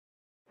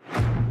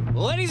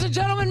Ladies and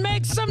gentlemen,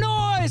 make some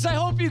noise! I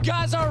hope you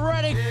guys are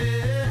ready.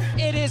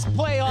 It is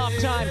playoff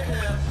time.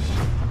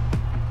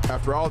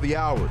 After all the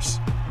hours,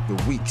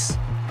 the weeks,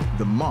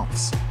 the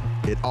months,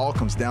 it all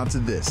comes down to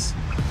this.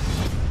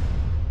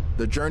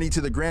 The journey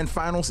to the grand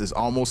finals is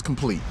almost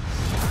complete.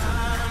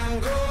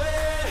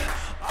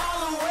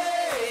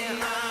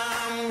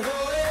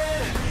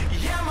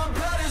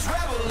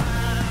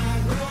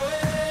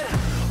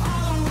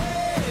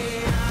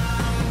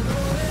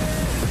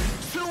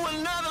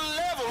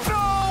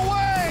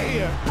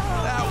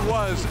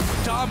 Was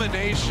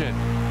domination.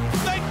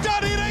 They've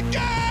done it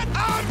again!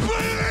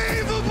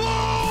 Unbelievable!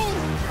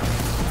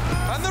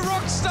 And the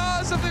rock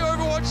stars of the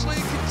Overwatch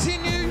League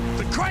continue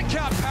to crank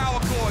out power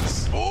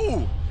chords.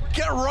 Ooh,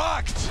 get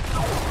rocked!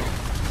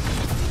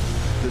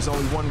 There's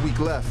only 1 week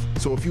left,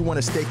 so if you want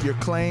to stake your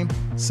claim,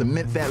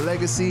 cement that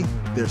legacy,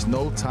 there's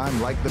no time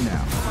like the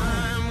now.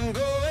 I'm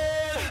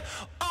going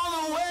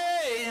all the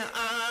way.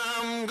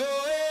 I'm going,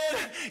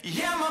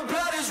 yeah, my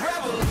blood is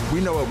rebel. We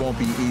know it won't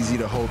be easy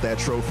to hold that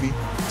trophy,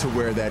 to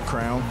wear that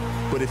crown,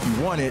 but if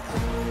you want it,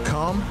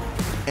 come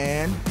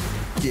and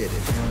get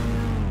it.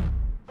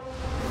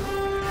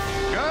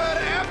 Good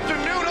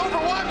afternoon,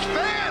 Overwatch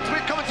fans!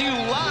 We're coming to you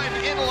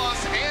live in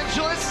Los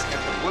Angeles at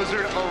the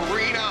Blizzard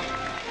Arena.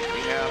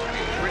 We have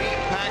a pretty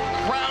packed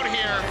crowd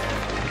here.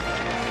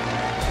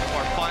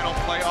 Our final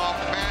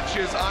playoff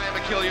matches. I am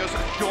Achilles,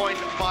 joined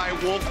by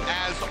Wolf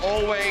as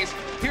always.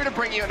 Here to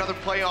bring you another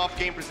playoff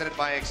game presented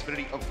by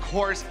Xfinity, of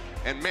course.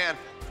 And man,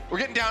 we're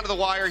getting down to the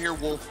wire here,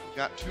 Wolf. We've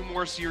got 2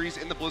 more series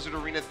in the Blizzard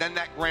Arena, then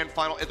that grand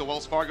final at the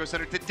Wells Fargo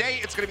Center. Today,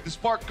 it's going to be the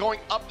Spark going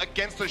up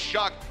against the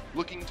Shock,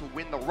 looking to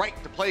win the right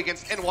to play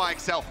against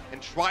NYXL and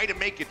try to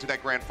make it to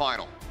that grand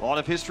final. A lot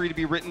of history to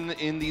be written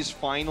in these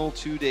final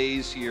 2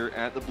 days here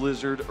at the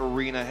Blizzard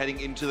Arena,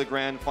 heading into the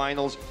grand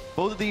finals.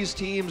 Both of these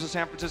teams, the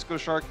San Francisco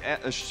Spark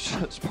and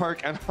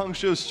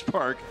Hangzhou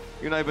Spark,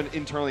 you and I have been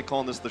internally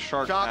calling this the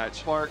Shark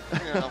match. Spark,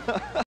 you know.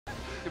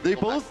 They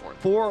both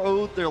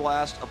 4-0'd their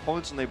last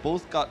opponents, and they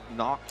both got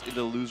knocked into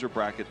the loser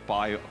bracket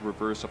by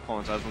reverse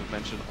opponents, as was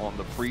mentioned on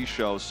the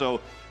pre-show. So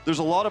there's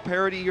a lot of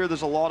parity here.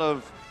 There's a lot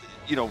of,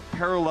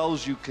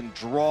 parallels you can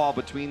draw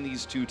between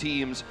these two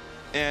teams,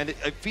 and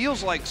it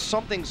feels like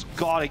something's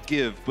got to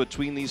give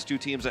between these two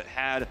teams that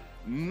had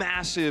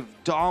massive,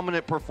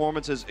 dominant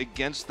performances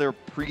against their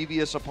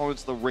previous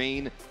opponents, the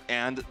Reign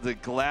and the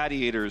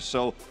Gladiators.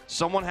 So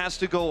someone has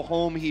to go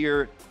home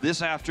here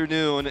this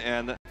afternoon,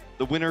 and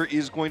the winner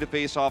is going to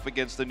face off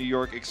against the New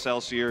York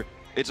Excelsior.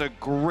 It's a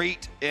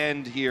great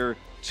end here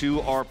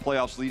to our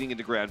playoffs leading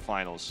into grand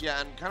finals.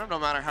 Yeah, and kind of no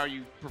matter how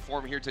you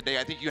perform here today,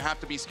 I think you have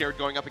to be scared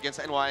going up against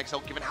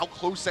NYXL, given how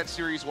close that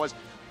series was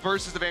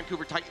versus the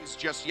Vancouver Titans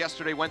just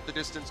yesterday. Went the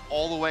distance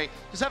all the way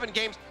to 7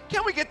 games.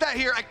 Can we get that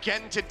here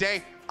again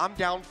today? I'm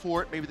down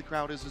for it. Maybe the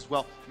crowd is as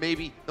well.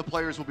 Maybe the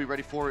players will be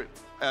ready for it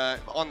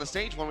on the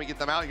stage when we get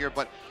them out here.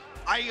 But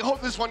I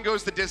hope this one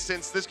goes the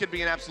distance. This could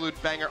be an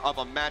absolute banger of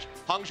a match.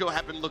 Hangzhou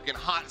have been looking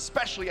hot,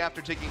 especially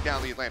after taking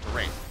down the Atlanta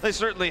Reign. They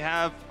certainly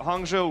have.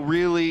 Hangzhou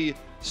really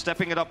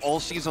stepping it up all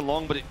season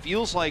long, but it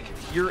feels like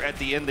here at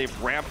the end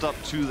they've ramped up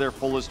to their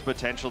fullest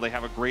potential. They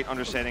have a great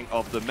understanding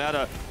of the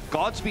meta.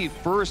 Godspeed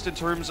first in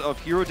terms of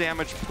hero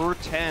damage per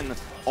 10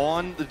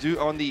 on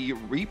the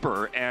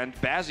Reaper, and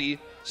Bazzi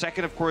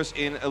second, of course,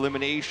 in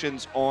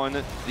eliminations on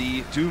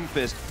the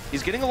Doomfist.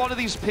 He's getting a lot of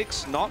these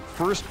picks, not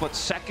first, but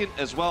second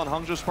as well, and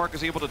Hangzhou Spark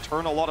is able to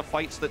turn a lot of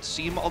fights that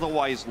seem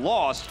otherwise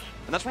lost.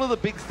 And that's one of the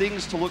big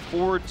things to look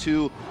forward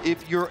to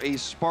if you're a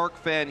Spark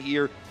fan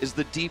here, is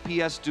the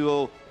DPS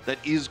duo that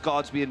is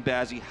Godspeed and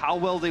Bazzi, how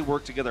well they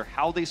work together,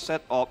 how they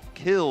set up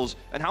kills,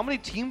 and how many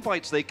team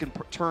fights they can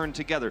turn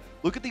together.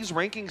 Look at these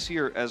rankings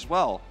here as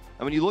well.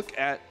 And when you look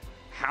at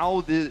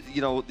how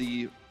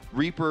the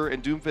Reaper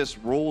and Doomfist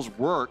roles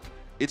work,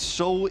 it's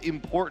so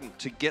important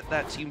to get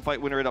that team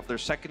fight winner up. They're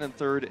second and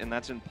third, and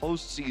that's in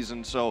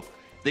postseason. So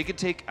they could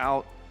take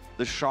out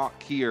the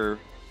Shock here,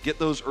 get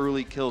those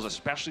early kills,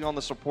 especially on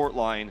the support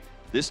line.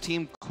 This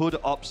team could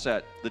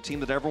upset the team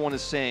that everyone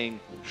is saying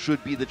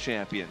should be the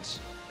champions.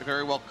 It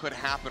very well could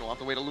happen. We'll have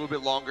to wait a little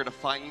bit longer to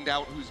find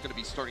out who's going to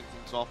be starting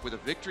things off with a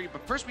victory.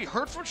 But first, we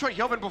heard from Choi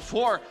Hyobin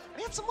before, and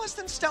he had some less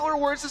than stellar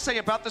words to say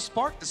about the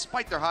Spark,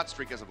 despite their hot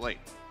streak as of late.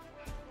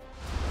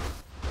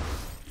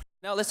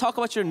 Now let's talk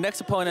about your next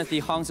opponent,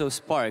 the Hangzhou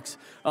Sparks.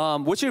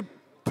 What's your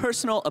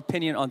personal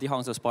opinion on the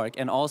Hangzhou Spark,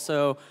 and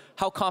also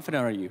how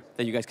confident are you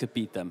that you guys could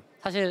beat them?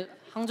 사실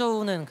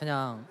항저우는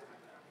그냥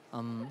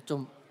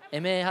좀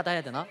애매하다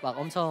해야 되나? 막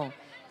엄청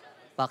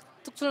막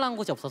특출난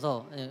곳이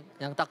없어서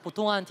그냥 딱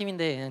보통한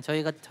팀인데 그냥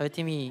저희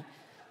팀이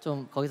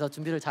좀 거기서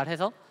준비를 잘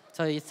해서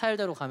저희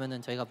스타일대로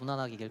가면은 저희가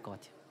무난하게 이길 것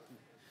같아요.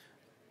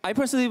 I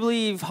personally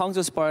believe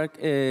Hangzhou Spark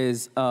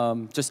is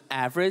just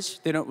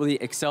average. They don't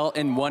really excel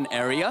in one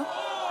area.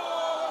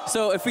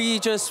 So if we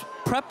just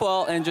prep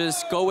well and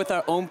just go with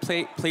our own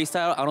play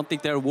style, I don't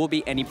think there will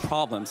be any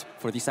problems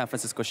for the San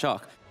Francisco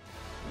Shock.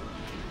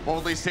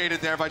 Boldly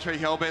stated there by Choi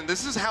Hyobin.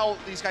 This is how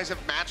these guys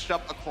have matched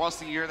up across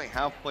the year. They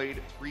have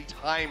played 3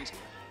 times.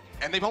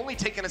 and they've only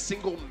taken a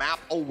single map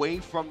away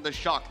from the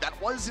Shock. That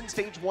was in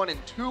stage 1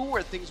 and 2,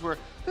 where things were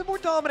a bit more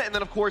dominant, and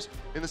then of course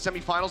in the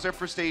semifinals there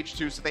for stage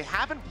 2, so they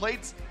haven't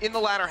played in the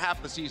latter half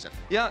of the season.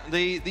 Yeah,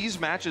 these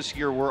matches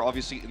here were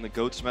obviously in the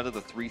GOATS meta,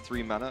 the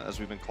 3-3 meta, as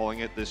we've been calling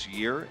it this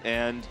year,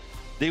 and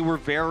they were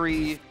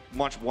very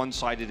much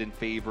one-sided in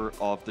favor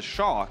of the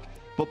Shock.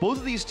 But both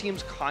of these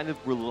teams kind of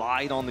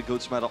relied on the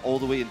GOATS meta all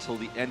the way until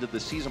the end of the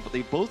season, but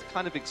they both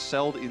kind of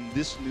excelled in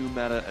this new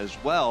meta as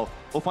well.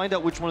 We'll find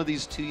out which one of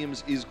these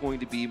teams is going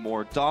to be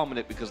more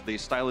dominant, because they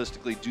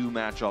stylistically do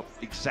match up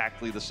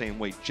exactly the same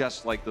way,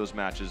 just like those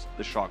matches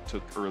the Shock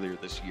took earlier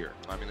this year.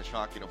 I mean, the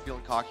Shock,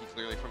 feeling cocky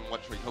clearly from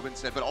what Tobin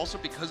said, but also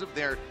because of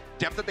their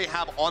depth that they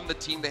have on the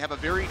team. They have a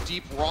very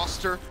deep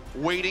roster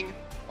waiting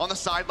on the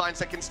sidelines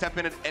that can step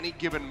in at any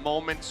given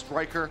moment.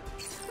 Striker,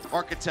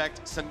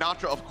 Architect,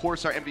 Sinatra, of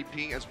course, our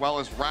MVP, as well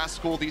as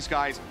Rascal. These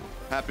guys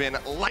have been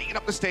lighting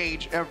up the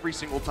stage every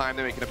single time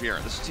they make an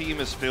appearance. This team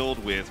is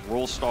filled with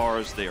role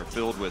stars. They are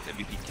filled with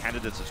MVP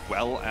candidates, as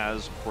well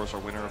as, of course, our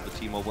winner of the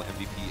T-Mobile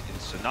MVP in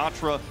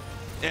Sinatra.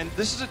 And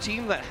this is a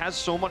team that has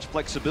so much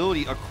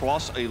flexibility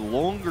across a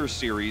longer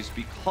series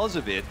because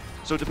of it.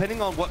 So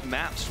depending on what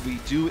maps we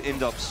do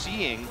end up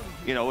seeing,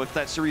 if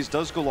that series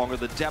does go longer,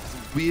 the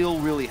depth will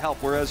really help.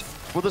 Whereas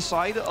for the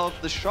side of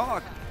the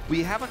Shock,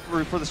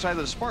 for the side of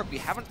the Spark, we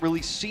haven't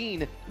really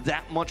seen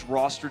that much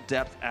roster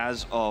depth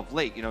as of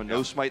late.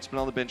 No Smite's been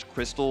on the bench,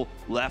 Crystal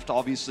left,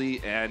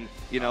 obviously, and,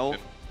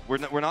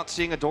 we're not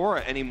seeing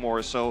Adora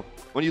anymore. So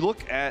when you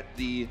look at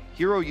the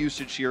hero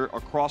usage here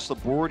across the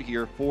board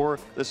here for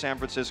the San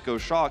Francisco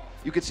Shock,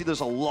 you can see there's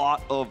a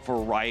lot of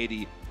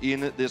variety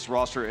in this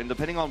roster, and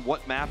depending on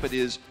what map it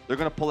is, they're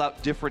going to pull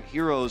out different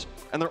heroes,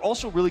 and they're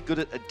also really good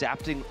at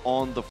adapting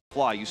on the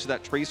fly. You see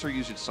that Tracer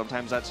usage,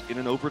 sometimes that's in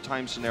an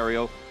overtime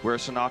scenario where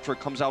Sinatra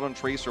comes out on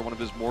Tracer, one of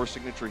his more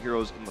signature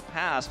heroes in the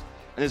past,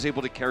 and is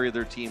able to carry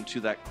their team to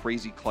that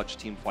crazy clutch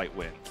team fight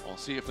win. We'll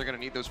see if they're going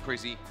to need those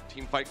crazy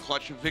team fight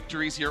clutch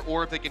victories here,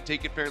 or if they can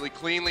take it fairly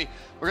cleanly.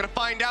 We're going to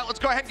find out. Let's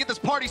go ahead and get this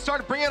party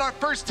started. Bring in our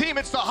first team.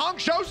 It's the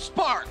Hangzhou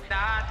Spark.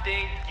 I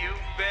think you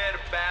better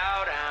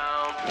bow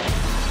down.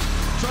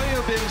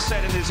 Bin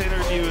said in his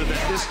interview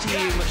that this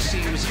team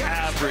seems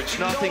average,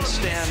 nothing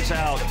stands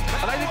out.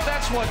 And I think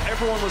that's what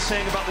everyone was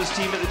saying about this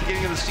team at the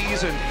beginning of the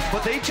season,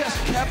 but they just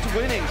kept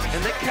winning,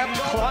 and they kept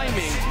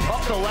climbing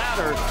up the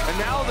ladder, and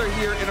now they're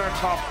here in our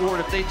top 4. And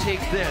if they take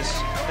this,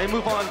 they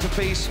move on to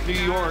face New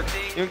York.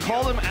 You can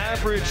call them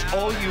average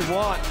all you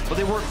want, but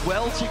they work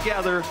well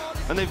together,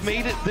 and they've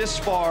made it this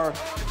far.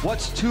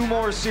 What's 2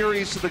 more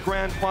series to the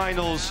grand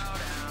finals?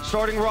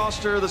 Starting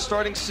roster, the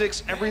starting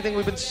 6, everything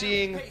we've been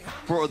seeing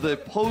for the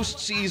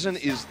postseason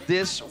is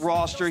this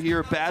roster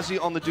here. Bazzi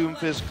on the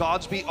Doomfist,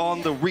 Godsby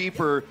on the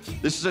Reaper.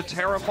 This is a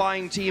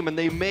terrifying team, and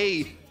they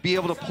may be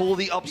able to pull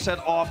the upset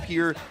off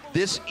here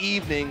this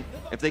evening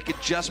if they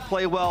could just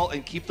play well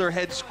and keep their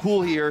heads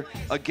cool here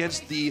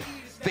against the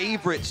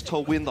favorites to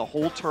win the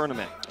whole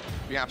tournament.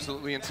 Be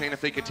absolutely insane if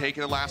they could take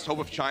it. The last hope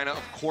of China,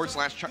 of course,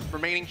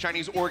 remaining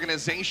Chinese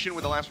organization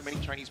with the last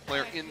remaining Chinese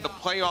player in the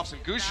playoffs.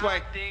 And Gushui,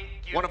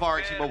 one of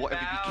our T-Mobile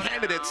MVP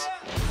candidates.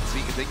 See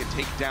if they can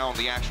take down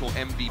the actual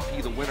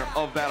MVP, the winner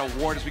of that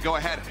award, as we go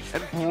ahead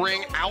and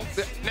bring out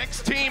the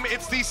next team.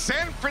 It's the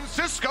San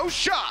Francisco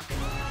Shock.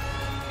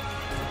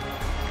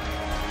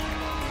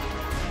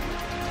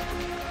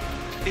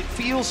 It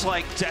feels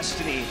like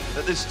destiny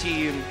that this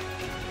team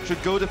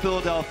should go to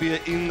Philadelphia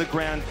in the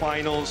grand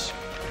finals.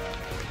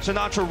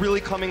 Sinatra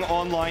really coming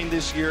online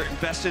this year,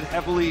 invested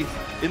heavily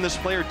in this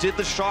player, did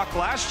the Shock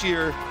last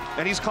year,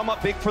 and he's come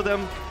up big for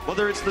them,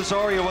 whether it's the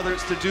Zarya, whether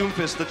it's the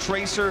Doomfist, the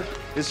Tracer.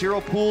 His hero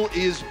pool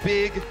is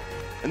big,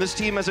 and this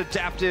team has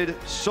adapted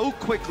so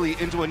quickly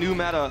into a new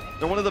meta.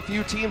 They're one of the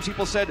few teams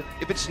people said,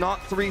 if it's not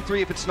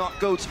 3-3, if it's not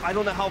GOATS, I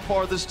don't know how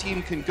far this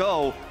team can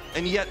go,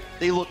 and yet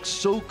they look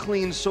so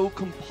clean, so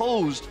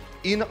composed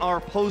in our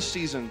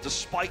postseason.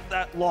 Despite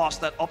that loss,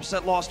 that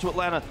upset loss to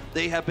Atlanta,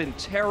 they have been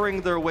tearing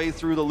their way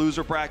through the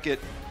loser bracket.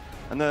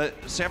 And the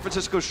San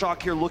Francisco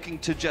Shock here looking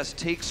to just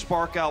take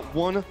Spark out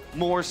one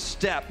more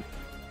step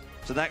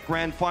to that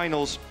grand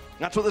finals.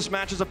 That's what this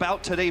match is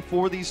about today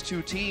for these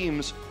two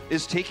teams,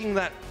 is taking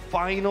that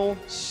final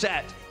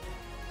set.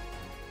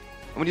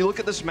 And when you look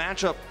at this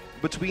matchup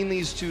between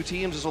these two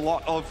teams, there's a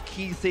lot of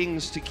key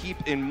things to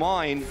keep in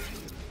mind.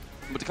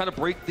 But to kind of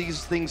break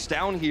these things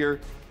down here,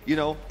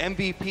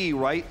 MVP,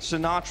 right?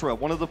 Sinatra,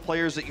 one of the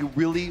players that you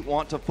really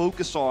want to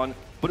focus on.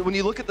 But when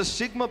you look at the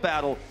Sigma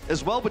battle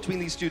as well between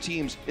these two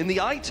teams, in the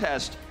eye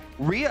test,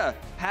 Rhea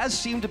has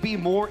seemed to be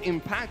more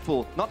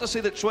impactful. Not to say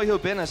that Choi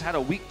Ho-bin has had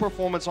a weak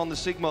performance on the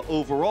Sigma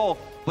overall,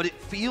 but it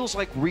feels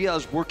like Rhea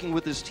is working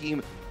with his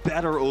team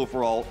better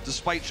overall,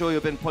 despite Choi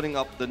Ho-bin putting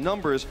up the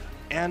numbers.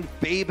 And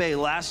Bebe,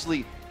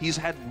 lastly, he's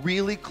had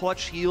really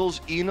clutch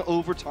heals in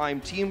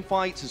overtime team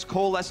fights. His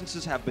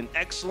coalescences have been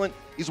excellent.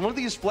 He's one of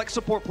these flex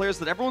support players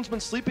that everyone's been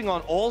sleeping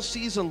on all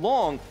season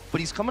long, but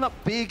he's coming up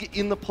big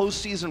in the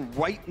postseason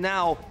right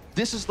now.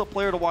 This is the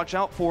player to watch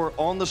out for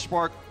on the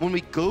Spark when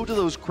we go to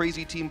those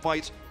crazy team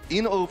fights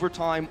in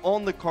overtime,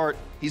 on the cart.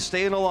 He's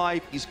staying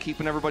alive, he's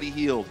keeping everybody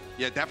healed.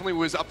 Yeah, definitely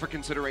was up for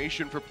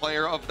consideration for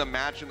player of the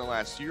match in the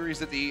last series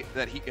that he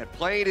had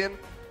played in.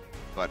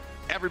 But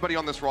everybody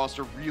on this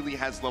roster really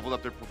has leveled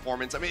up their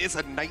performance. I mean, it's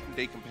a night and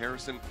day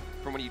comparison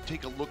from when you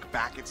take a look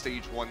back at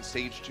Stage 1,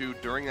 Stage 2,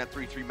 during that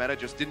 3-3 meta,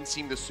 just didn't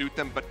seem to suit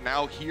them. But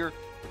now here,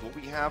 with what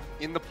we have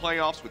in the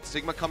playoffs, with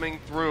Sigma coming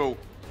through,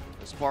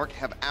 the Spark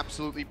have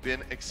absolutely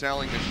been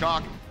excelling. The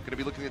Shock going to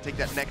be looking to take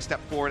that next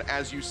step forward,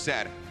 as you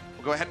said.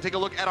 We'll go ahead and take a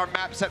look at our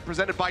map set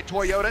presented by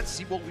Toyota,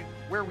 see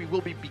where we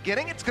will be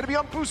beginning. It's going to be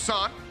on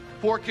Busan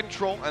for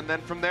Control, and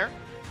then from there,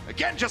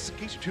 again, just in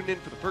case you tuned in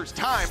for the first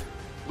time,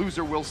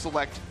 loser will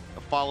select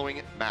the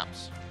following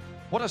maps.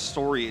 What a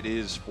story it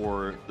is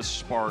for the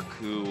Spark,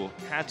 who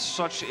had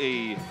such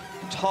a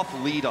tough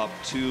lead up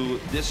to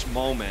this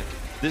moment,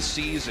 this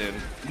season.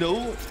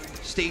 No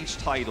stage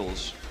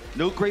titles,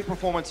 no great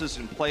performances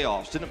in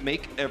playoffs, didn't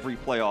make every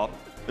playoff.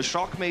 The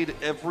Shock made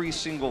every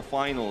single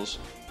finals.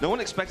 No one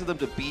expected them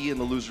to be in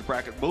the loser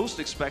bracket. Most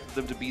expected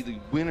them to be the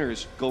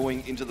winners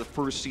going into the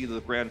first seed of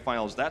the grand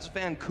finals. That's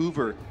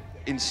Vancouver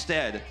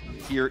instead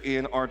here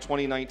in our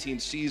 2019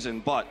 season.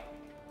 But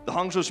the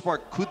Hangzhou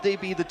Spark, could they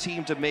be the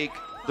team to make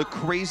the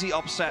crazy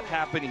upset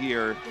happen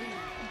here?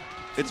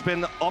 It's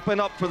been up and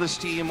up for this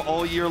team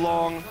all year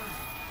long.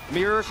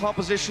 Mirror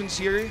compositions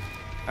here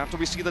after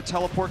we see the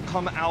teleport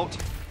come out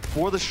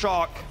for the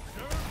Shock.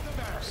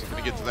 So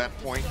going to get to that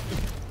point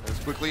as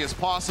quickly as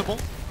possible.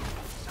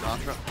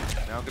 Sinatra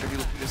now going to be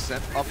looking to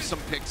set up some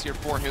picks here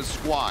for his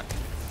squad.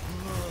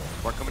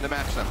 Spark coming to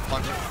match them.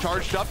 Punch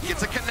charged up,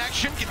 gets a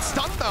connection, gets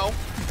stunned though.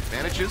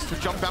 Manages to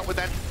jump out with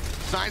that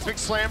seismic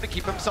slam to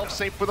keep himself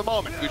safe for the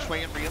moment.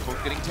 Guchui and Rhea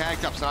both getting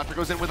tagged up. Sinatra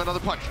goes in with another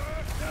punch.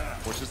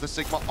 Forces the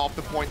Sigma off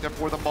the point there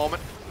for the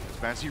moment,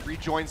 as he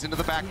rejoins into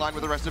the back line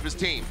with the rest of his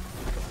team.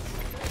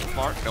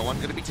 Mark, no one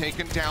going to be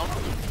taken down.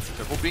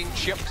 Triple being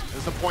chipped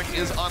as the point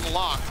is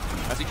unlocked.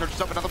 As he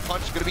charges up another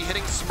punch, going to be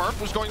hitting Smurf,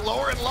 who's going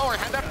lower and lower.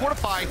 Had that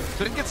fortify,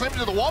 so didn't get slammed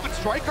into the wall, but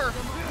Striker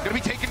going to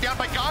be taken down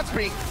by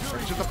Godspeed.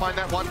 Manages to find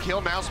that one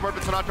kill. Now Smurf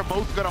and Sinatra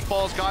both going to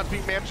fall as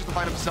Godspeed manages to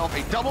find himself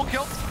a double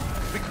kill.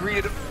 Be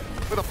created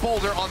with a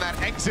boulder on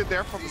that exit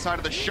there from the side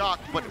of the Shock,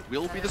 but it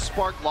will be the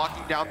Spark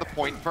locking down the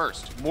point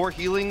first. More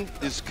healing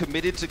is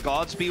committed to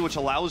Godspeed, which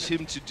allows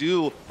him to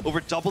do over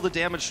double the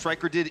damage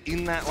Striker did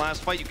in that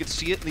last fight. You could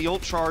see it in the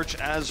ult charge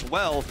as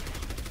well.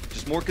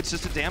 Just more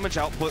consistent damage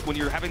output when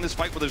you're having this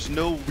fight where there's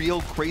no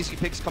real crazy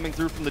picks coming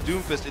through from the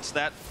Doomfist. It's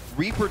that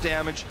Reaper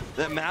damage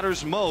that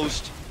matters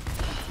most.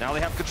 Now they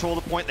have control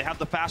of the point. They have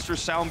the faster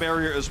sound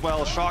barrier as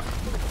well. Shock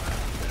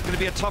going to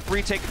be a tough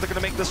retake if they're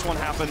going to make this one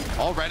happen.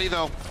 Already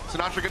though,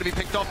 Sinatra going to be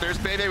picked off. There's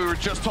Bebe. We were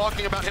just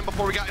talking about him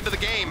before we got into the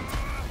game.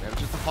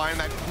 Manages to find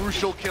that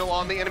crucial kill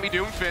on the enemy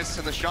Doomfist,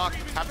 and the Shock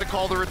have to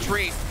call the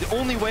retreat. The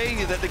only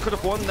way that they could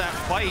have won that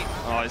fight,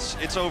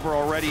 it's over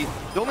already.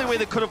 The only way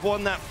they could have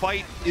won that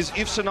fight is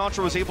if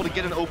Sinatra was able to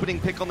get an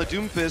opening pick on the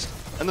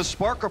Doomfist, and the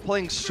Spark are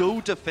playing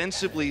so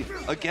defensively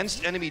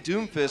against enemy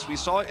Doomfist. We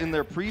saw it in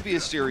their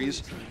previous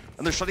series,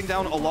 and they're shutting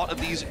down a lot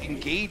of these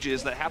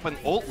engages that happen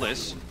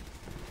ultless.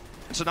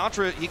 And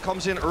Sinatra, he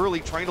comes in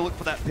early trying to look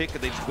for that pick,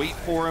 and they just wait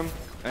for him.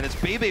 And it's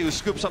Bebe who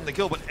scoops up the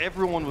kill, but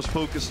everyone was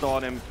focused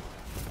on him.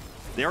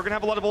 They are going to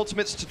have a lot of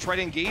ultimates to try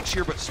to engage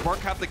here, but Spark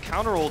have the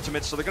counter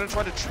ultimates, so they're going to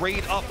try to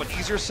trade up, but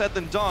easier said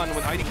than done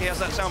when IDK has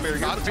that sound barrier.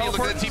 Godspeed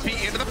looking at the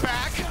TP into the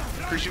back.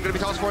 Christian going to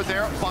be telescored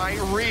there by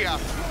Rhea.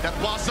 That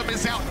Blossom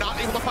is out, not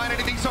able to find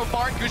anything so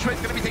far.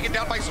 Gushway's going to be taken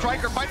down by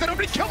Striker. Finds that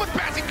opening kill with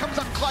Bazzi, comes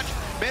up clutch.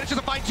 Manages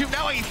to find two,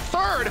 now a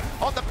third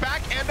on the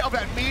back end of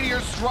that Meteor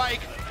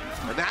Strike.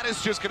 And that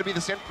is just going to be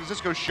the San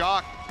Francisco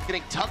Shock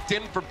getting tucked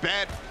in for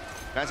bed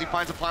as he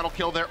finds a final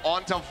kill there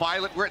onto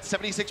Violet. We're at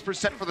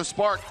 76% for the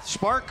Spark.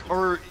 Spark,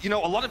 or, you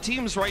know, a lot of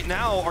teams right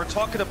now are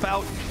talking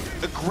about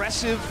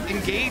aggressive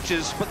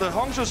engages, but the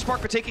Hangzhou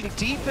Spark are taking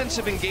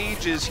defensive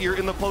engages here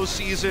in the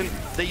postseason.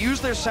 They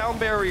use their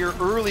sound barrier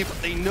early,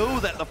 but they know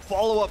that the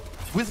follow-up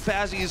with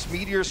Bazzi's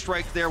Meteor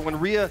Strike there, when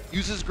Rhea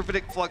uses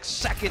Gravitic Flux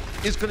second,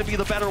 is going to be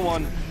the better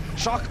one.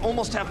 Shock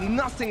almost have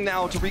nothing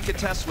now to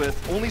recontest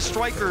with, only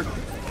Striker.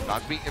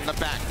 Godspeed in the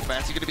back.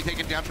 Bazzi going to be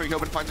taken down. Trey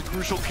Hoban finds a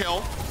crucial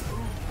kill.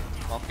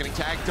 Off getting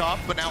tagged up,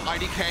 but now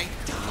IDK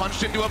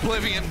punched into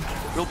oblivion.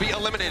 Will be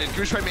eliminated.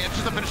 Gushue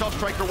manages to finish off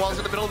Striker while he's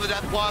in the middle of the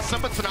Death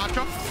Blossom, but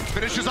Sinatra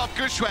finishes off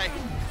Gushue.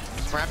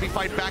 Scrappy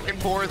fight back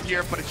and forth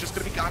here, but it's just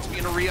going to be Godspeed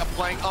and Rhea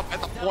playing up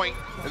at the point,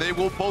 and they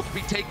will both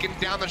be taken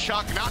down. The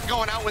Shock not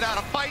going out without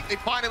a fight. They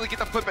finally get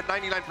the flip at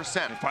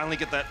 99%. They finally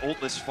get that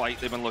ultless fight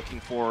they've been looking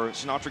for.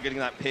 Sinatra getting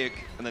that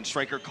pick, and then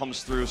Striker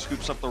comes through,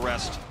 scoops up the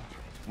rest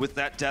with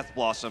that Death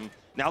Blossom.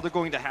 Now they're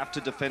going to have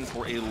to defend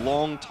for a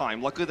long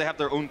time. Luckily, they have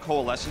their own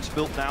coalescence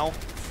built now,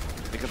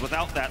 because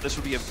without that, this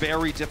would be a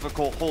very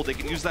difficult hold. They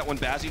can use that when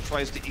Bazzi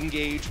tries to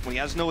engage, when he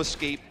has no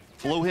escape,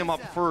 blow him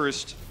up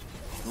first,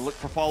 and look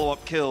for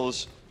follow-up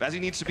kills. Bazzi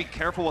needs to be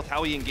careful with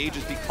how he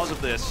engages because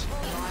of this.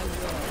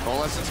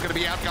 Coalescence going to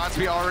be out.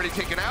 Godspeed already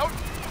taken out.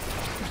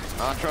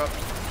 Sinatra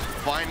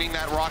finding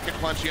that rocket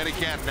punch yet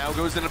again. Now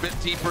goes in a bit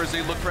deeper as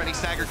they look for any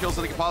stagger kills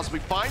that they can possibly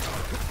find.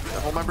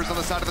 Several members on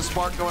the side of the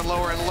Spark going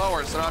lower and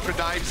lower. Sinatra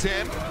dives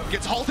in,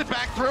 gets halted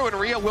back through, and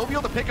Ria will be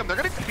able to pick him. They're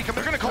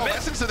gonna call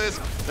essence to this.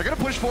 They're gonna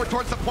push forward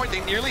towards the point.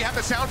 They nearly have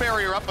the sound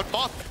barrier up, but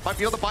Moth might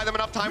be able to buy them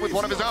enough time with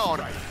one of his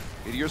own.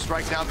 Meteor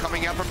Strike now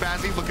coming out from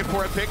Bazzi, looking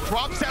for a pick,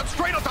 drops down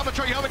straight on top of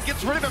Troy and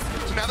gets rid of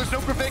him. So now there's no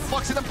Gravitic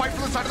Flux in the fight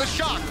from the side of the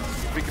Shock.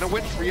 Speaking of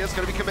which, Ria's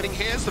going to be committing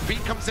his. The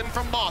beat comes in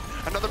from Moth.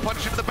 Another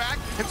punch into the back,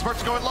 and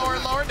Spark's going lower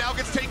and lower, now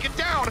gets taken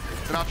down.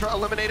 Sinatra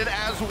eliminated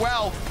as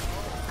well.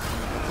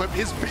 The clip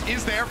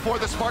is there for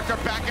the Spark. They're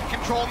back in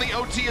control, and the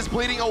OT is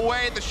bleeding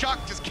away. The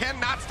Shock just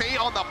cannot stay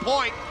on the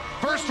point.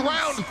 First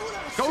round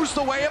goes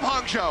the way of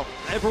Hangzhou.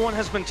 Everyone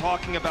has been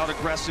talking about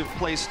aggressive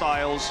play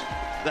styles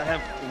that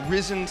have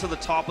risen to the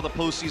top of the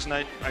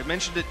postseason. I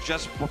mentioned it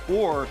just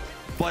before,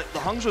 but the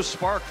Hangzhou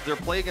Spark, their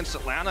play against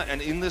Atlanta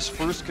and in this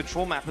first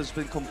control map has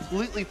been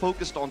completely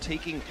focused on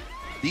taking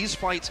these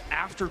fights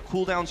after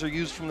cooldowns are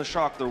used from the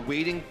Shock. They're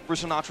waiting for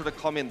Sinatra to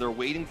come in. They're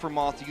waiting for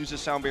Moth to use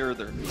his sound barrier.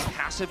 They're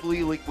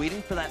passively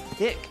waiting for that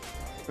pick.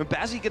 When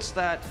Bazzi gets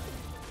that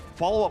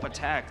follow-up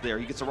attack there,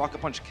 he gets a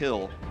rocket punch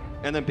kill,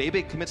 and then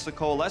Bebe commits the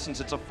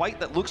Coalescence. It's a fight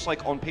that looks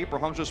like, on paper,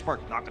 Hangzhou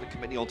Spark not going to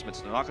commit any ultimates.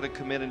 They're not going to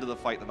commit into the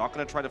fight. They're not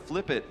going to try to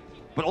flip it.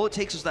 But all it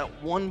takes is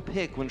that one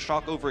pick when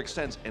Shock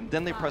overextends, and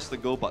then they press the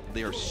go button.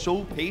 They are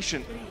so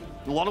patient.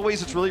 In a lot of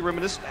ways, it's really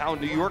reminiscent how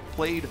New York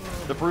played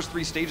the first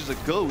 3 stages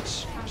of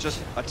GOATs. It's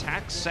just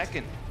attack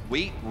second,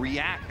 wait,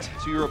 react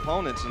to your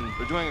opponents, and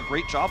they're doing a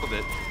great job of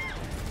it.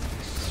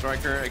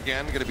 Striker,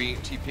 again, going to be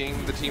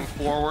TPing the team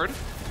forward.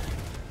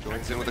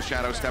 Joins in with a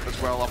Shadow Step as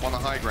well up on the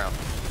high ground.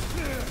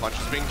 Punch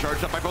is being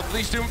charged up by both of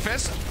these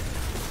Doomfist.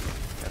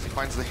 As he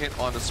finds the hit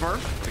on the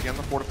Smurf. Again,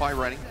 the Fortify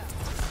ready.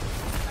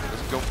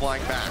 Doesn't go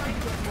flying back.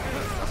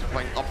 As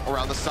playing up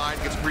around the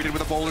side, gets greeted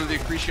with a boulder. The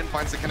Accretion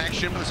finds the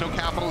connection, but there's no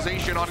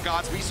capitalization on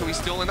Godsby, so he's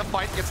still in the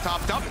fight, gets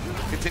topped up.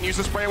 Continues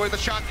to spray away with the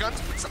shotguns,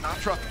 but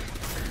Sinatra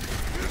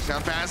takes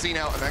down Bazzi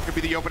now, and that could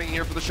be the opening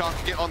here for the Shock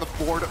to get on the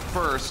board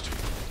first.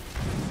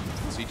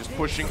 See, just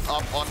pushing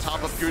up on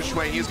top of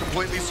Gushue. He is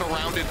completely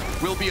surrounded,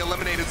 will be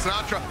eliminated.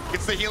 Sinatra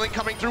gets the healing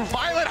coming through.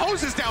 Violet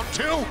hoses down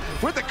 2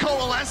 with the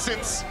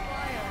Coalescence.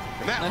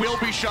 And that will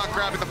be Shock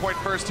grabbing the point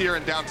first here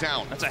in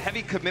downtown. That's a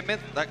heavy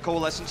commitment, that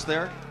Coalescence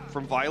there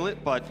from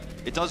Violet, but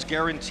it does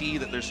guarantee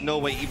that there's no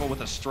way, even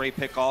with a stray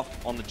pickoff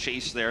on the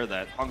chase there,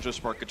 that Hangzhou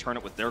Spark could turn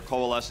it with their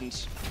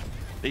Coalescence.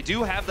 They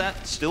do have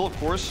that still, of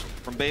course,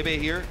 from Bebe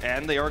here,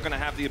 and they are going to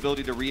have the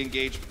ability to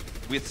re-engage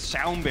with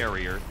Sound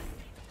Barrier.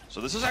 So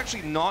this is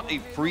actually not a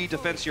free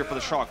defense here for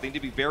the Shock. They need to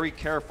be very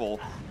careful.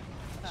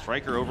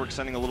 Striker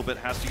overextending a little bit,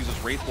 has to use his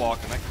Wraith Walk,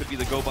 and that could be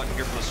the go button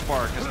here for the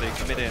Spark as they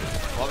commit in.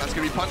 Well, that's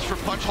going to be punch for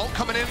punch. Hulk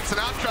coming in.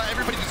 Sinatra,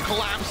 everybody just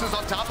collapses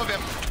on top of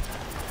him.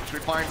 He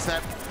finds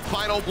that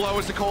final blow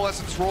as the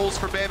Coalescence rolls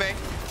for Bebe.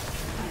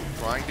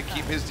 Trying to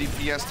keep his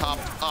DPS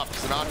topped up.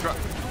 Sinatra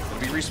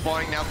will be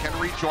respawning now. Can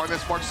rejoin. The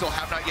Spark still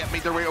have not yet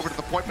made their way over to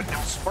the point, but now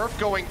Smurf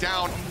going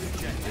down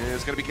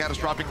is going to be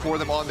catastrophic for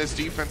them on this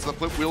defense. The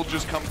flip will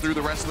just come through.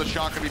 The rest of the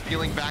Shock going to be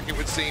peeling back, it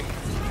would seem.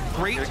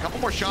 Great. A couple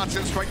more shots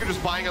in. Striker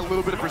just buying a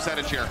little bit of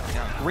percentage here.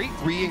 Yeah, great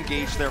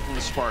re-engage there from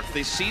the Spark.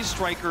 They see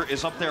Striker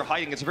is up there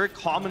hiding. It's a very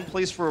common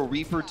place for a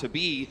Reaper to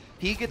be.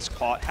 He gets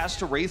caught, has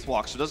to Wraith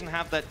Walk, so doesn't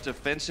have that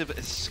defensive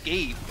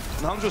escape.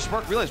 And Hangzhou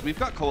Spark realized we've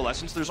got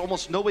Coalescence. There's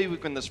almost no way we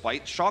win this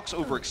fight. Shock's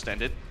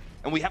overextended,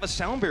 and we have a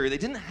Sound Barrier. They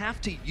didn't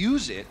have to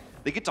use it.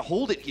 They get to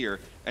hold it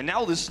here. And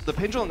now the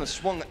pendulum has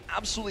swung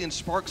absolutely in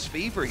Spark's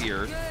favor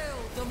here.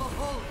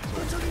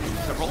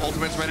 Several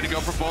ultimates ready to go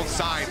for both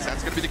sides.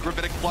 That's going to be the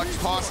Gravitic Flux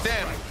tossed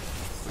in.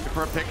 Looking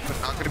for a pick,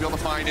 but not going to be able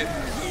to find it.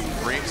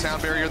 Great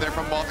Sound Barrier there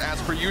from Moth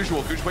as per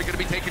usual. Gushue going to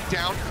be taken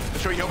down.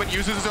 Shoyoban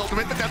uses his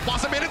ultimate. The Death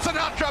Blossom in, and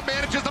Sinatra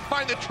manages to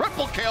find the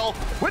triple kill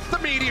with the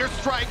Meteor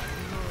Strike.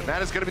 And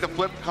that is going to be the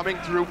flip coming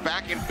through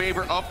back in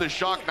favor of the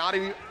Shock, not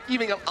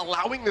even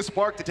allowing the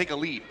Spark to take a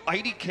lead.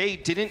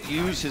 IDK didn't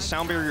use his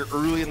Sound Barrier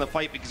early in the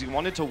fight because he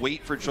wanted to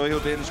wait for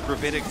Joyobin's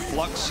Gravitic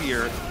Flux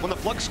here. When the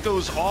Flux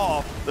goes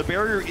off, the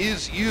barrier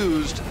is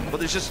used,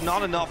 but there's just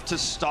not enough to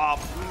stop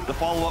the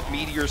follow-up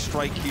Meteor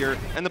Strike here.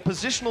 And the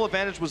positional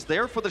advantage was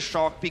there for the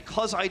Shock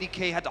because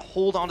IDK had to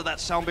hold onto that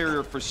Sound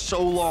Barrier for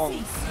so long.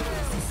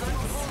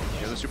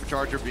 Yeah, the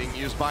Supercharger being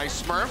used by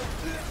Smurf.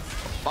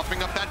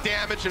 Buffing up that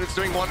damage, and it's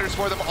doing wonders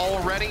for them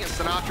already. And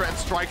Sinatra and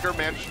Striker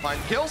managed to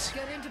find kills.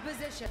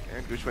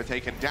 And Gushue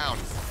taken down.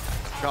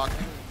 Shock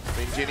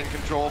maintaining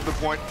control of the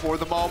point for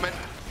the moment.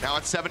 Now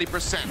at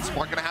 70%.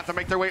 Spark gonna have to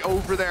make their way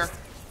over there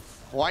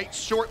quite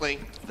shortly.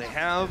 They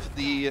have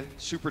the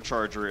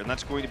Supercharger, and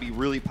that's going to be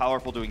really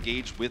powerful to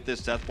engage with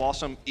this Death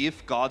Blossom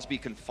if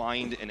Godsby can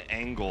find an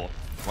angle.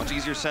 Much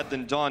easier said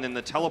than done, and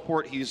the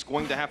teleport he's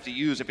going to have to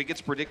use, if it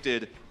gets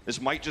predicted,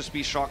 this might just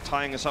be Shock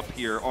tying us up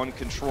here on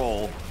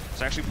control.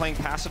 He's actually playing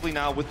passively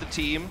now with the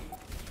team.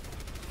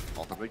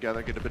 All them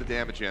together, get a bit of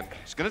damage in.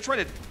 He's gonna try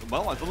to,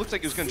 well, it looks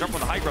like he's gonna jump on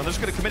the high ground. They're just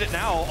gonna commit it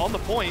now on the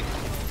point.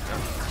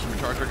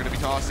 Supercharger gonna be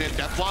tossed in.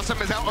 Death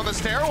Blossom is out on the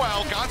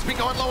stairwell. Godsby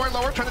going lower and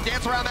lower, trying to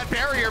dance around that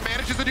barrier.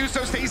 Manages to do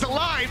so, stays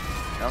alive.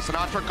 Now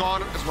Sinatra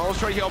gone, as well as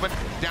Troy Hillman.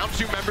 Down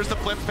 2 members to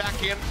flip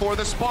back in for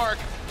the Spark.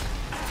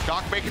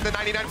 Shock making the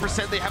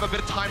 99%. They have a bit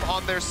of time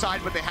on their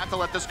side, but they have to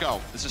let this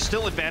go. This is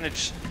still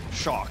advantage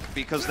Shock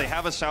because they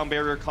have a sound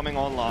barrier coming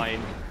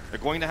online. They're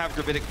going to have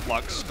Gravitic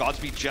Flux.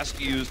 Godspeed just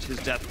used his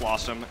Death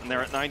Blossom, and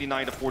they're at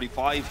 99 to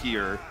 45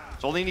 here.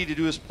 So all they need to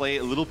do is play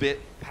a little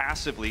bit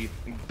passively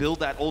and build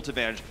that ult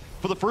advantage.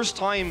 For the first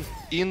time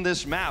in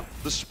this map,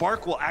 the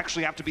Spark will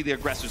actually have to be the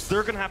aggressors.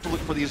 They're going to have to look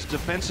for these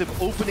defensive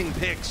opening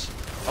picks.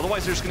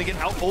 Otherwise, they're just going to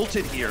get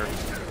out-ulted here.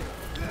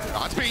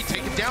 Godspeed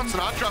taking down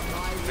Sinatra.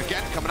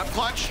 Again, coming up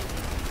clutch.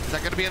 Is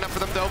that going to be enough for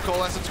them, though?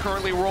 Coalescence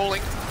currently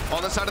rolling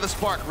on the side of the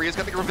Spark. Rhea's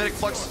got the Gravitic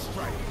Flux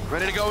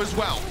ready to go as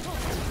well.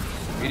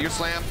 Meteor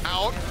Slam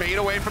out, fade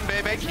away from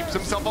Bebe, keeps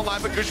himself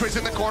alive, but Gushway's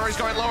in the corner. He's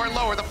going lower and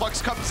lower. The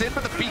Flux comes in,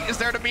 but the beat is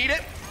there to meet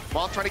it.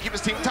 While trying to keep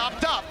his team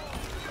topped up.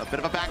 A bit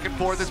of a back and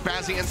forth as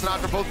Bazzi and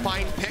Sinatra both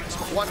find picks,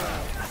 but one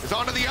is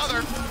onto the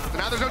other. So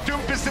now there's no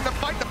Doomfist in the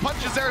fight. The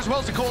punch is there as well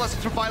as the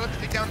Coalescence from Violet to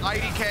take down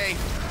IDK.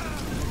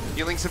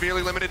 Healing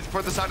severely limited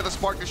for the side of the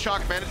Spark. The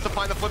Shock managed to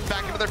find the flip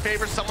back into their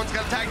favor. Someone's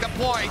got to tag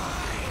deploy.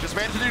 Just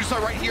managed to do so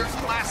right here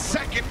last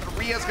second.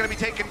 Rhea's going to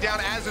be taken down,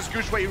 as is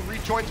Gushway, who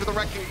rejoins with a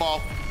Wrecking Ball.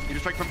 Meteor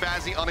Strike from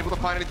Bazzi, unable to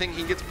find anything.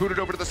 He gets booted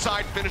over to the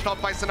side, finished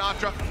off by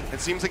Sinatra.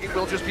 It seems like it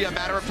will just be a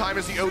matter of time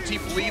as the OT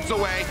bleeds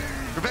away.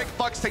 Gravitic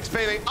Flux takes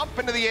Bebe up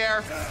into the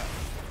air.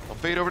 Will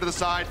fade over to the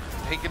side,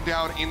 taken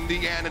down in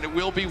the end, and it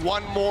will be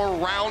one more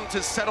round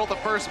to settle the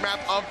first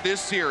map of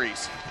this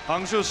series.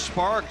 Hangzhou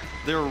Spark,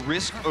 their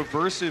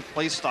risk-aversive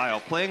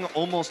playstyle, playing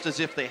almost as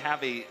if they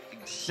have a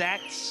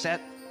exact set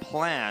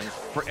plan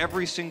for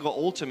every single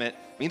ultimate,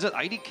 means that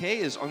IDK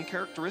is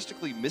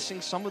uncharacteristically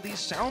missing some of these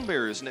sound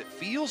barriers, and it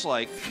feels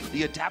like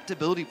the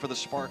adaptability for the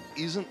Spark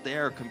isn't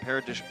there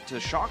compared to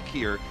Shock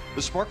here.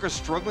 The Spark are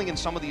struggling in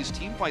some of these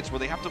team fights where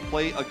they have to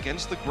play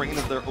against the grain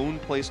of their own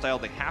playstyle.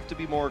 They have to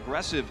be more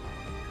aggressive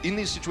in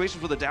these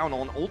situations with a down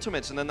on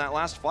ultimates, and then that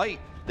last fight,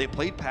 they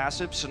played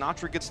passive,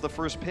 Sinatra gets the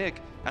first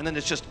pick, and then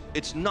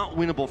it's not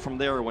winnable from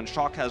there when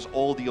Shock has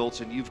all the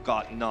ults and you've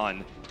got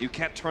none. You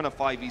can't turn a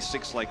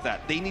 5v6 like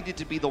that. They needed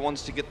to be the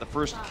ones to get the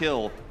first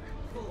kill,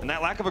 and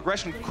that lack of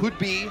aggression could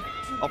be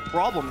a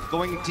problem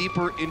going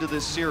deeper into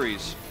this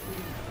series.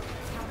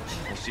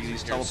 We'll see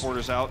these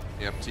teleporters out.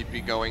 Yep,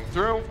 TP going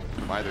through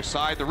from either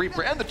side. The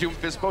Reaper and the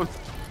Doomfist,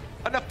 both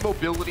enough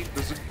mobility.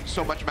 Doesn't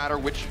so much matter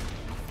which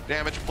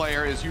damage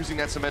player is using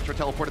that Symmetra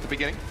teleport at the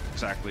beginning.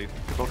 Exactly.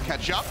 They both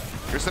catch up.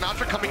 Here's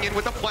Sinatra coming in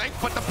with the flank,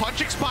 but the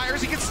punch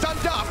expires. He gets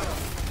stunned up.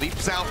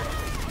 Leaps out.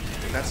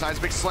 That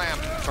seismic slam.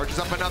 Charges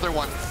up another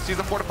one. Sees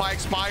the Fortify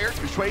expire.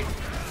 Gushway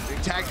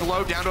being tagged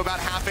low, down to about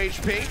half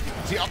HP.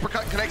 The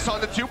uppercut connects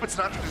on the 2, but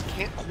Sinatra just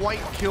can't quite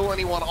kill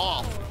anyone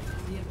off.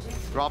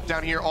 Drop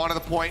down here onto the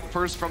point.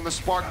 First from the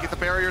Spark, get the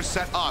barriers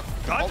set up.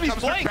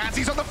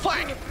 Bazzi's on the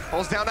flank.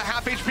 Pulls down to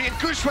half HP and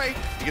Gushway.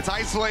 He gets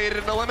isolated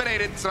and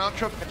eliminated.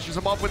 Sinatra finishes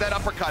him off with that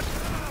uppercut.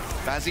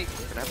 Bazzi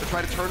gonna have to try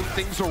to turn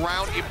things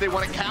around if they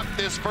want to cap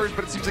this first,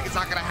 but it seems like it's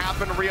not gonna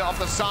happen. Rhea off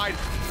the side.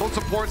 Both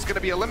supports gonna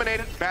be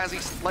eliminated.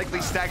 Bazzi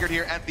likely staggered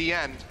here at the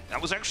end.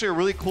 That was actually a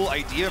really cool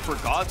idea for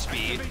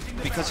Godspeed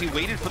because he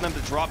waited for them to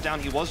drop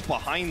down. He was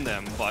behind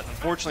them, but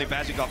unfortunately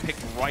Bazzi got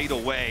picked right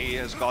away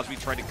as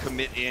Godspeed tried to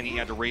commit in. He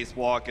had to Wraith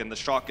Walk, and the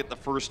Shock get the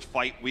first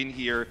fight win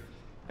here.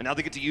 And now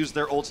they get to use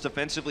their ults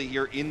defensively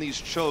here in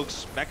these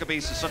chokes. Mecha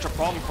Base is such a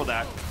problem for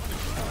that.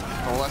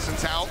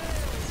 Coalescence out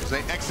as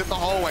they exit the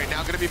hallway.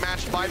 Now going to be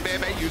matched by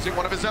Bebe using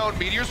one of his own.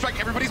 Meteor Strike,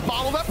 everybody's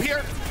bottled up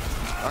here.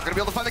 Not going to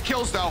be able to find the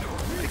kills though.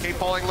 DK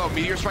falling low.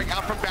 Meteor Strike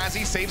out from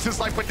Bazzi, saves his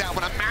life with that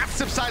one. A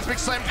massive seismic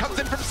slam comes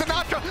in from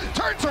Sinatra,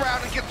 turns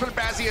around and gets from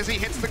Bazzi as he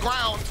hits the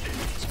ground.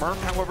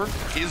 Smurf, however,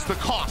 is the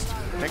cost.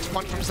 Next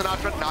punch from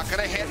Sinatra, not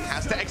going to hit.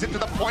 Has to exit to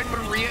the point, but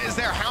Rhea is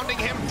there, hounding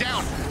him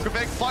down.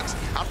 Gravitic Flux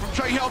out from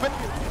Troy Hillman.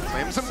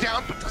 Slams him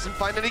down, but doesn't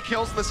find any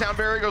kills. And the sound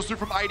barrier goes through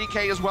from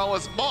IDK as well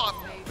as Moth.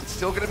 It's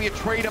still going to be a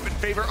trade up in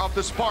favor of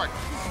the Spark.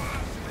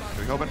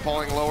 Troy Hillman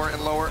falling lower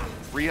and lower.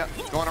 Rhea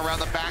going around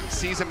the back,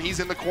 sees him,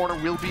 he's in the corner,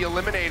 will be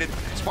eliminated.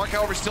 Spark,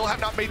 however, still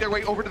have not made their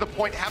way over to the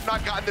point, have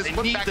not gotten this flip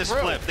back through. They need this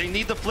flip. They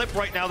need the flip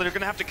right now. They're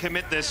going to have to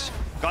commit this.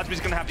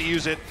 Godspeed's going to have to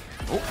use it.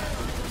 Oh.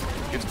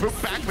 Gets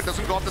moved back, but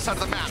doesn't go off the side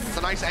of the map. It's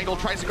a nice angle,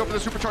 tries to go for the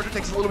supercharger,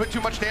 takes a little bit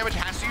too much damage,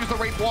 has to use the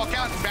Wraith Walk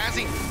out, and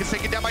Bazzi gets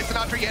taken down by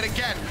Sinatra yet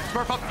again.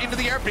 Smurf up into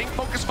the air, being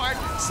focus fired,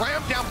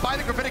 slammed down by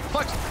the Gravitic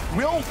Flux,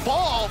 will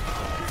fall.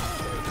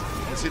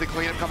 You see the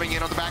cleanup coming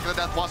in on the back of the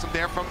Death Blossom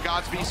there from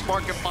Godspeed.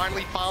 Spark have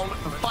finally found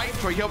the fight.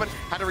 Troy Hillman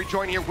had to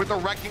rejoin here with the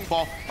Wrecking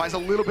Ball, buys a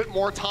little bit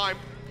more time.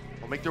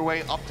 They'll make their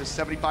way up to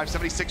 75,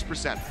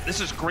 76%. This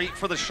is great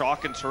for the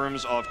Shock in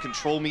terms of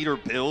control meter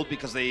build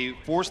because they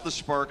forced the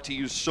Spark to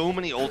use so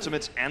many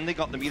ultimates and they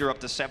got the meter up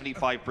to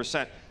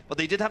 75%. But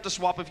they did have to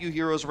swap a few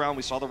heroes around.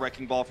 We saw the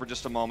Wrecking Ball for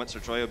just a moment, so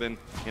Troy Hillman,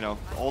 you know,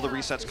 all the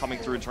resets coming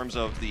through in terms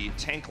of the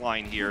tank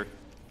line here.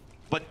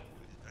 But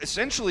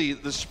essentially,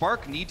 the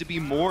Spark need to be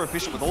more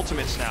efficient with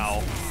ultimates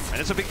now, and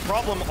it's a big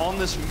problem on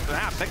this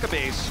map, Mecha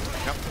Base.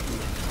 Yep.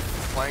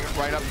 Playing it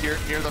right up here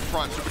near the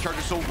front.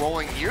 Supercharger still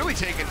rolling, nearly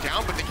taken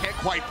down, but they can't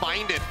quite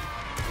find it.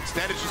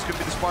 Instead, it's just going to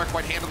be the Spark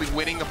quite handily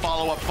winning the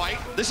follow-up fight.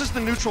 This is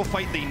the neutral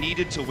fight they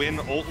needed to win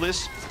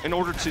ultless in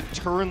order to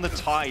turn the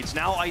tides.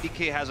 Now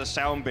IDK has a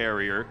sound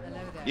barrier.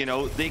 You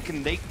know, they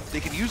can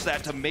use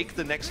that to make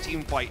the next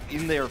team fight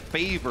in their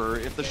favor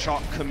if the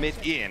Shock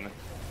commit in.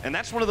 And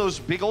that's one of those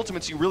big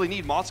ultimates you really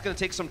need. Moth's going to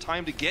take some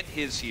time to get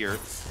his here.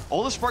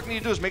 All the Spark need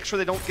to do is make sure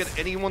they don't get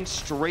anyone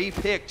stray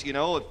picked. You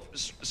know, if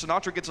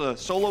Sinatra gets a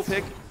solo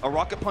pick, a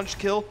rocket punch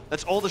kill,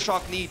 that's all the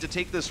Shock need to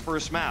take this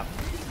first map.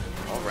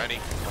 Already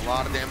a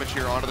lot of damage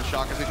here onto the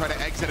Shock as they try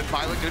to exit, and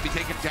Violet going to be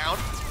taken down.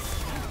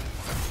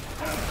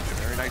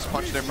 Very nice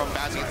punch there from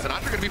Bazzi, and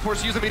Sinatra going to be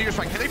forced to use a Meteor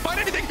Strike. Can they find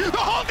anything? The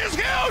Hulk is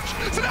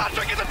huge!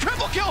 Sinatra gets a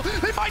triple kill!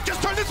 They might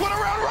just turn this one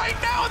around right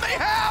now, and they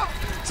have!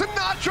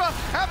 Sinatra,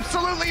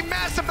 absolutely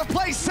massive. The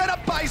play set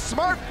up by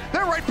Smurf.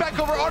 They're right back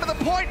over onto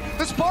the point.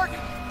 The Spark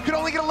could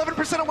only get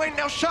 11% away.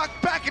 Now Shock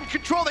back in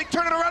control. They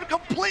turn it around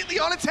completely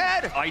on its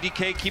head.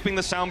 IDK keeping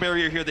the sound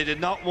barrier here. They did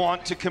not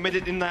want to commit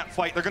it in that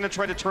fight. They're going to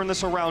try to turn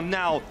this around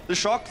now. The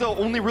Shock, though,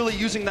 only really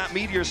using that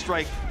Meteor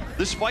Strike.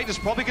 This fight is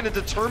probably going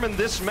to determine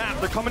this map.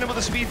 They're coming in with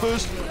a speed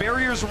boost.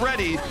 Barrier's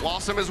ready.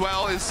 Blossom as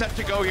well is set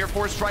to go here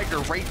for Striker.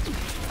 Wraith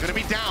going to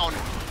be down.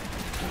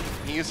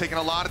 He is taking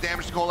a lot of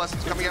damage to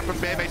Coalescence coming up from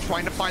Bebe,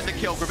 trying to find the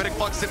kill. Gravitic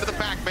Flux into the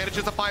back,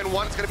 manages to find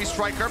one. It's going to be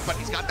Striker, but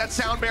he's got that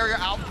sound barrier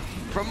out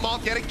from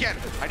Moth yet again.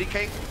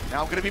 IDK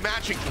now going to be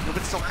matching.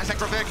 But still has that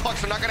Gravitic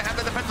Flux. They're not going to have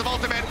the defensive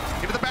ultimate.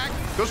 Into the back,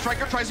 goes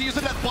Striker, tries to use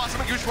the Death Blossom,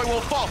 and usually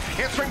will fall.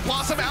 Answering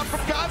Blossom out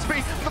from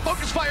Godspeed. The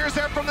focus fire is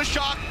there from the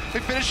Shock. They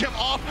finish him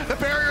off. The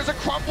barriers are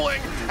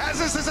crumbling as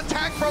this is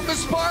attack from the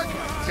Spark.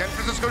 San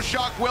Francisco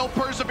Shock will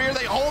persevere.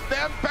 They hold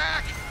them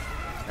back.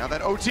 Now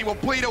that OT will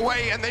bleed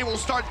away, and they will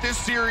start this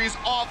series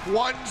off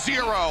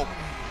 1-0.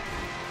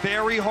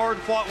 Very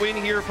hard-fought win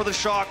here for the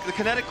Shock. The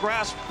kinetic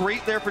grasp,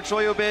 great there for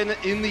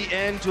Choyobin in the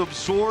end to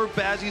absorb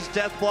Bazzi's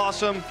Death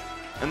Blossom,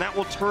 and that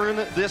will turn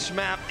this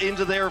map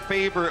into their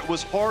favor. It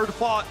was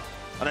hard-fought,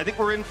 and I think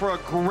we're in for a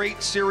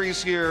great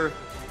series here.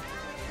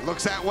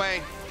 Looks that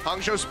way.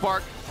 Hangzhou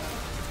Spark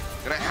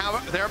gonna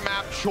have their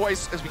map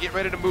choice as we get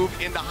ready to move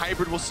into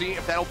Hybrid. We'll see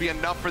if that'll be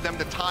enough for them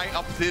to tie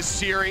up this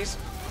series.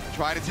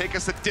 Try to take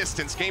us the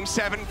distance. Game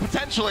 7,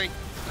 potentially.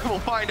 We'll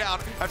find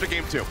out after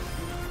Game 2.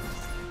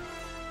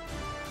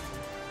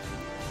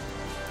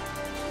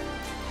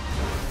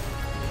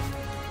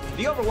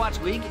 The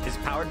Overwatch League is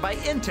powered by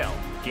Intel.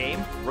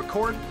 Game,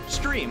 record,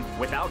 stream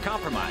without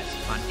compromise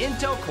on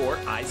Intel Core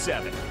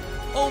i7.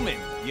 Omen,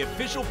 the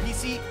official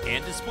PC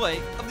and display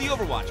of the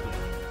Overwatch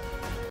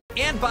League.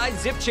 And by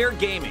ZipChair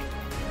Gaming,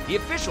 the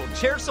official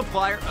chair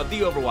supplier of the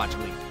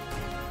Overwatch League.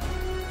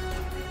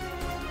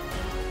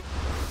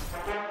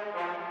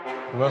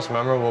 The most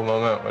memorable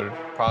moment would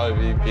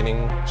probably be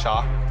beating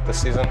Shock this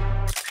season.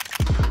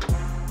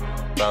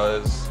 That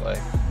was like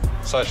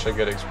such a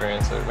good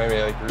experience. It made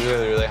me like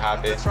really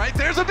happy. That's right,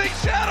 there's a big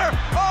shatter!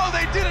 Oh,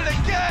 they did it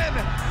again!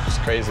 It's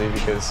crazy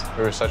because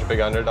we were such a big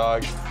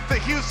underdog. The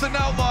Houston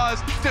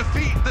Outlaws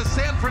defeat the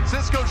San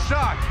Francisco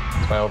Shock.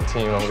 It's my old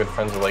team. I'm good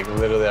friends with like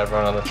literally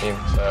everyone on the team.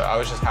 So I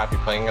was just happy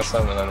playing against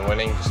them, and then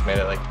winning just made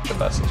it like the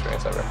best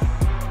experience ever.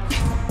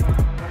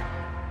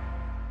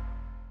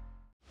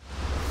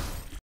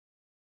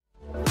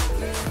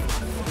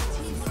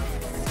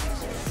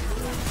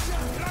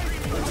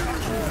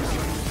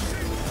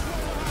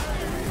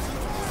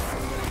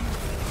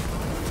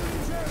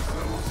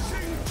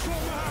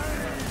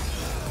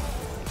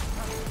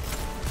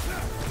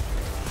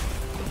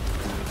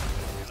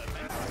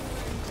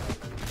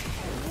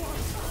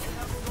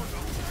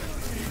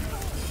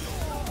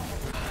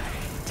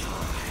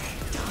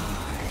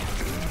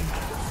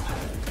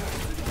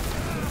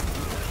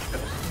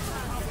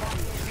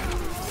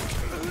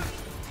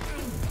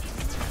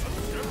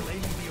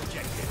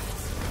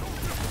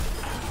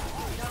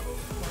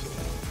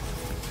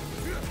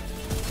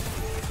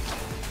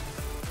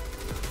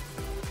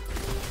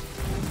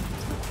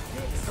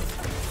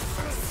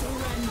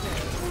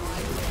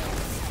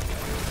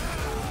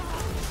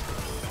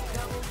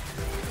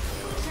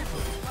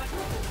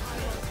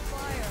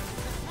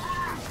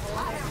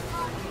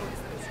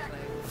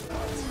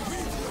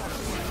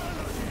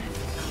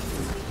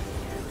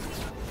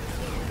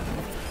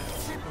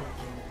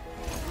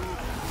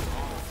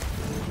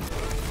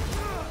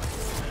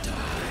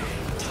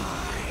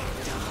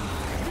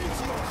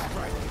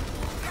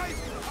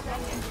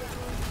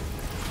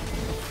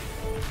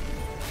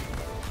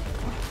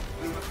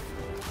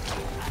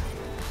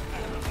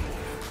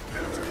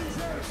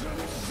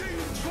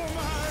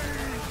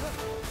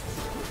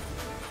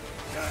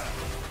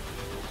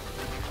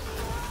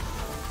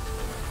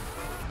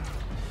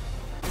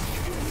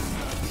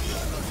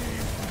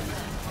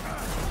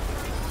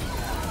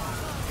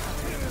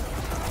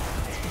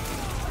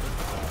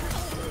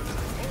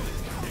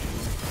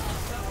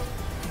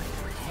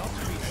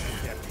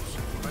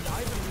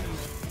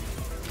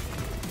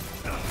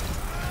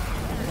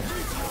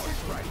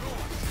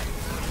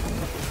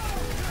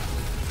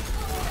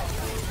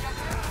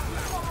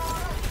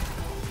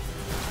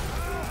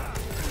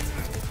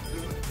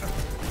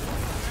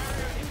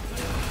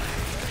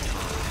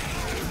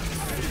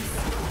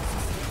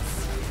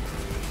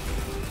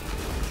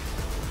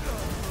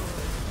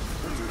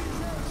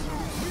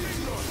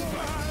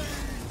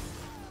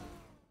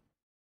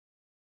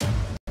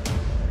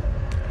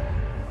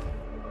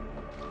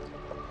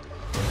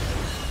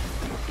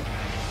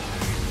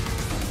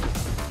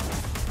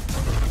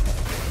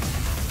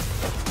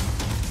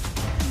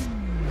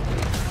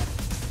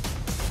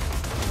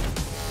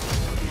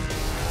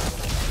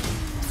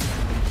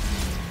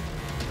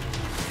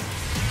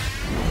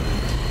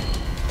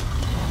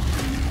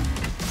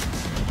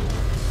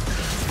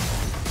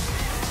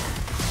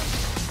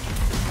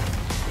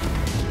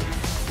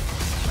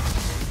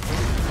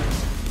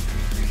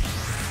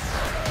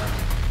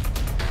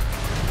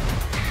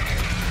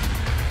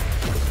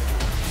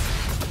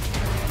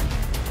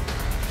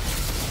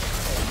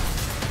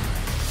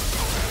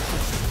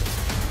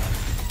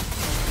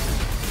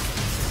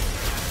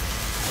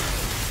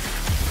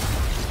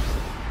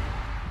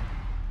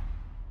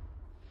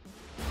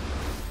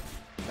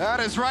 That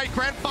is right.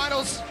 Grand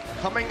Finals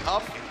coming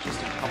up in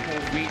just a couple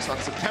of weeks on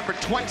September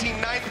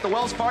 29th at the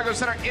Wells Fargo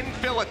Center in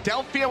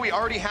Philadelphia. We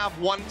already have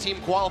one team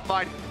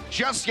qualified.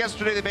 Just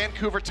yesterday, the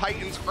Vancouver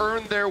Titans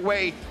earned their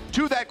way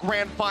to that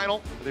grand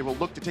final. They will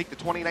look to take the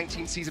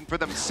 2019 season for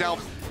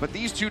themselves. But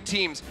these two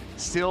teams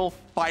still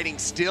fighting,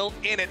 still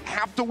in it.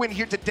 Have to win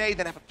here today,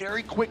 then have a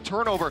very quick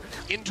turnover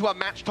into a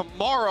match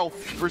tomorrow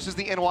versus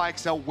the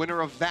NYXL.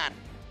 Winner of that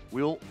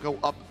will go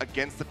up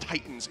against the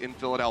Titans in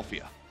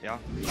Philadelphia. Yeah.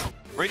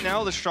 Right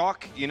now, the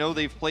Shock, you know,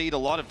 they've played a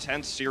lot of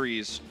tense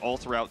series all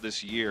throughout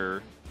this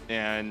year,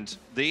 and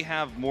they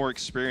have more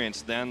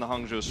experience than the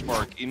Hangzhou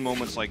Spark in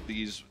moments like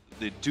these,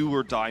 the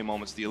do-or-die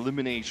moments, the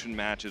elimination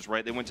matches,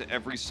 right? They went to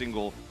every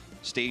single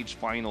stage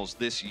finals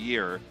this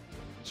year.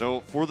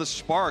 So for the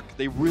Spark,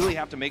 they really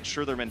have to make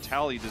sure their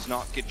mentality does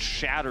not get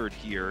shattered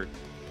here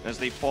as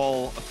they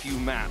fall a few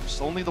maps.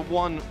 Only the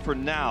one for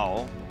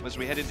now, as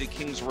we head into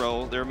King's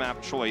Row, their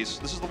map choice.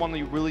 This is the one that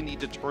you really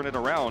need to turn it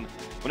around.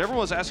 When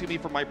everyone was asking me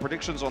for my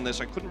predictions on this,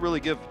 I couldn't really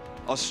give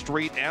a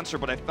straight answer,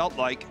 but I felt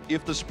like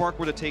if the Spark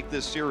were to take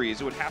this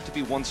series, it would have to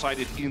be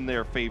one-sided in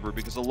their favor,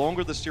 because the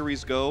longer the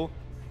series goes,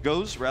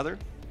 the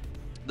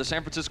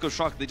San Francisco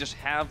Shock, they just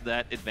have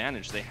that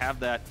advantage. They have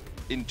that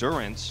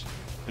endurance.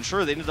 And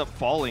sure, they ended up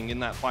falling in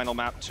that final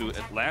map to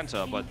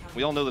Atlanta, but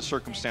we all know the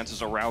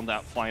circumstances around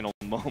that final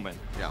moment.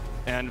 Yeah.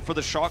 And for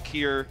the Shock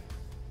here,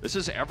 this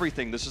is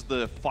everything. This is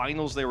the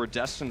finals they were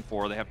destined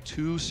for. They have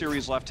 2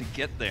 series left to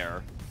get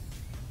there.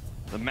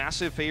 The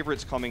massive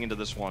favorites coming into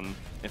this one.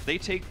 If they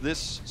take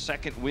this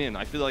second win,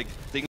 I feel like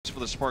things for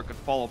the Spark could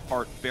fall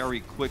apart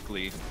very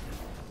quickly.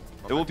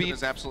 Momentum it will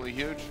be absolutely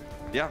huge.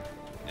 Yeah.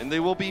 And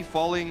they will be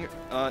falling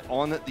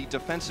on the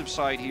defensive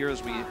side here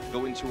as we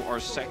go into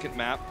our second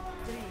map.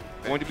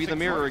 Going to be the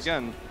mirror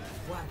again.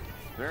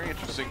 Very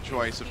interesting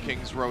choice of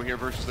King's Row here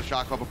versus the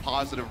Shock, who have a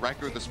positive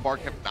record. The Spark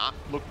have not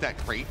looked that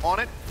great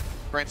on it.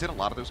 Granted, a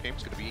lot of those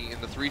games going to be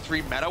in the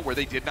 3-3 meta where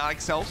they did not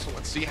excel, so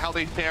let's see how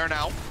they fare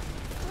now.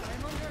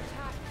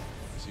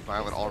 See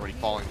Violet already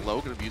falling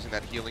low, going to be using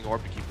that healing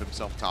orb to keep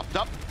himself topped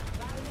up.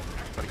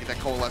 Trying to get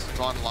that Coalescence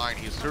online.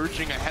 He's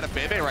surging ahead of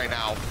Bebe right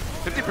now.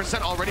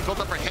 50% already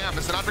built up for him.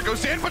 The Sinatra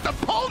goes in, but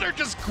the Boulder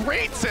just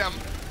grates him.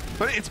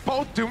 But it's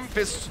both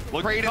Doomfists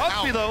graded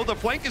out. Though, the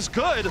flank is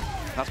good.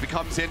 Cosby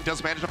comes in,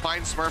 does manage to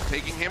find Smurf,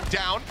 taking him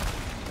down.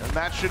 And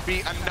that should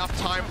be enough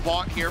time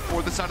bought here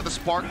for the side of the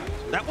Spark.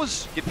 That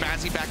was get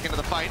Bazzi back into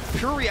the fight.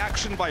 Pure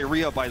reaction by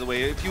Rhea, by the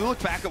way. If you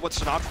look back at what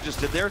Sinatra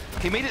just did there,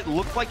 he made it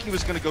look like he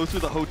was going to go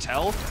through the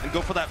hotel and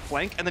go for that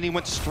flank, and then he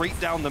went straight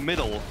down the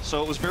middle.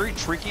 So it was very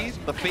tricky,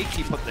 the fake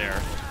he put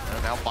there.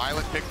 And now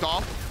Violet picked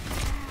off.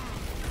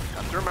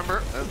 Have to remember,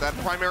 that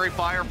primary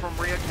fire from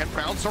Rhea can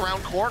bounce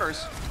around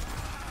corners.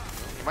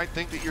 You might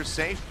think that you're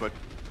safe, but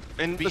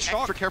be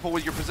extra careful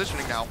with your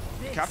positioning now.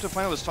 Captain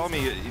Final was telling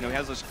me, you know, he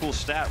has this cool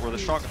stat where the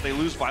Shock, if they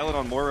lose Violet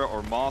on Moira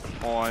or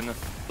Moth on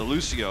the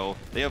Lucio,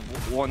 they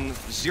have won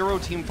 0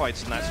 team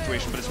fights in that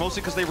situation, but it's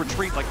mostly because they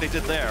retreat like they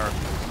did there.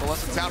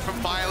 Coalescence out from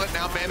Violet,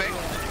 now Bebe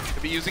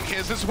could be using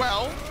his as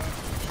well.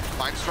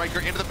 Finds Striker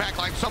into the back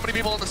line. So many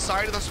people on the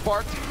side of the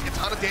Spark, taking a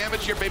ton of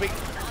damage here. Bebe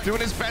doing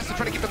his best to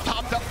try to keep them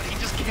topped up, but he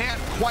just can't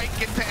quite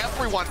get to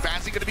everyone.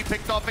 Bazzi going to be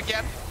picked off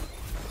again.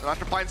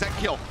 Sinatra finds that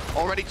kill.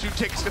 Already 2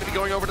 ticks going to be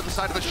going over to the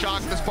side of the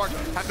Shock. The Spark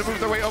have to move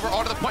their way over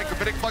onto the point.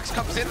 Gravitic Flux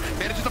comes in,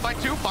 manages to find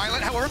 2.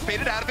 Violet, however,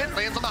 faded out of it,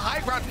 lands on the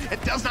high ground,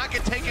 and does not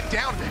get taken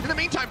down. In the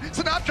meantime,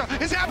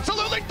 Sinatra is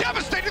absolutely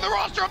devastating the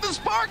roster of the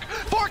Spark.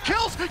 4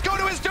 kills go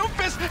to his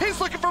Doomfist. He's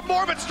looking for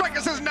more, but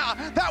Striker says, nah,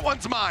 that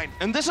one's mine.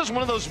 And this is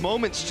one of those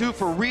moments, too,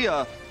 for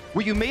Rhea,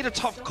 where you made a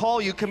tough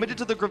call, you committed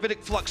to the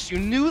Gravitic Flux, you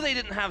knew they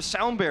didn't have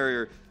sound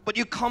barrier, but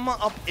you come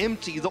up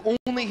empty. The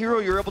only hero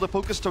you're able to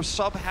focus to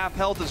sub-half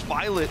health is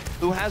Violet,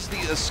 who has the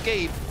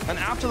escape, and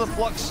after the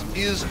Flux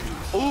is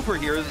over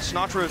here,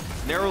 Sinatra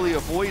narrowly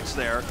avoids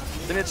there,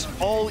 then it's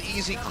all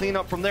easy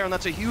cleanup from there, and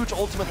that's a huge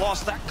ultimate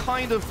loss. That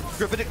kind of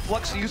Gravitic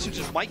Flux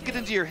usage might get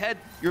into your head,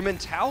 your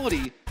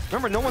mentality.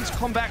 Remember, no one's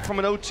come back from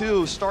an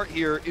 0-2 start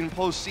here in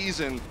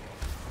postseason.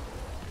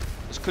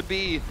 This could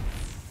be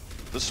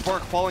the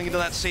Spark falling into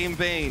that same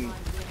vein.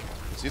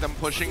 See them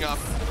pushing up,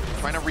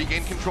 trying to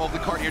regain control of the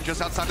cart here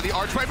just outside of the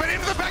archway, but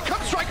into the back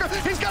comes Striker.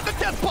 He's got the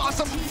Death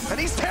Blossom, and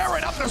he's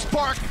tearing up the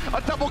Spark.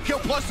 A double kill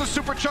plus the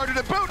Supercharger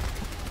to boot.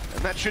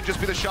 And that should just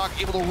be the Shock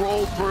able to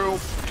roll through.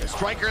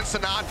 Striker and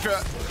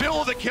Sinatra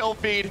fill the kill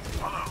feed.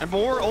 And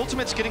more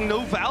ultimates getting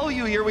no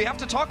value here. We have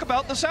to talk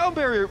about the sound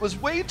barrier. It was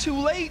way too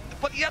late,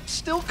 but yet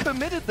still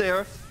committed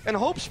there, and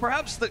hopes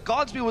perhaps that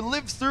Godsby would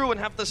live through and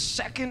have the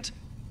second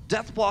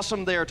Death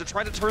Blossom there to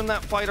try to turn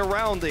that fight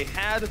around. They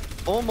had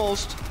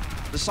almost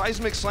the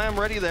Seismic Slam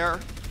ready there,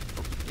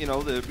 you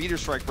know, the Meteor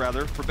Strike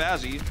rather, for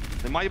Bazzi.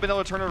 They might have been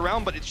able to turn it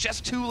around, but it's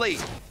just too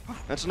late.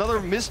 That's another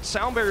missed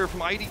sound barrier from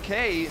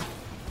IDK.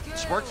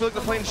 Spark feel like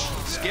they're playing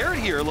scared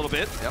here a little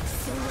bit. Yep.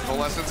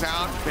 Coalescence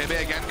out. Bebe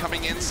again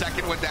coming in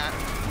second with that.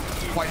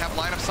 Doesn't quite have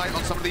line of sight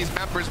on some of these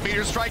members.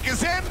 Meteor Strike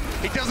is in.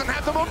 He doesn't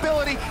have the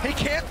mobility. He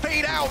can't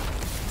fade out.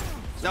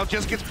 now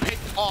just gets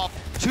picked off.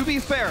 To be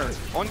fair,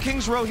 on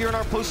King's Row here in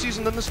our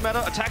postseason in this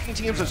meta, attacking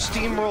teams have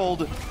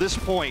steamrolled this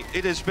point.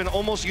 It has been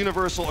almost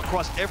universal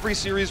across every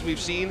series we've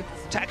seen.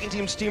 Attacking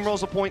teams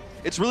steamrolls a point.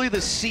 It's really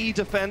the C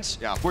defense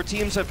where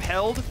teams have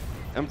held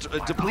and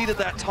depleted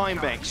that time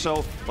bank.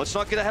 So let's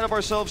not get ahead of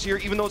ourselves here.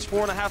 Even though it's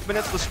 4.5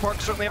 minutes, the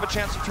Sparks certainly have a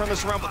chance to turn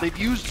this around, but they've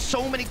used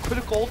so many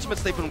critical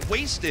ultimates, they've been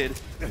wasted.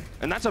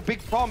 And that's a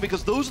big problem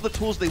because those are the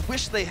tools they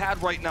wish they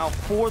had right now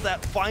for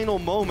that final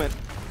moment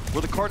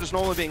where the card is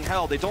normally being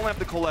held. They don't have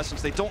the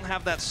Coalescence, they don't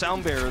have that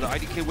sound barrier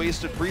that IDK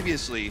wasted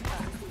previously.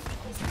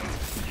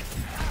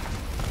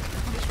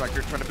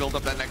 Striker trying to build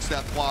up that next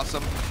Death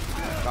Blossom.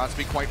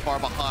 Godspeed quite far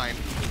behind.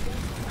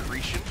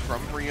 Accretion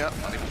from Rhea,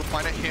 unable to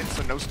find a hit,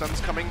 so no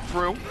stuns coming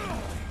through.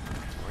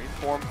 Marine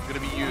form going to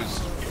be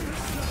used.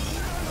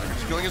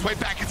 Striker's feeling his way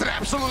back. It's an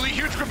absolutely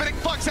huge gravitic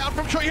flux out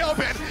from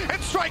Choyobin,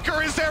 and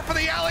Striker is there for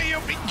the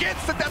alley-oop. He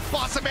gets the Death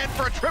Blossom in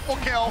for a triple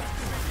kill.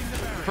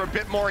 For a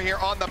bit more here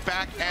on the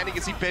back end, you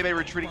can see Bebe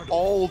retreating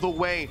all the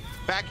way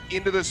back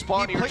into the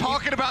spawn. You're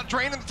talking about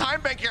draining the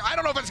time bank here. I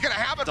don't know if it's going to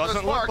happen.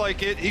 Doesn't look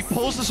like it. He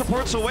pulls the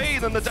supports away,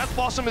 then the Death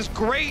Blossom is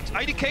great.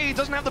 IDK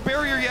doesn't have the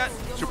barrier yet.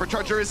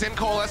 Supercharger is in,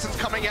 Coalescence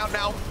coming out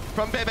now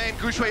from Bebe, and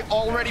Gouchue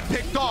already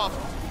picked off.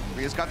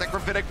 He's got that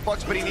gravitic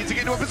flux, but he needs to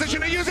get into a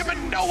position to use it, but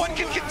no one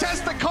can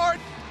contest the card.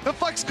 The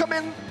flux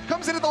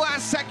comes in at the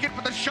last second,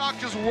 but the shock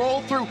just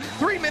rolled through.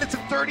 3 minutes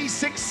and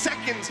 36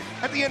 seconds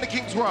at the end of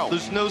King's Row.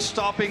 There's no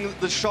stopping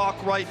the shock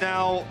right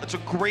now. It's a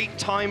great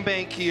time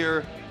bank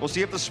here. We'll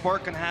see if the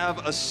Spark can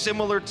have a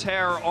similar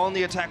tear on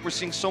the attack. We're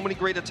seeing so many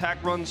great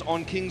attack runs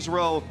on King's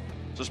Row.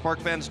 So Spark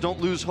fans, don't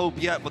lose hope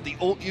yet, but the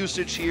ult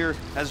usage here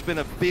has been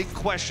a big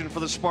question for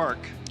the Spark.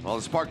 Well,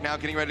 the Spark now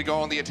getting ready to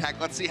go on the attack.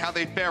 Let's see how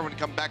they fare when we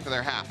come back to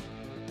their half.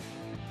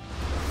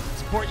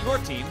 Support your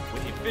team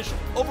with the official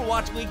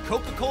Overwatch League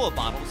Coca-Cola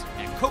bottles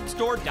at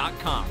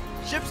CokeStore.com.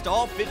 Ships to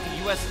all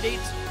 50 U.S.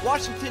 states,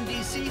 Washington,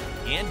 D.C.,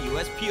 and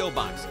U.S. P.O.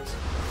 boxes.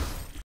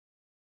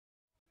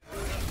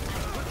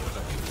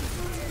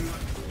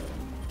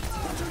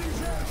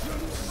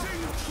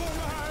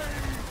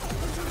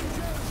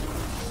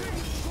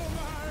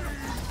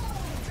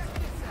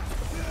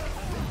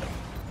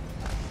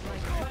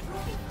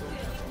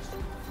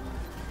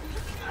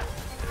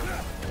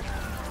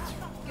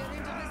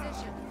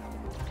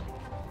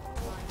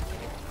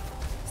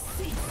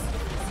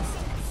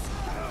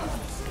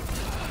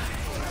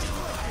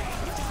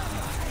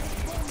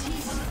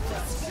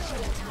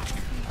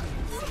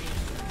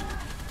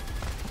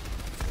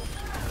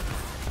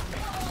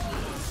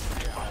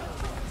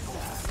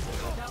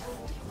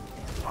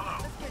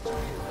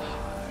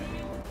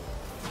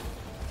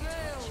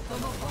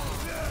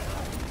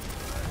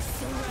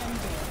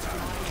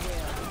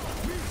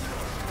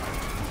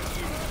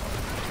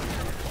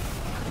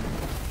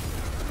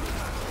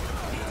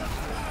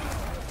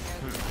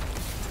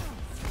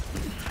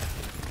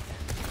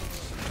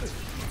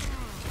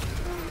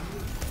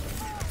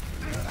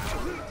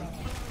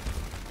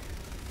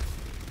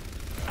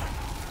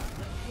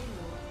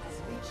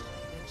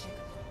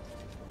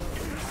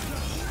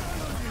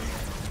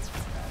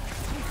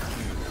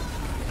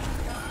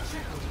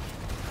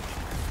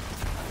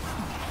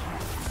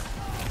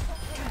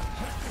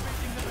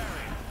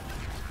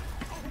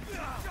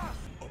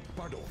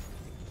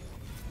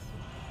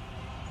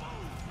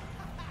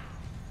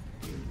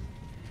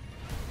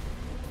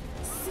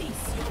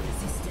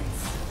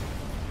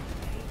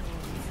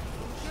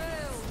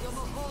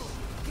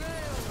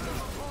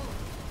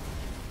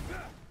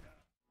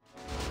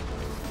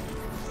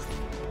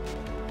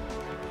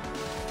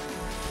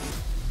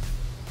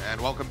 And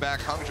welcome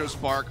back. Hangzhou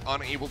Spark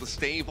unable to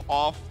stave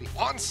off the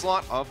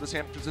onslaught of the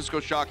San Francisco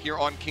Shock here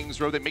on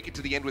King's Row. They make it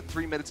to the end with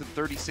 3 minutes and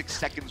 36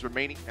 seconds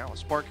remaining. Now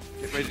Spark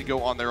get ready to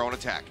go on their own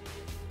attack.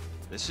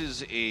 This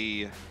is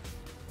a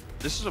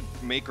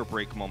make or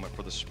break moment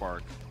for the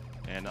Spark.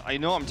 And I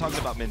know I'm talking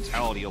about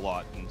mentality a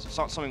lot, and it's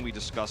not something we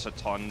discuss a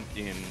ton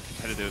in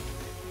competitive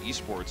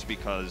esports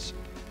because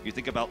you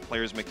think about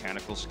players'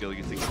 mechanical skill,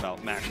 you think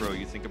about macro,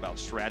 you think about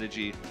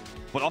strategy.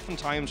 But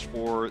oftentimes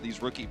for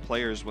these rookie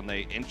players, when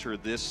they enter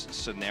this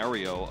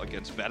scenario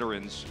against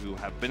veterans who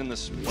have been in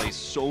this place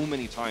so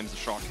many times, the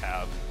Shock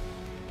have,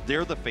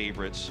 they're the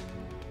favorites.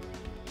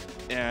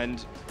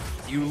 And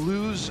you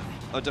lose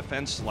a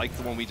defense like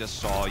the one we just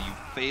saw, you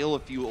fail a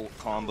few ult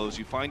combos,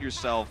 you find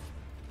yourself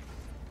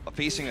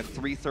facing a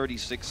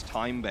 336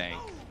 time bank.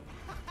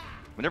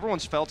 When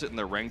everyone's felt it in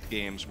their ranked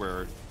games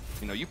where,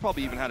 you know, you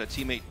probably even had a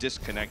teammate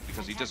disconnect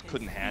because he just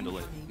couldn't handle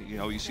it. You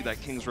know, you see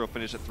that King's Row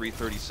finish at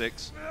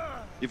 336.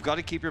 You've got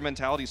to keep your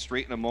mentality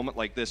straight in a moment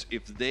like this.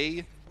 If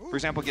they, for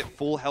example, get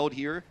full held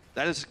here,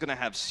 that is going to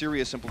have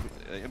serious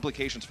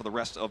implications for the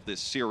rest of this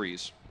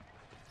series.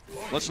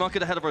 Let's not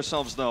get ahead of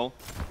ourselves, though.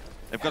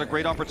 They've got a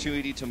great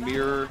opportunity to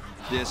mirror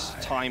this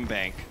time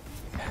bank.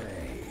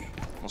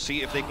 We'll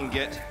see if they can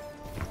get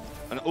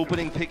an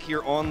opening pick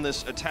here on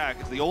this attack.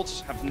 The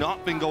ults have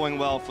not been going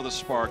well for the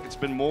Spark. It's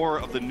been more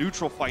of the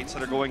neutral fights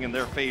that are going in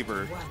their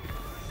favor.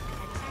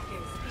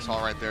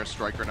 Saw right there,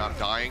 Striker not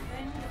dying.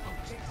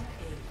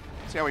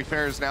 See how he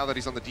fares now that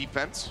he's on the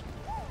defense.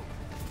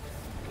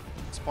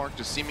 Spark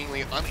just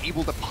seemingly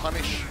unable to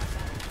punish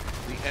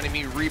the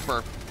enemy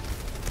Reaper.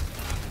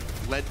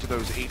 Led to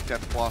those 8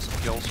 Death Blossom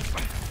kills.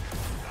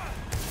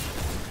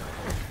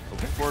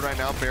 Looking forward right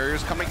now,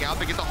 barriers coming out,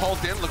 they get the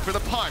halt in, look for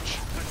the punch.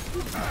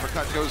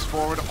 Uppercut goes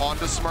forward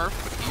onto Smurf,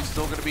 but he's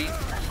still going to be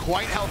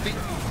quite healthy.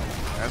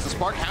 As the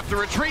Spark have to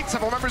retreat,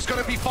 several members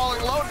going to be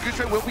falling low, and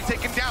Gutre will be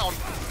taken down.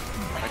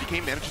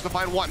 IDK manages to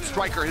find one.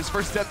 Striker, his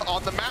first death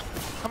on the map,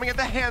 coming at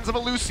the hands of a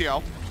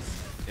Lucio.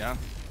 Yeah,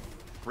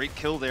 great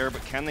kill there,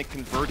 but can they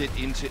convert it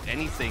into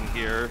anything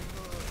here?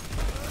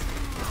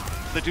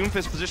 The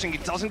Doomfist positioning,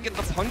 he doesn't get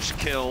the punch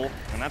kill,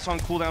 and that's on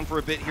cooldown for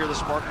a bit here. The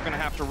Spark are going to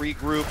have to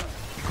regroup.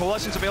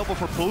 Coalescence available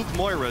for both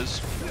Moiras.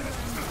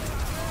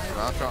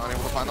 Sinatra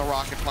unable to find the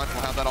rocket punch.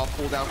 We'll have that off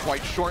cooldown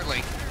quite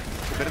shortly.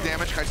 A bit of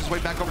damage, kites his way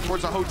back over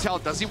towards the hotel.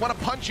 Does he want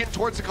to punch in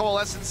towards the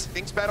Coalescence?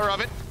 Thinks better of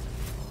it.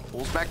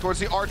 Pulls back towards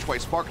the archway.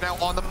 Spark now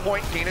on the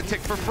point, gain a tick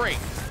for free.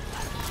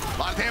 A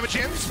lot of damage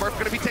in, Smurf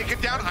going to be taken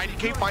down.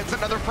 IDK finds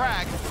another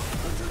frag.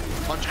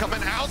 Punch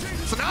coming out,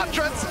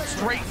 Sinatra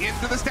straight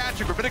into the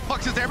statue. Gravitic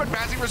Flux is there, but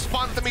Bazzi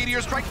responds to the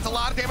Meteor Strike. It's a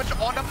lot of damage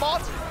onto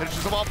Moth.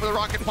 Finishes him off with a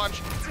rocket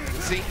punch.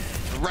 See,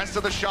 the rest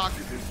of the shock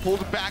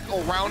pulled back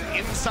around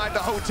inside the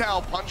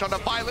hotel. Punch onto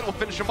Violet will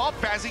finish him off.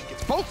 Bazzi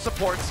gets both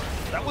supports.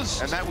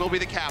 And that will be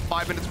the cap.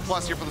 5 minutes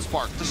plus here for the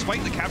Spark.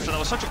 Despite the capture, that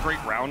was such a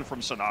great round from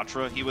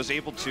Sinatra. He was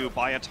able to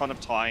buy a ton of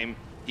time.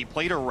 He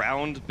played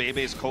around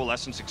Bebe's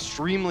Coalescence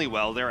extremely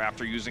well there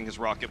after using his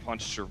rocket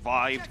punch,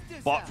 survived,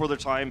 fought for their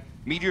time.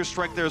 Meteor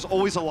Strike, there's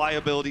always a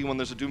liability when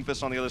there's a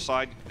Doomfist on the other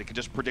side. They can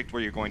just predict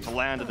where you're going to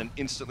land and then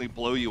instantly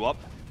blow you up.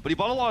 But he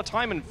bought a lot of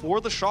time, and for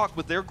the Shock,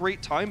 with their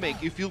great time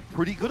bank, you feel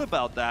pretty good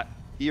about that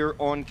here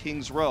on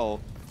King's Row.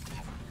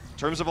 In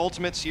terms of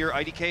ultimates here,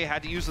 IDK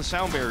had to use the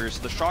sound barriers.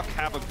 The Shock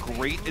have a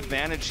great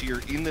advantage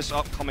here in this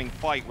upcoming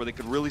fight where they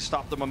could really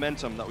stop the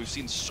momentum that we've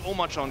seen so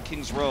much on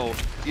King's Row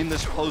in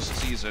this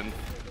postseason.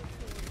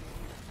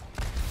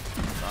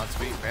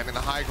 Godspeed manning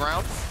the high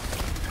ground.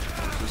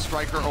 The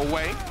Striker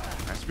away.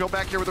 Has to go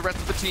back here with the rest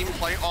of the team,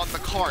 play on the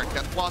card.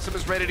 Death Blossom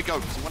is ready to go.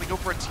 Does he want to go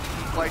for a team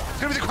play? It's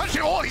going to be the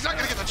question. Oh, he's not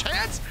going to get the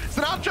chance.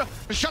 Sinatra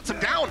shuts him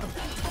down.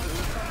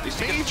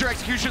 Major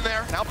execution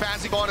there. Now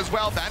Bazzi on as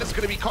well. That is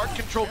going to be card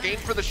control gain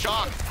for the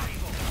Shock.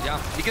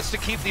 Yeah, he gets to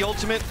keep the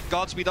ultimate.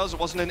 Godspeed does. It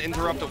wasn't an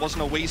interrupt. It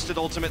wasn't a wasted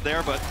ultimate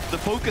there, but the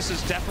focus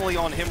is definitely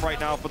on him right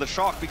now for the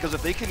Shock, because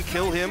if they can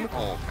kill him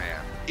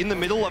in the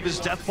middle of his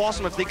Death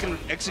Blossom, if they can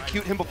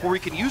execute him before he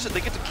can use it,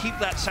 they get to keep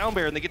that sound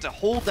barrier and they get to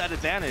hold that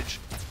advantage.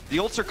 The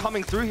ults are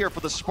coming through here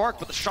for the Spark,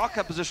 but the Shock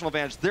have positional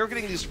advantage. They're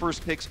getting these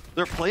first picks.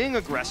 They're playing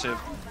aggressive,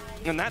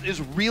 and that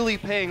is really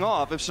paying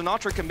off. If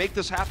Sinatra can make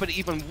this happen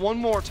even one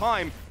more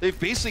time, they've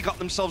basically got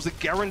themselves a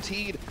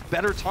guaranteed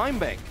better time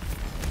bank.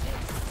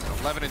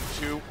 11 and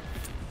 2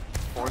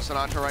 for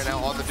Sinatra right now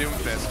on the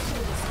Doomfist.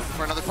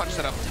 For another punch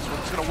setup. This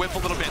one's going to whip a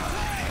little bit.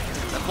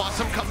 That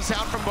Blossom comes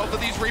out from both of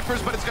these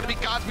Reapers, but it's going to be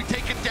Godspeed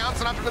taken down.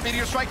 Sinatra the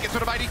Meteor Strike gets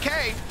rid of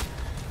IDK.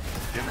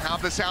 Didn't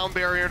have the sound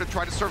barrier to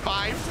try to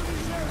survive.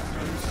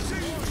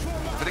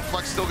 Gravitic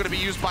Flux still going to be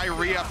used by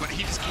Rhea, but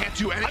he just can't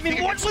do anything. I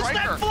mean, what was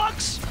that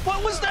flux?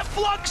 What was that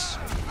flux?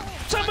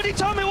 Somebody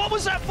tell me, what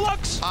was that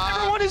flux?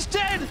 Everyone is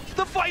dead.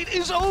 The fight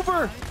is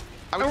over.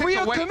 And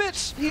Rhea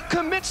commits. He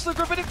commits the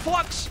Gravitic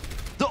Flux.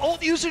 The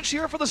ult usage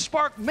here for the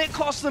Spark may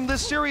cost them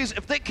this series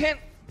if they can't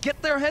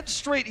get their heads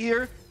straight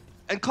here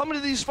and come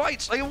into these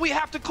fights. Like, we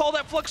have to call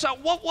that Flux out.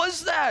 What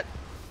was that?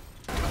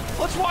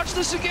 Let's watch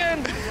this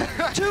again.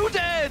 2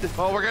 dead.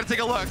 Well, we're going to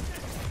take a look.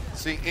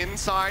 See,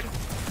 inside.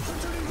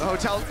 The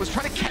hotel was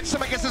trying to catch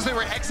them, I guess, as they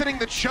were exiting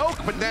the choke,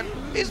 but then...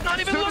 He's not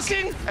even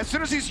looking! As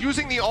soon as he's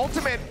using the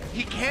ultimate,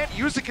 he can't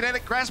use the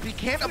kinetic grasp. He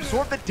can't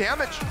absorb the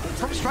damage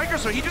from Striker,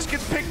 so he just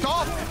gets picked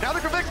off. Now the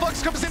Gravitic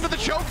Flux comes into the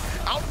choke,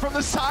 out from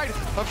the side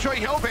of Choi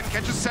Hyobin,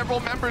 catches several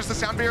members. The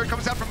sound barrier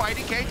comes out from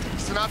IDK.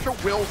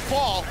 Sinatra will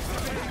fall.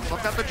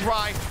 Left out the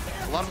dry.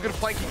 A lot of good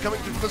flanking coming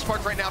through from the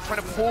Spark right now,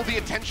 trying to pull the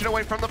attention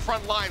away from the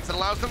front lines. That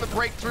allows them to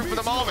break through for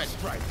the moment.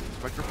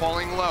 Spectre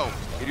falling low.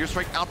 Meteor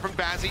Strike out from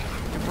Bazzi,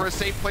 looking for a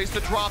safe place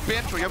to drop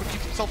in. So Hyobin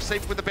keeps himself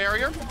safe with the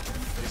barrier.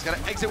 He's got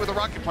to exit with a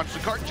rocket punch. The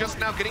cart just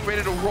now getting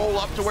ready to roll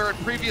up to where it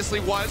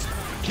previously was.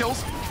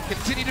 Kills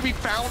continue to be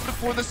found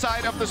for the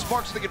side of the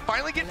Spark so they can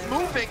finally get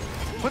moving,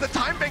 but the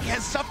time bank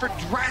has suffered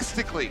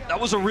drastically. That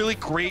was a really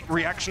great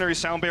reactionary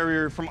sound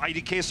barrier from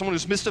IDK, someone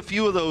who's missed a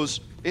few of those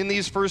in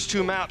these first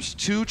 2 maps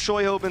to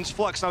Choi Hyobin's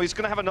Flux. Now he's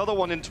going to have another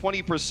one in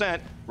 20%.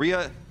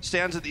 Rhea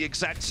stands at the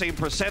exact same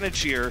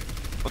percentage here,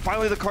 but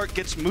finally the cart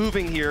gets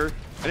moving here,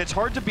 and it's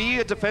hard to be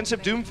a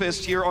defensive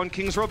Doomfist here on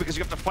King's Row because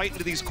you have to fight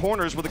into these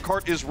corners where the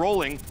cart is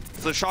rolling.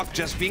 So the Shock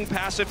just being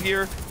passive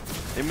here.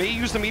 They may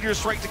use the Meteor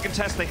Strike to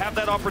contest. They have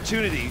that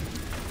opportunity.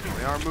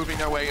 They are moving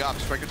their way up.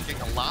 Striker's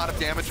taking a lot of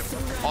damage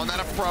on that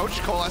approach.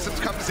 Coalescence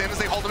comes in as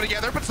they hold them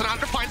together, but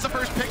Sinatra finds the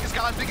first pick as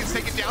Godspeed gets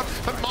taken down,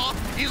 but Moth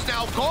is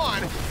now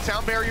gone.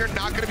 Sound barrier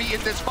not going to be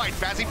in this fight.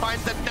 Bazzi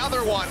finds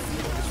another one.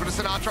 This one is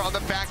Sinatra on the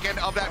back end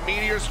of that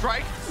Meteor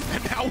Strike,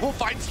 and now we'll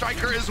find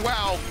Striker as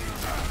well.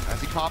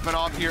 Bazzi popping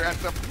off here at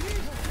the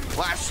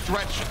last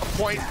stretch of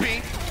point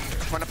B.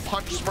 Trying to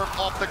punch Smurf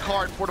off the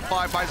card.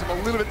 4-5 buys him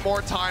a little bit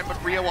more time,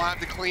 but Rhea will have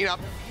to clean up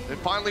and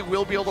finally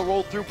will be able to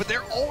roll through. But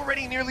they're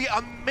already nearly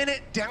a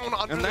minute down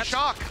under the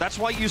shock. That's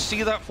why you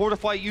see that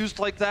Fortify used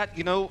like that.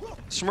 You know,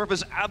 Smurf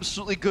is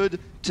absolutely good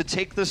to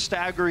take the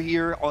stagger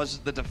here as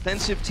the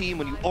defensive team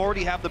when you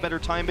already have the better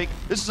time bank.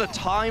 This is a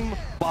time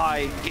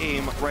buy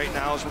game right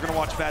now, as we're going to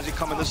watch Vazzy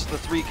come in. This is the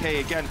 3K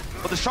again.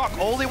 But the Shock,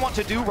 all they want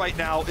to do right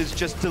now is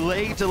just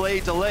delay, delay,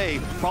 delay.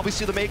 Probably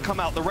see the mate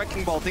come out, the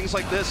Wrecking Ball, things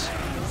like this.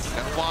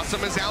 And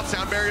Blossom is out.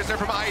 Sound barriers there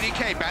from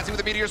IDK. Vazzy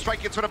with a Meteor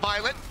Strike gets rid of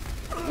Violet.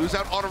 Lose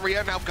out on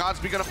Rhea. Now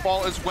Godsby gonna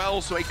fall as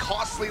well, so a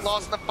costly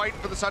loss in the fight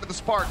for the side of the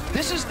Spark.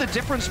 This is the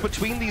difference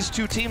between these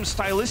two teams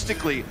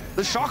stylistically.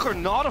 The Shock are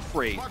not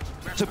afraid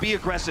to be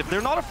aggressive.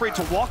 They're not afraid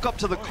to walk up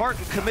to the cart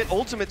and commit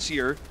ultimates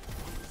here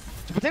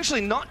to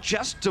potentially not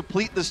just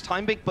deplete this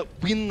time bank, but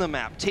win the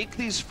map. Take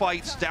these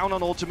fights down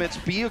on ultimates,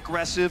 be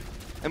aggressive,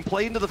 and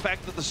play into the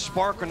fact that the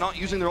Spark are not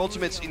using their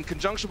ultimates in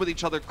conjunction with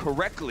each other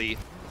correctly.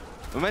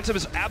 Momentum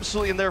is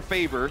absolutely in their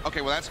favor.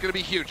 Okay, well that's gonna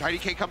be huge.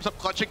 IDK comes up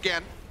clutch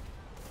again.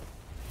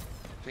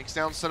 Takes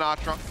down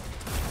Sinatra.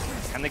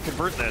 Can they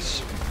convert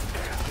this?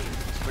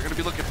 They're going to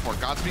be looking for.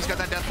 Godsby's got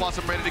that Death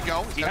Blossom ready to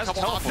go. He has a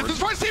couple options.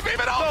 Destroys Team Beam,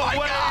 and oh my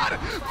God!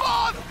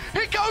 Moth!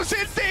 He goes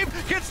in deep,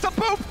 gets the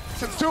poop,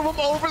 sends two of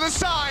them over the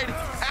side.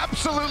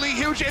 Absolutely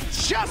huge, and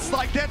just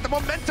like that, the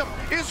momentum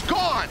is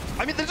gone.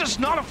 I mean, they're just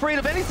not afraid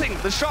of anything.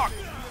 The Shock,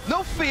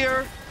 no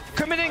fear,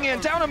 committing in,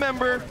 down a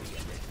member.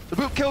 The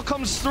boot kill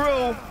comes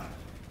through.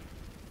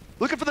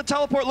 Looking for the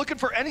teleport, looking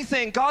for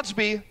anything.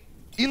 Godsby,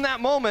 in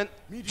that moment,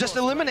 just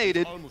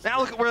eliminated. Now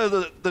look at where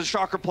the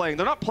Shock are playing.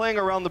 They're not playing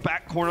around the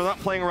back corner, they're not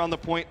playing around the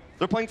point.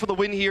 They're playing for the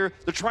win here.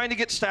 They're trying to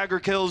get stagger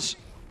kills.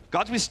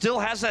 Godsby still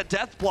has that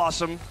Death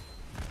Blossom,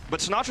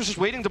 but Sinatra's just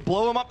waiting to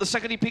blow him up the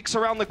second he peeks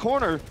around the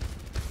corner.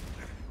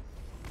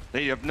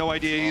 They have no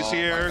idea he's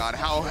here. Oh my God,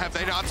 how have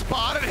they not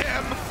spotted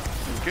him?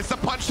 Gets the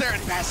punch there,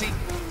 and Vazzy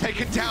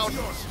taken down.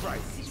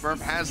 Smurf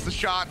has the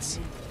shots.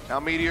 Now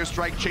Meteor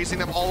Strike chasing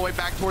them all the way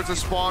back towards the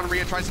spawn.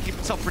 Rhea tries to keep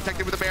himself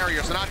protected with a barrier.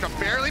 Sinatra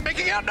barely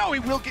making it out. No, he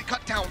will get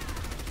cut down.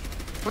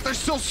 But they're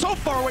still so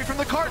far away from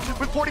the cart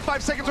with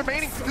 45 seconds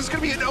remaining. This is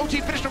going to be an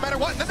OT finish no matter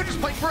what. And then they're just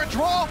playing for a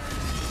draw.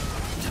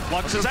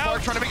 Flux is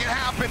out. Trying to make it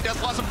happen. Death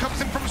Blossom comes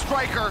in from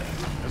Striker.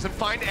 Doesn't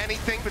find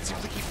anything, but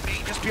seems like he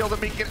may just be able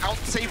to make it out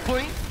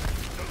safely.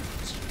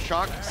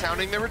 Shock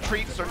sounding their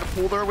retreat, starting to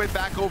pull their way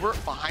back over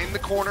behind the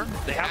corner.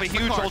 They have a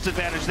huge ult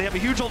advantage. They have a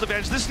huge ult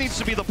advantage. This needs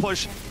to be the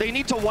push. They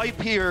need to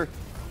wipe here,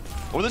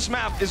 or this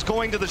map is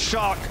going to the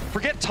Shock.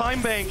 Forget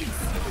time bank.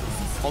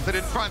 Ulted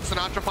in front.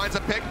 Sinatra finds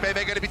a pick.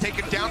 Bebe going to be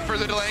taken down,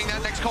 further delaying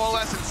that next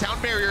coalescence. Sound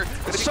barrier.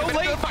 So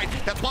late. The fight.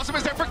 That Blossom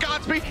is there for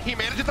Godsby. He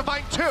manages to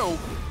find two.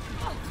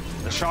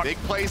 The Shock. Big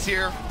plays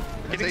here.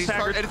 They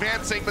start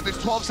advancing, but there's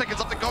 12 seconds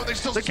left to go. They're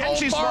still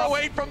so far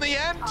away from the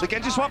end. The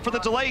Genji swap for the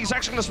delay. He's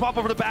actually going to swap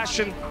over to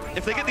Bastion.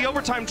 If they get the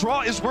overtime,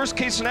 draw is worst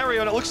case scenario,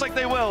 and it looks like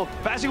they will.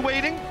 Vazzy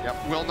waiting.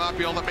 Yep, will not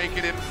be able to make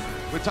it in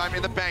with time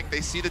in the bank.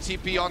 They see the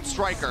TP on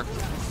Striker.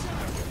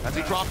 As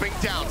he dropping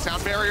down,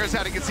 sound barriers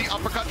out. You can see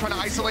Uppercut trying to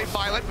isolate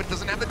Violet, but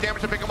doesn't have the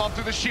damage to pick him off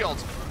through the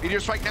shields.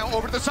 Meteor Strike now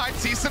over to the side.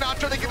 Sees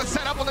Sinatra. They get the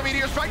setup on the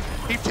Meteor Strike.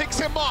 He ticks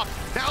him off.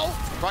 Now,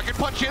 Rocket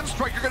Punch in.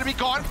 Striker going to be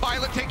gone.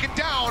 Violet taken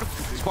down.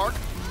 Spark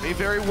may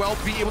very well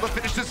be able to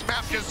finish this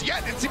map just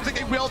yet. It seems like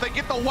they will. They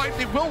get the wipe.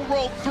 They will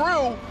roll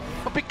through.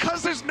 But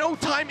because there's no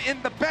time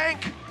in the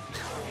bank,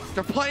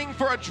 they're playing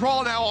for a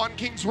draw now on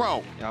King's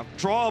Row. Yeah,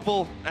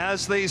 drawable,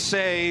 as they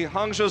say.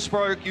 Hangzhou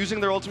Spark using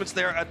their ultimates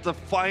there at the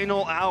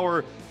final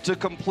hour to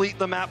complete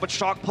the map, but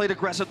Shock played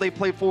aggressive, they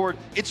played forward.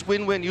 It's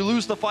win-win. You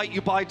lose the fight, you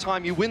buy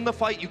time. You win the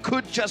fight, you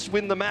could just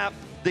win the map.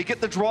 They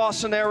get the draw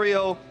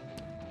scenario.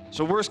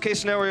 So worst case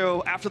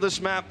scenario, after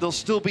this map, they'll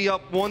still be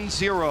up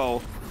 1-0.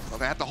 Well,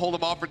 they have to hold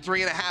them off for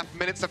 3.5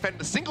 minutes,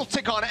 defend a single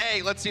tick on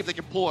A. Let's see if they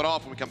can pull it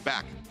off when we come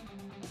back.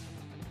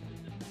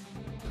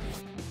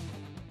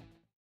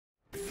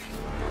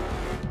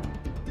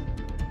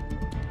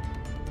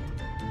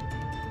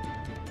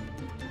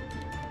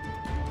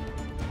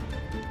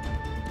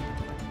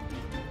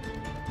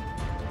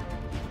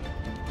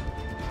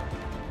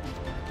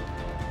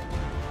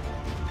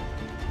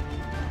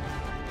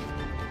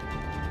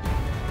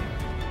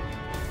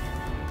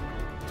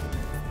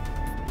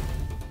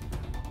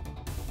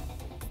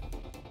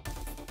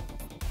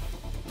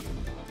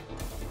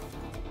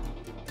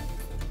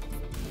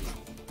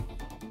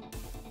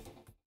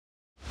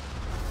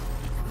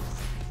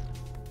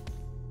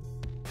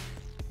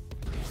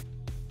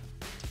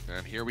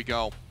 And here we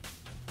go.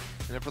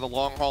 And then for the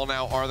long haul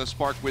now are the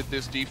Spark with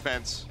this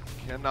defense.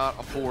 Cannot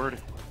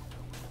afford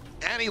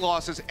any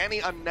losses, any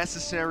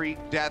unnecessary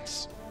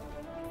deaths.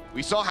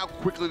 We saw how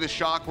quickly the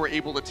Shock were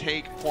able to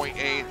take point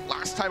A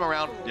last time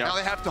around. Yep. Now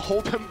they have to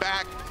hold them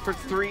back for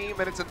 3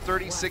 minutes and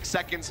 36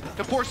 seconds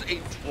to force a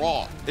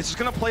draw. This is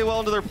going to play well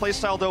into their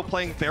playstyle, though,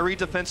 playing very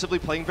defensively,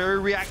 playing very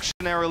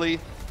reactionarily.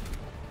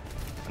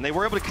 And they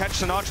were able to catch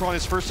Sinatra on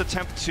his first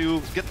attempt to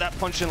get that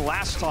punch in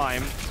last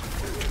time.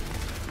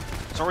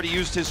 He's already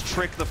used his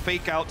trick, the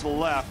fake out to the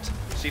left.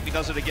 See if he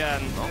does it again.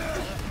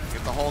 Oh.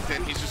 with the hold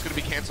in. He's just going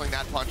to be canceling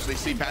that punch. They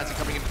see Bazzi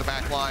coming into the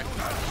back line.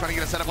 Trying to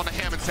get a setup on the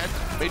Hammond's head.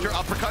 Major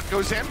uppercut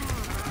goes in.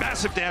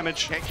 Massive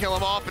damage. Can't kill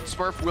him off, and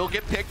Smurf will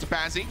get picked.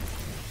 Bazzi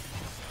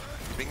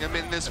keeping him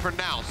in this for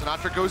now.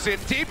 Sinatra goes in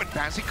deep, and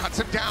Bazzi cuts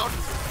him down.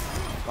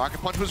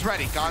 Rocket Punch was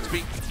ready.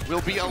 Godsby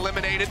will be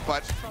eliminated,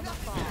 but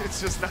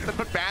it's just nothing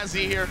but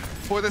Bazzi here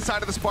for the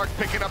side of the Spark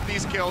picking up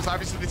these kills.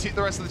 Obviously,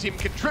 the rest of the team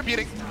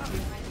contributing.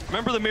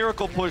 Remember the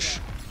miracle push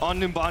on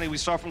Numbani we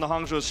saw from the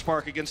Hangzhou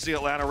Spark against the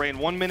Atlanta Reign.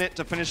 1 minute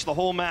to finish the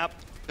whole map.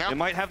 Yep. They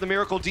might have the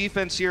miracle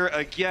defense here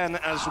again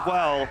as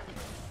well.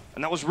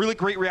 And that was really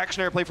great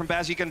reactionary play from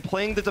Bazzi. Again,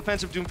 playing the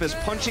defensive Doomfist,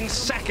 punching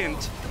second.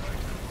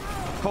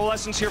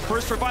 Coalescence here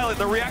first for Violet.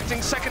 They're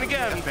reacting second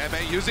again.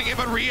 Bebe using it,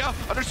 but Rhea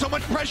under so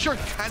much pressure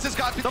as has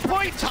got the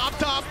point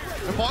topped up.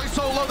 They're falling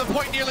so low, the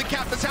point nearly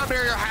capped. The sound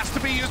barrier has to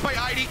be used by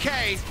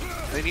IDK.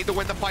 They need to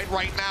win the fight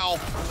right now.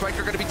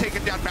 Striker going to be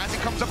taken down. Bazzi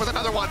comes up with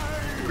another one.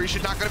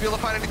 Grisha not going to be able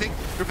to find anything.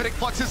 Gravitic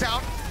Flux is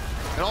out.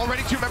 And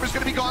already 2 members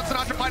going to be gone.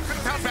 Sinatra finds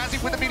pound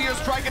Bazzi with the Meteor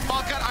Strike, and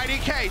Monk got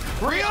IDK.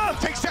 Rhea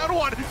takes down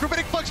one.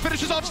 Gravitic Flux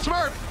finishes off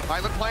Smurf.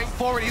 Violet playing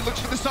forward. He looks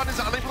for the sun, is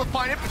unable to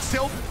find it, but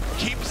still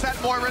keeps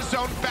that Moira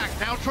zone back.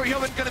 Now Troy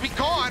Hillman going to be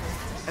gone.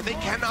 And they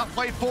cannot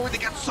play forward. They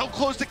got so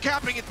close to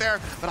capping it there.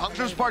 But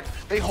Hangzhou Spark,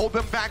 they hold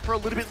them back for a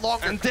little bit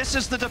longer. And this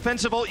is the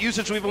defensive ult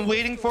usage we've been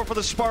waiting for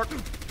the Spark.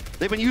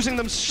 They've been using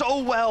them so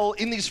well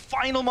in these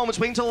final moments,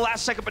 waiting till the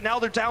last second, but now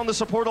they're down the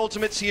support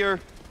ultimates here.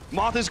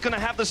 Moth is going to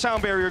have the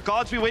sound barrier.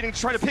 Godsby waiting to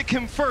try to pick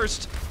him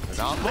first.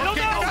 They're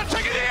not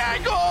taking the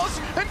angles,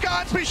 and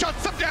Godsby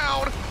shuts them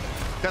down.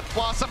 Death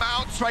Blossom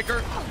out.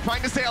 Striker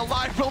trying to stay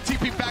alive. Will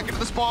TP back into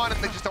the spawn,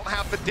 and they just don't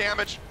have the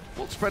damage.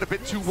 Will spread a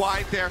bit too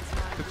wide there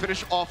to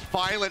finish off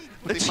Violet.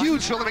 But it's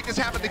huge. huge. To make this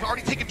happen. They've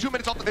already taken 2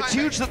 minutes off the time. It's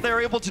huge that they're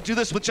able to do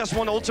this with just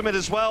one ultimate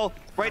as well.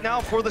 Right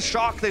now, for the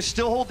Shock, they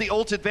still hold the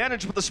ult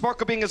advantage, but the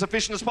Spark are being as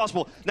efficient as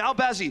possible. Now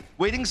Bazzi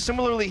waiting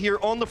similarly here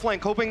on the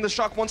flank, hoping the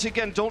Shock once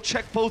again don't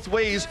check both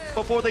ways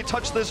before they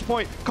touch this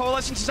point.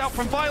 Coalescence is out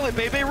from Violet.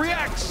 Bebe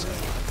reacts.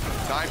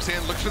 Dives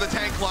in, looks for the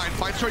tank line,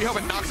 finds Troy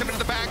Hillman, knocks him into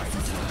the back.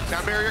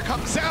 Sound barrier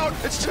comes out.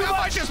 It's too that much.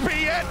 Might just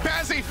be it.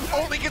 Bazzi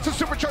only gets a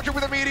supercharger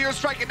with a Meteor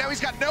Strike, and now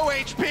he's got no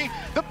HP.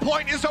 The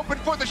point is open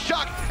for the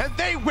Shock, and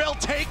they will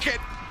take it.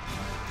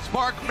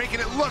 Spark making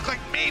it look like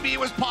maybe it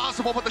was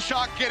possible, but the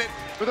Shock get it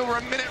with over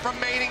a minute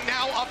remaining,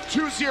 now up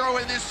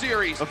 2-0 in this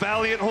series. A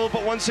valiant hold,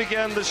 but once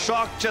again, the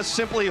Shock just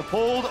simply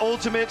hold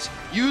ultimates,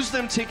 use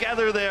them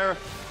together there,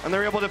 and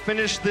they're able to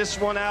finish this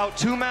one out.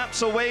 2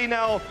 maps away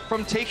now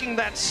from taking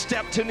that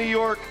step to New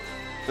York.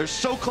 They're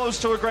so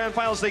close to a grand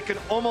finals, they can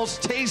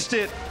almost taste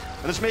it.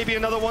 And this may be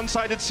another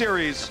one-sided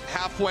series.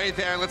 Halfway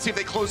there, let's see if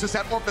they close this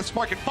out, or if the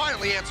Spark can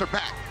finally answer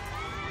back.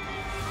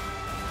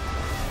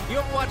 The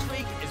Overwatch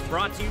League is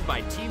brought to you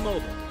by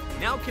T-Mobile,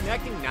 now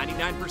connecting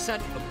 99%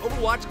 of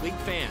Overwatch League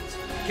fans.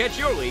 Catch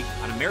your league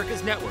on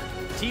America's network,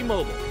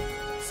 T-Mobile.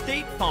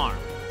 State Farm.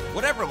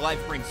 Whatever life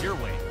brings your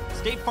way,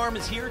 State Farm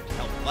is here to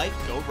help life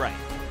go right.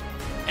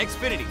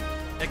 Xfinity.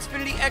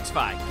 Xfinity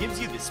X5 gives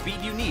you the speed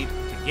you need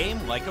to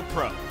game like a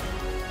pro.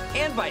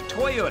 And by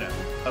Toyota,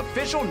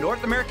 official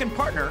North American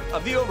partner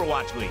of the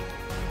Overwatch League.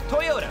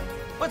 Toyota,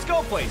 let's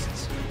go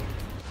places.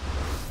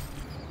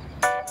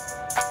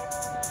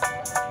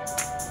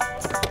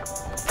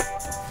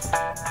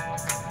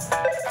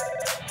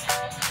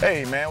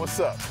 Hey, man, what's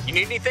up? You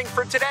need anything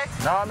for today?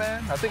 Nah,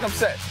 man, I think I'm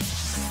set.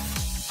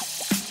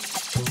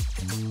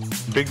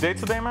 Big day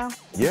today, man?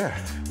 Yeah,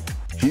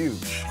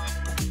 huge.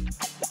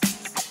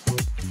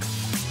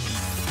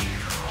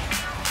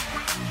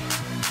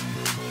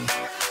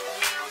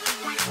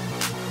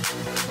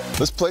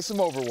 Let's play some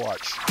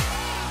Overwatch.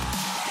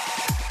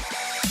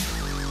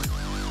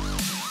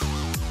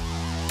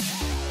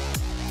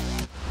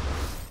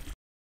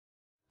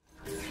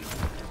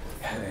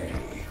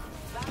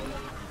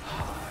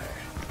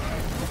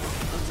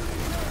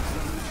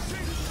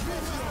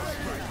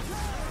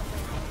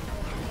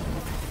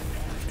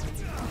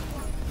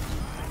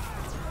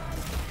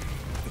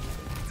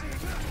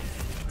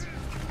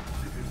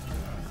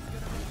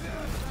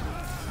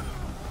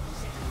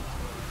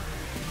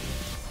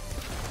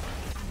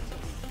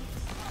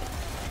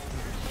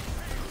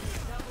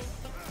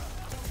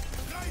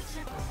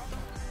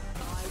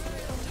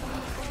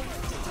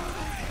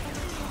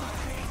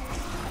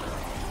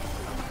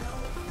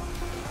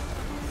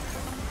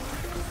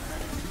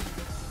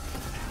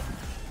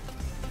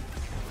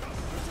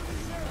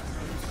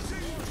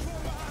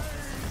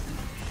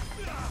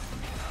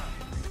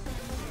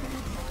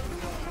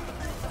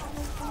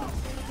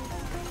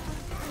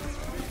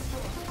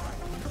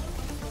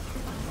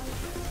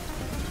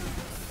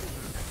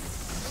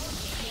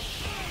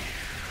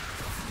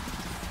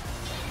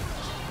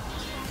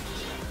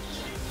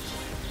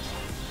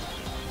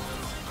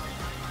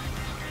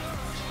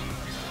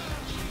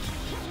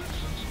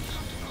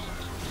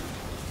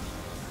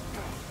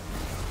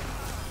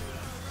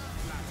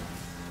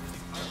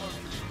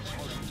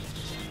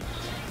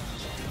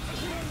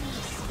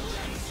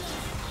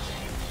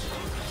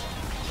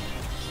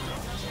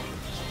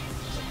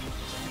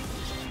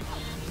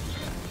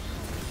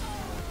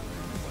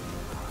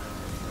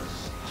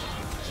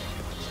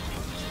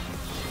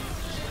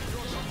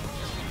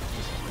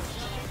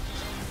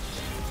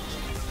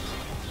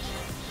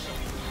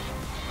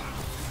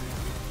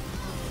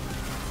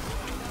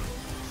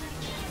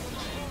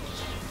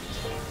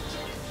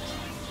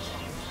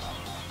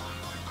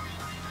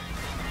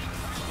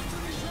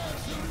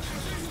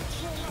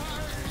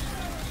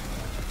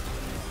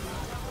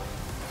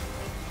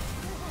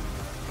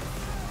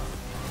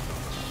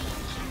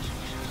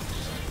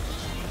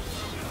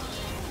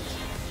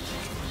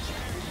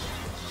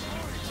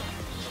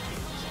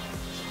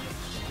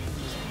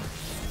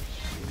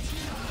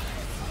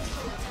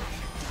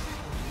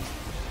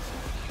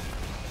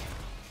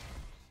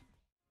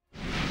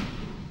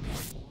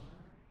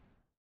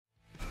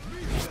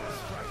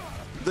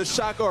 The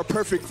Shock are a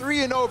perfect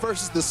 3-0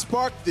 versus the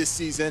Spark this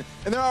season,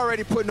 and they're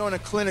already putting on a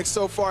clinic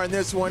so far in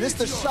this one. It's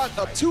the Shock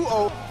up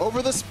 2-0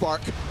 over the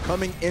Spark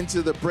coming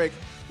into the break.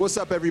 What's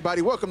up,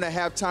 everybody? Welcome to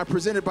Halftime,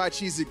 presented by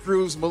Cheesy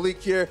Grooves.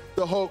 Malik here.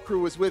 The whole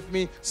crew is with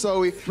me.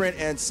 Zoe, Brent,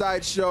 and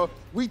Sideshow.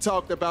 We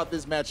talked about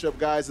this matchup,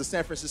 guys. The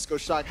San Francisco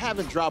Shock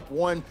haven't dropped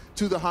one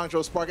to the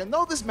Hangzhou Spark. And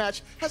though this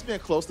match has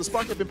been close, the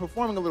Spark have been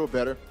performing a little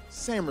better.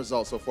 Same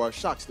result so far.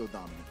 Shock still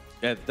dominant.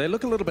 Yeah, they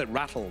look a little bit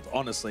rattled,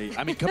 honestly.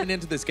 I mean, coming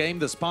into this game,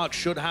 the Spark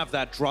should have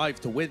that drive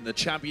to win, the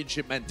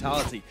championship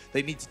mentality.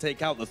 They need to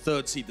take out the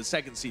 3rd seed, the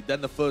 2nd seed, then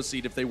the 1st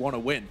seed if they want to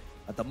win.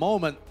 At the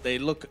moment, they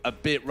look a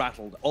bit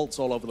rattled. Ults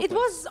all over the place. It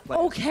was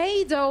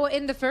okay, though,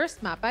 in the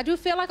first map. I do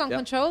feel like on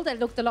Control, they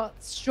looked a lot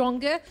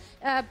stronger.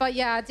 But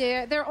yeah,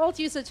 their ult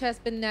usage has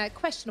been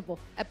questionable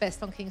at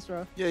best on King's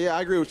Row. Yeah,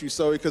 I agree with you,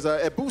 Zoe, because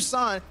at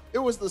Busan, it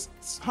was the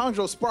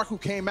Hangzhou Spark who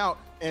came out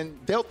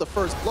and dealt the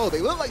first blow. They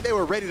looked like they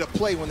were ready to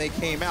play when they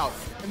came out.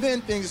 And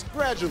then things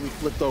gradually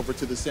flipped over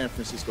to the San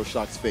Francisco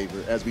Shock's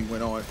favor as we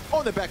went on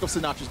the back of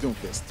Sinatra's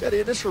Doomfist. Yeah, the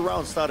initial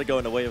round started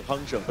going the way of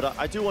Hangzhou, but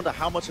I do wonder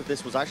how much of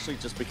this was actually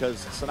just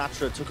because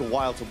Sinatra took a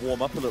while to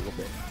warm up a little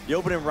bit. The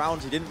opening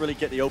round, he didn't really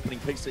get the opening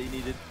picks that he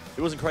needed.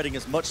 He wasn't creating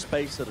as much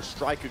space that a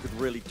striker could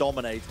really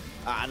dominate,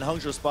 and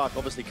Hangzhou Spark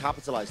obviously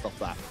capitalized off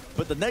that.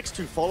 But the next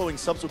 2 following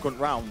subsequent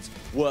rounds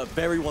were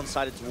very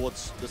one-sided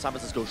towards the San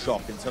Francisco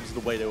Shock in terms of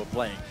the way they were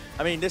playing.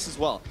 I mean, this as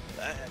well.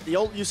 The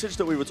ult usage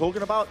that we were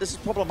talking about, this is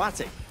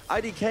problematic.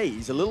 IDK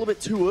is a little bit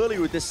too early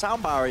with this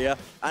sound barrier,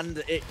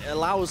 and it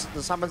allows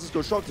the San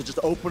Francisco Shock to just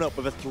open up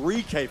with a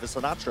 3K for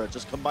Sinatra,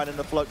 just combining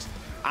the Flux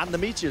and the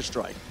Meteor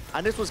Strike.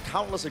 And this was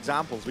countless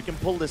examples. We can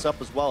pull this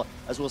up as well,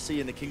 as we'll see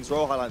in the King's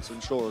Row highlights,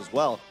 I'm sure, as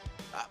well.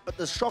 But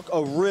the Shock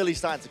are really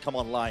starting to come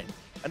online.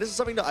 And this is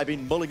something that I've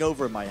been mulling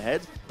over in my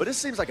head, but this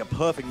seems like a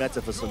perfect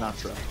meta for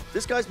Sinatra.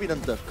 This guy's been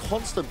under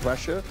constant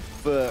pressure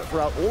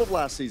throughout all of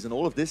last season,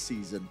 all of this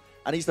season,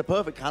 and he's the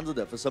perfect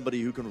candidate for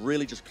somebody who can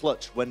really just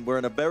clutch when we're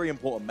in a very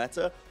important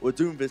meta where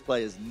Doomfist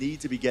players need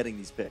to be getting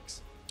these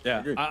picks.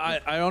 Yeah,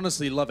 I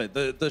honestly love it.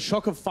 The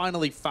Shock have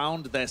finally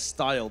found their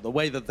style, the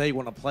way that they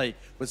want to play,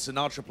 with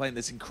Sinatra playing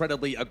this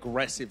incredibly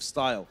aggressive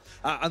style.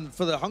 And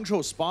for the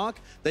Hangzhou Spark,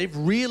 they've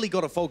really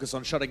got to focus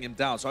on shutting him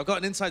down. So I've got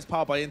an Insights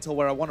powered by Intel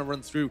where I want to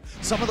run through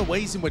some of the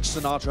ways in which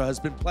Sinatra has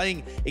been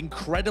playing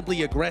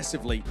incredibly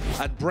aggressively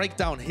and break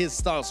down his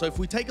style. So if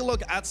we take a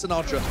look at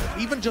Sinatra,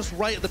 even just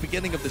right at the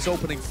beginning of this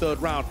opening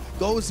 3rd round,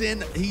 goes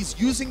in, he's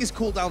using his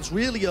cooldowns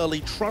really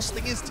early,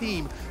 trusting his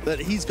team that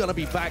he's going to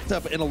be backed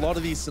up in a lot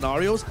of these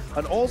scenarios.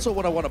 And also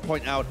what I want to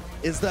point out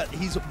is that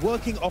he's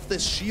working off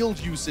this shield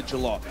usage a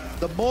lot.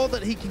 The more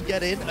that he can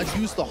get in and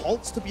use the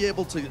halts to be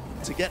able to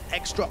get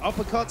extra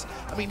uppercuts.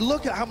 I mean,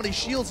 look at how many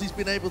shields he's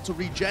been able to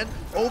regen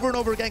over and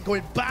over again,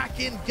 going back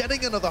in,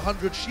 getting another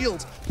 100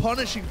 shields,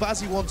 punishing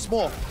Bazzi once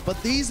more.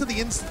 But these are the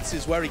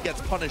instances where he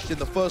gets punished in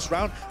the 1st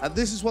round, and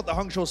this is what the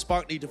Hangzhou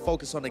Spark need to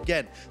focus on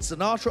again.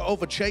 Sinatra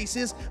over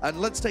chases, and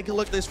let's take a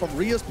look at this from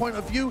Ria's point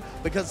of view,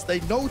 because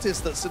they notice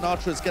that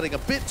Sinatra is getting a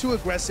bit too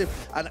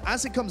aggressive, and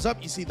as it comes up,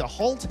 you see the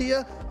halt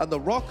here and the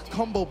rock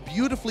combo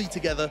beautifully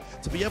together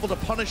to be able to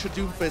punish a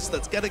Doomfist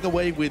that's getting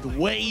away with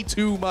way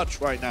too much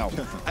right now.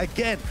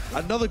 Again,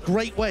 another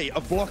great way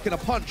of blocking a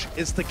punch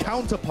is to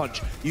counter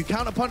punch. You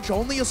counter punch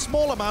only a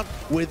small amount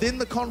within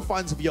the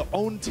confines of your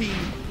own team.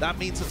 That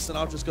means that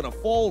Sinatra's going to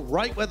fall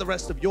right where the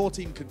rest of your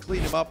team can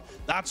clean him up.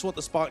 That's what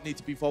the Spark need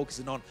to be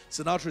focusing on.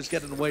 Sinatra is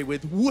getting away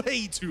with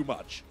way too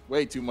much.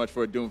 Way too much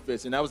for a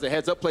Doomfist. And that was a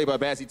heads-up play by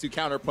Bazzi to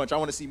counter punch. I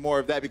want to see more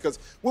of that, because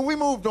when we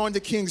moved on to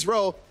King's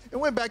Row, it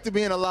went back to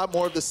being a lot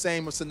more of the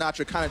same, with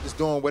Sinatra kind of just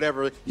doing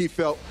whatever he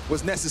felt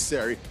was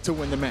necessary to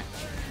win the match.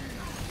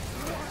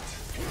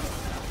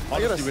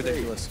 Honestly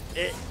ridiculous.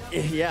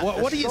 Yeah.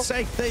 What do you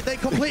say? They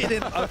completed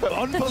in an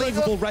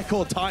unbelievable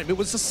record time. It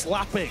was a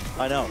slapping.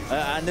 I know.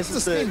 And this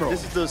is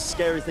the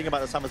scary thing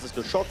about the San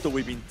Francisco Shock that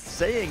we've been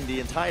saying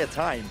the entire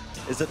time,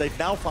 is that they've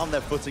now found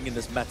their footing in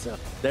this meta.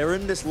 They're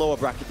in this lower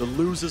bracket, the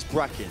losers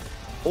bracket.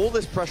 All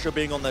this pressure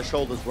being on their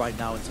shoulders right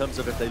now in terms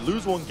of if they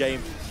lose one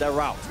game, they're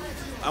out.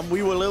 And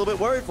we were a little bit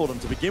worried for them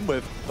to begin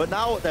with, but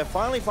now they're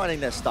finally finding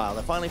their style,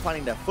 they're finally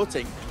finding their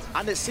footing,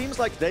 and it seems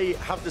like they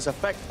have this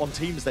effect on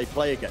teams they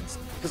play against.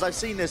 Because I've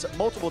seen this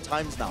multiple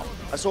times now.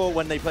 I saw it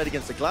when they played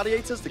against the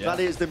Gladiators. The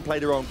Gladiators didn't play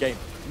their own game.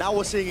 Now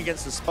we're seeing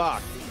against the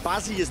Spark.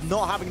 Bazzi is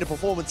not having the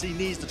performance he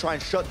needs to try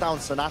and shut down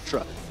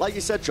Sinatra. Like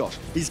you said, Josh,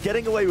 he's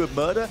getting away with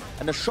murder,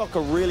 and the Shock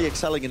are really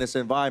excelling in this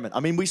environment. I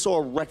mean, we saw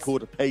a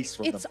record pace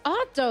from them. It's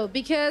odd, though,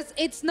 because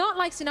it's not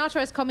like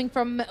Sinatra is coming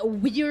from a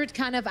weird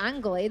kind of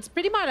angle. It's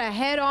pretty much a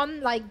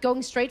head-on, like,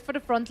 going straight for the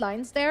front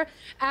lines there.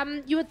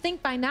 You would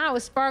think by now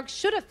Spark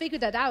should have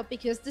figured that out,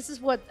 because this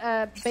is what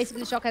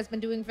basically Shock has been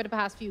doing for the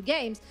past few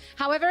games.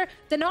 However,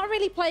 they're not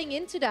really playing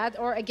into that,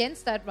 or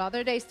against that,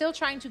 rather. They're still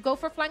trying to go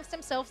for flanks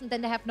themselves, and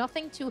then they have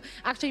nothing to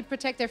actually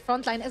protect their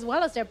front line as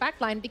well as their back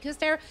line, because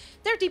their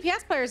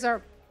DPS players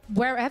are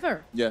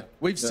wherever. Yeah.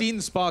 We've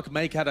seen Spark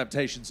make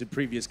adaptations in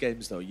previous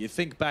games, though. You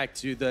think back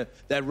to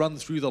their run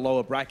through the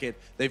lower bracket,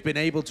 they've been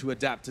able to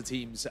adapt to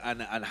teams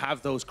and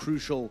have those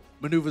crucial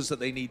maneuvers that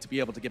they need to be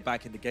able to get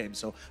back into games.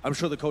 So I'm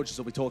sure the coaches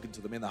will be talking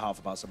to them in the half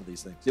about some of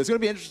these things. Yeah, it's going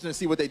to be interesting to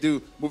see what they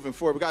do moving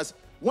forward. But guys,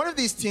 one of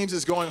these teams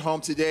is going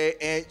home today,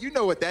 and you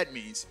know what that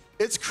means.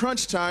 It's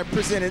crunch time,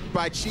 presented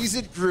by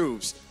Cheez-It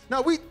Grooves.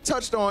 Now, we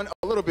touched on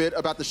a little bit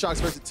about the Shock's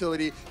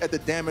versatility at the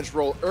damage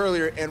role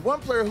earlier, and one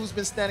player who's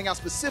been standing out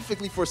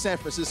specifically for San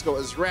Francisco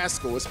is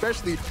Rascal,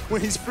 especially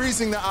when he's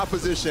freezing the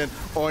opposition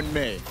on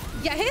Mei.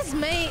 Yeah, his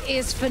Mei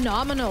is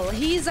phenomenal.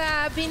 He's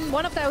been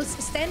one of those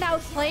standout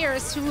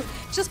players who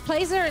just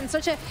plays her in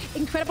such an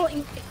incredible,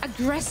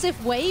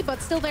 aggressive way,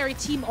 but still very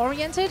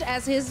team-oriented,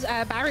 as his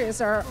barriers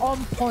are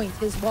on point,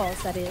 his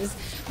walls, that is.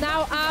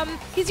 Now,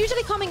 he's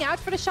usually coming out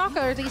for the Shock,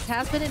 or at least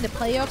has been in the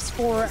playoffs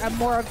for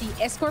more of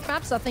the escort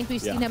maps. I think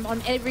we've seen him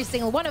on every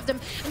single one of them,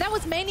 and that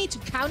was mainly to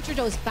counter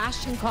those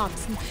Bastion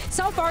comps. And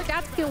so far,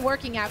 that's been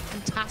working out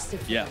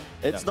fantastic. Yeah,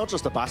 it's not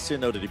just the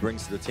Bastion, though, that he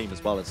brings to the team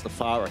as well. It's the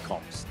Pharah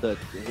comps that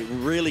he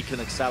really can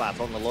excel at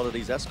on a lot of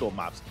these escort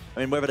maps. I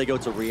mean, whether they go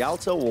to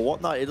Rialto or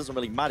whatnot, it doesn't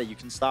really matter. You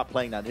can start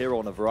playing that hero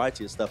on a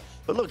variety of stuff.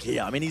 But look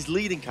here, I mean, he's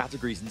leading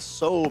categories in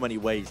so many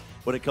ways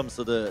when it comes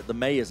to the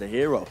Mei as a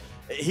hero.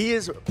 He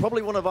is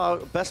probably one of our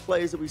best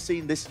players that we've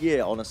seen this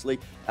year, honestly.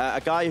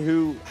 A guy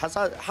who has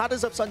had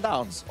his ups and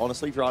downs,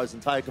 honestly, throughout his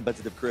entire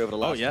competitive career over the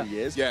last few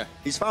years. Yeah.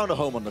 He's found a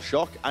home on the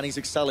Shock, and he's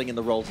excelling in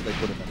the roles that they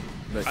put him in.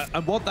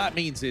 And what that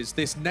means is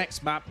this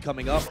next map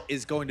coming up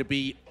is going to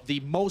be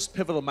the most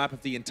pivotal map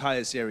of the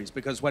entire series,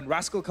 because when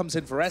Rascal comes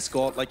in for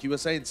Escort, like you were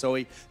saying,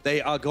 Zoe,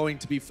 they are going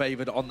to be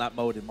favored on that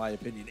mode, in my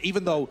opinion.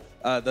 Even though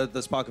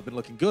the Spark have been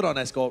looking good on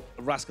Escort,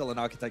 Rascal and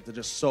Architect are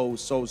just so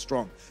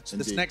strong. So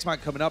this next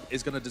map coming up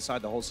is going to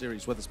decide the whole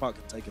series, whether Spark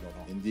can take it or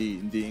not.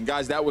 Indeed, indeed. And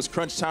guys, that was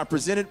Crunch Time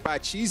presented by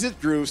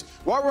Cheez-It Grooves.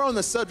 While we're on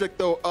the subject,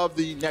 though, of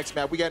the next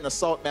map, we got an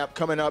Assault map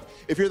coming up.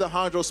 If you're the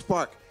Hangzhou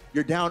Spark,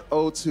 you're down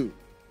 0-2.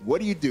 What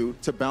do you do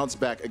to bounce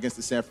back against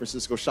the San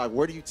Francisco Shock?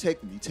 Where do you take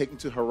them? You take them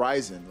to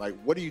Horizon. Like,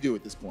 what do you do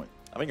at this point?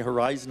 I think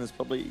Horizon is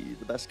probably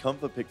the best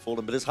comfort pick for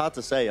them, but it's hard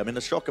to say. I mean,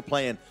 the Shock are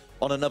playing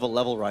on another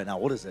level right now.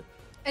 What is it?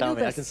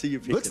 Anubis. I can see you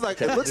peeking. Looks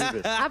like it looks.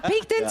 I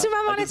peeked into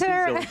my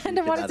monitor, and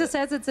the monitor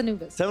says it's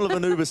Anubis. Temple of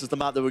Anubis is the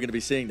map that we're going to be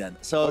seeing then.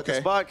 So the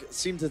Spark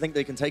seem to think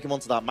they can take him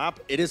onto that map.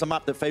 It is a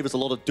map that favors a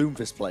lot of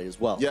Doomfist play as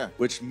well. Yeah.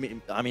 Which,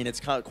 I mean,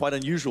 it's quite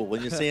unusual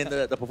when you're seeing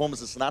the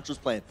performance that Sinatra's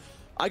playing.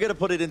 I got to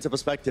put it into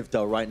perspective,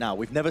 though, right now.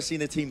 We've never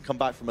seen a team come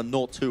back from a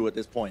 0-2 at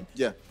this point.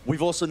 Yeah.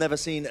 We've also never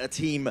seen a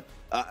team,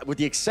 with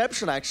the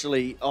exception,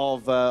 actually,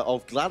 of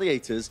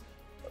Gladiators,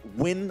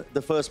 win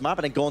the first map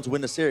and then go on to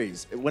win the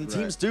series. When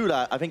teams do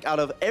that, I think out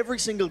of every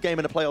single game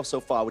in the playoffs so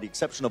far, with the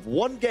exception of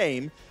one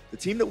game, the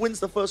team that wins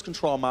the first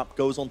control map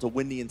goes on to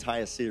win the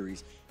entire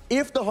series.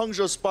 If the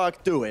Hangzhou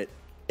Spark do it,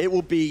 it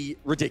will be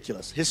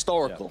ridiculous,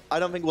 historical. I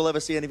don't think we'll ever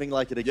see anything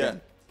like it again.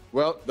 Yeah.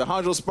 Well, the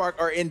Hangzhou Spark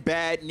are in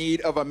bad need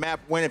of a map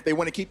win if they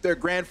want to keep their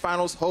grand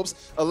finals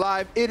hopes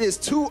alive. It is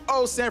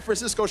 2-0 San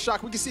Francisco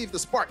Shock. We can see if the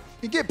Spark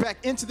can get back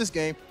into this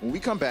game when we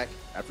come back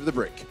after the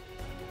break.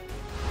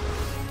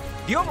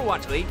 The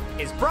Overwatch League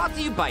is brought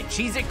to you by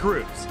Cheez-It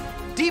Grooves.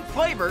 Deep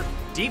flavor,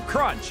 deep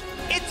crunch.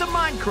 It's a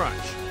mind crunch.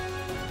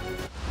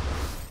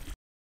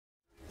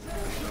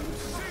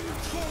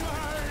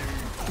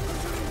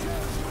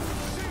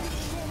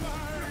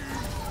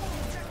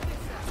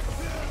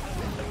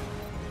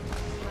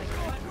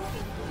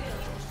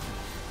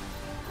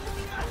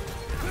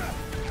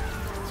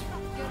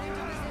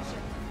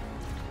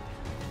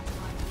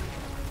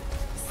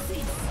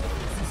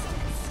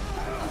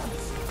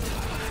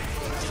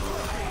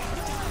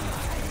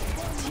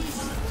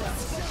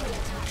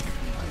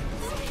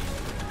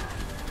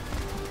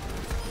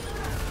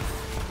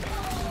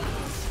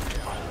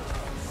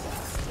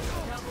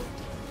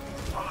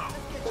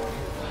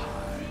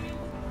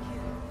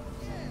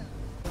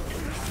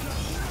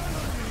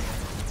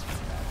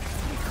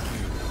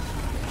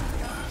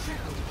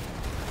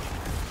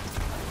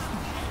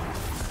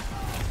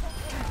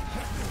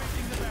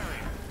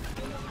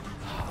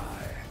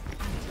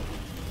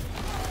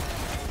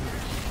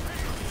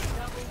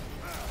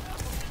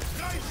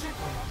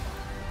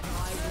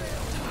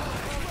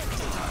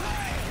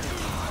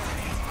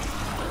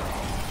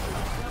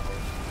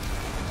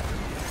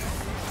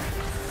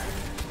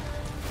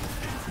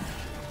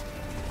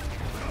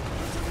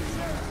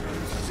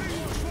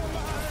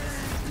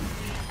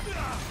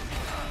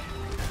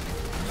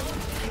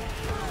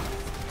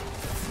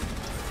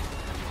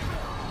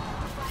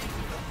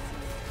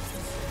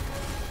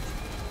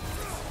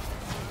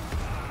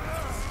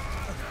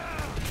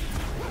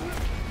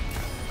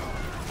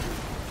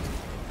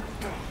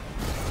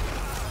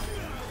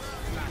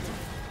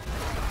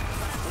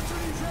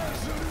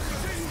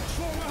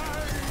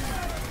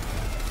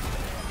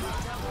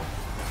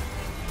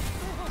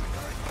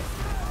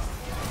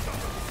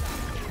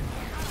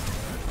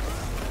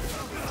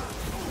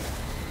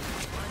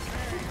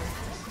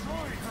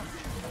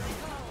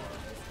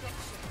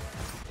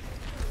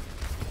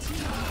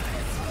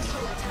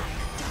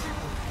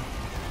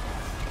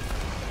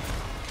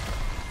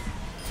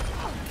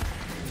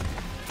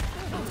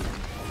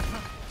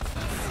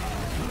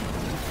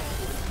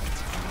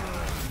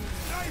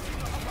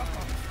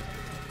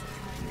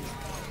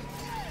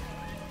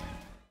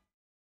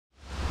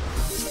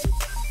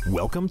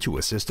 Welcome to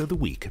Assist of the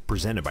Week,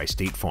 presented by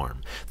State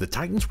Farm. The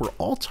Titans were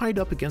all tied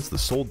up against the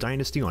Seoul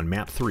Dynasty on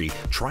Map 3,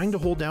 trying to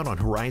hold out on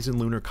Horizon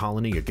Lunar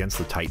Colony against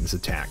the Titans'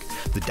 attack.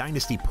 The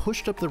Dynasty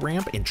pushed up the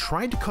ramp and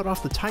tried to cut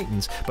off the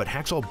Titans, but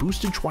Hacksaw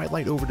boosted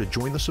Twilight over to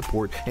join the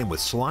support, and with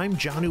Slime,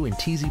 Janu, and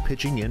TZ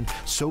pitching in,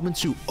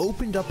 Sobensu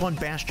opened up on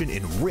Bastion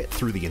and ripped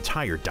through the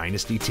entire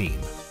Dynasty team.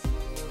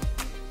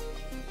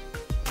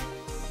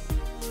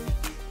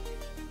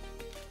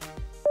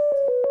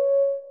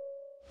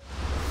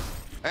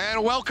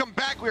 And welcome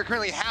back. We are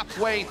currently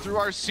halfway through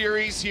our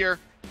series here.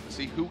 Let's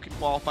see who can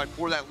qualify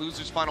for that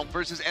losers final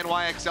versus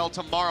NYXL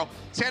tomorrow.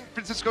 San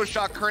Francisco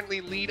Shock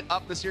currently lead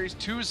up the series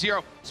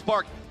 2-0.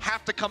 Spark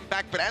have to come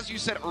back, but as you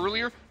said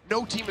earlier,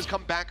 no team has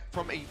come back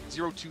from a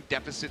 0-2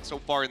 deficit so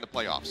far in the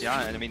playoffs.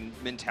 Yeah, and I mean,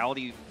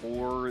 mentality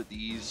for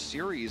these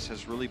series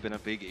has really been a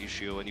big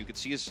issue, and you could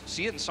see it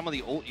in some of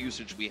the ult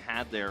usage we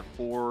had there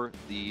for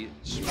the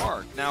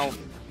Spark. Now,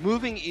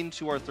 moving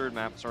into our third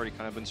map, it's already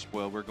kind of been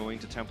spoiled. We're going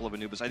to Temple of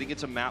Anubis. I think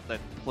it's a map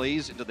that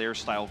plays into their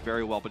style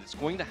very well, but it's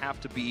going to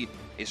have to be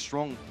a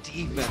strong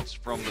defense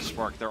from the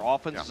Spark. Their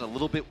offense is a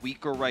little bit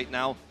weaker right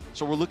now,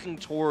 so we're looking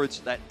towards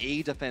that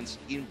A defense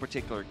in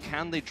particular.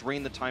 Can they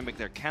drain the time back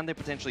there? Can they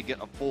potentially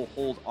get a full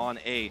hold on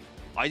A?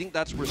 I think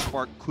that's where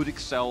Spark could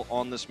excel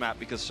on this map,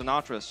 because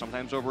Sinatra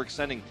sometimes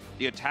overextending.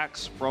 The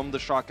attacks from the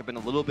Shock have been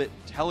a little bit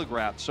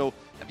telegraphed. So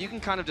if you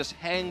can kind of just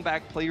hang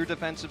back, play your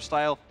defensive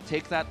style,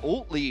 take that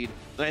ult lead,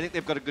 then I think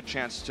they've got a good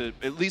chance to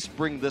at least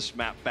bring this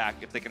map back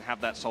if they can have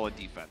that solid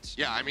defense.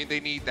 Yeah, I mean, they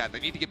need that. They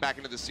need to get back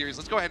into the series.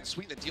 Let's go ahead and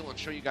sweeten the deal and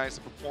show you guys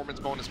the performance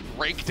bonus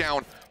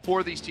breakdown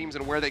for these teams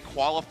and where they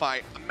qualify.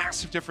 A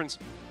massive difference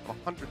of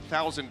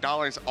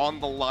 $100,000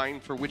 on the line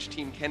for which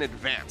team can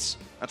advance.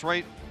 That's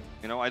right.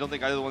 You know, I don't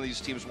think either one of these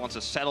teams wants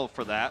to settle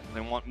for that. They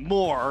want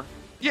more.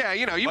 Yeah,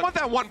 you know, you want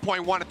that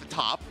 1.1 at the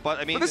top. But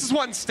I mean, this is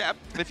one step.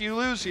 If you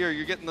lose here,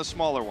 you're getting the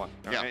smaller one.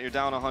 Yeah. Right? You're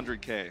down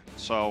 100K.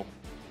 So,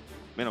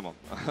 minimum.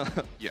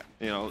 Yeah.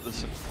 You know,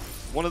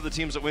 one of the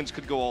teams that wins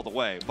could go all the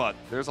way, but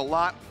there's a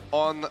lot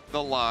on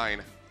the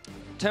line.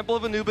 Temple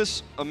of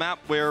Anubis, a map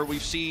where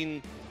we've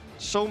seen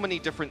so many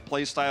different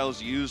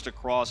playstyles used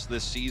across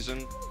this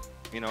season.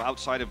 You know,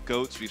 outside of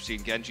GOATs, we've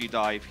seen Genji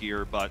dive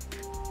here, but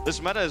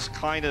this meta is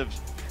kind of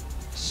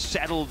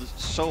settled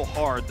so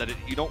hard that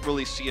you don't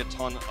really see a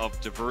ton of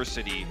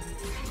diversity.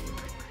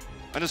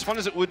 And as fun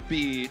as it would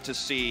be to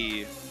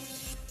see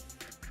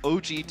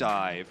OG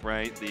dive,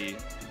 right? The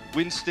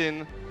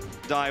Winston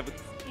dive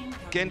with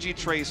Genji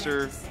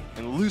Tracer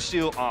and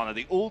Lucio Ana,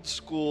 the old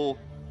school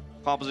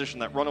composition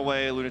that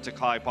Runaway, Lunatic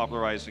High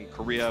popularized in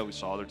Korea. We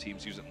saw other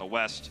teams use it in the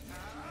West.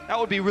 That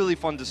would be really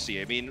fun to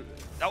see. I mean,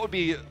 that would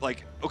be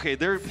like, okay,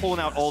 they're pulling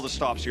out all the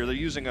stops here. They're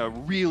using a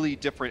really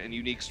different and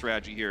unique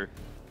strategy here.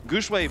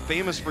 Gushwei,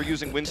 famous for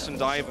using Winston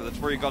Dive, that's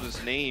where he got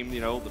his name,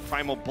 you know, the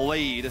Primal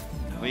Blade.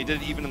 When he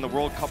did it even in the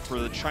World Cup for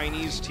the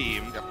Chinese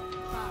team. Yep.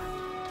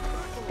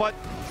 But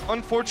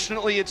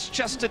unfortunately, it's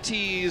just a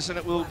tease, and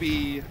it will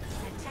be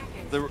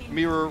the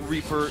Mirror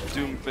Reaper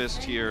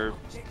Doomfist here.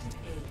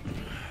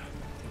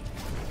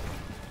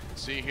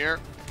 See here,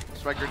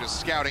 Striker just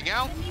scouting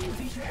out.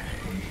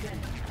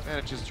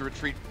 Manages to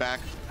retreat back.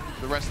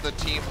 The rest of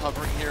the team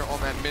hovering here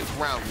on that mid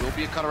round. Will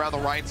be a cut around the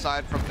right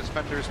side from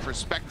Defender's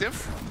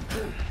perspective.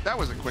 That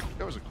was a quick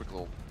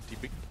little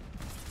TP.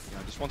 Yeah,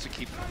 just wants to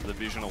keep the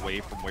vision away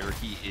from where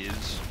he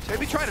is.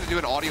 Maybe trying to do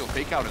an audio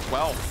fake out as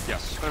well.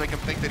 Yes. Gonna make him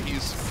think that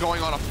he's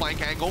going on a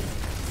flank angle.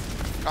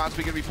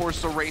 Cosby gonna be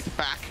forced to Wraith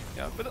back.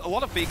 Yeah, but a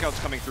lot of fake outs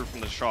coming through from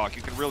the Shock.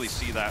 You can really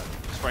see that.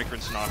 Striker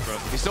and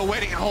Sinatra. He's still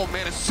waiting at home,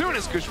 man. As soon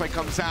as Gushwei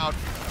comes out,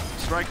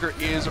 Striker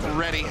is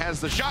ready,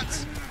 has the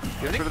shots.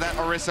 Gets rid of that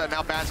Orisa,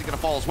 now Bazzi gonna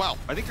fall as well.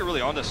 I think you're really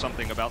onto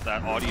something about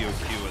that audio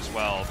cue as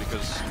well,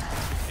 because,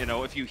 you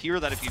know, if you hear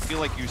that, if you feel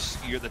like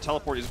the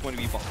teleport is going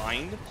to be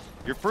behind,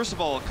 you're first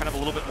of all kind of a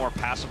little bit more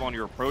passive on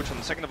your approach,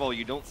 and second of all,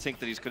 you don't think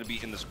that he's going to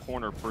be in this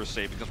corner per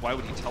se, because why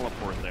would he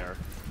teleport there?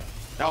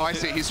 Oh, I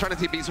see. He's trying to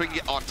TP so he can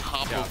get on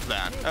top of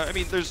that. I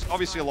mean, there's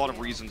obviously a lot of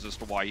reasons as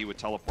to why he would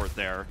teleport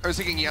there. I was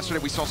thinking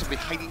yesterday we saw somebody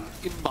hiding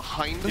in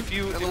behind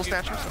little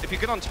statues. If you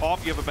get on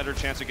top, you have a better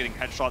chance of getting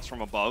headshots from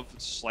above.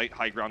 It's slight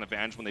high ground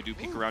advantage when they do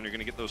peek around. You're going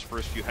to get those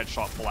first few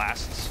headshot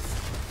blasts.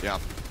 Yeah.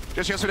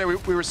 Just yesterday,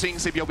 we were seeing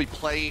Sabiobi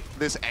play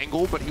this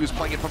angle, but he was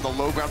playing it from the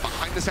low ground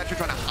behind the statue,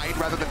 trying to hide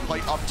rather than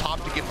play up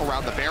top to get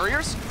around the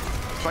barriers.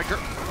 Striker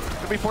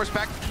could be forced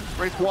back.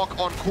 Wraith walk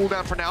on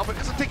cooldown for now, but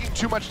isn't taking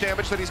too much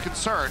damage that he's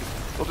concerned.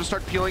 They'll just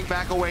start peeling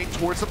back away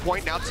towards the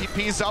point. Now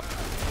TP's up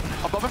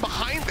above and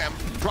behind them.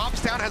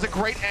 Drops down, has a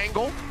great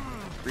angle.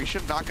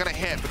 Grecian not gonna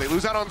hit, but they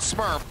lose out on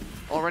Smurf.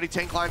 Already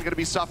tank line gonna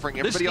be suffering.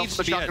 Everybody else in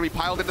the shot gonna be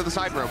piled into the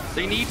side room.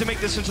 They need to make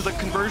this into the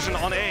conversion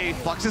on A.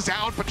 Flux is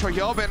out, but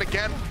Troyobin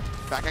again.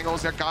 Back angle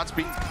is there,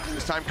 Godspeed.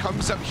 This time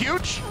comes up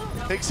huge.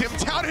 Takes him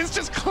down, is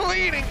just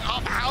cleaning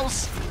up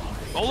house.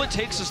 All it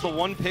takes is the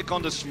one pick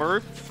onto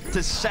Smurf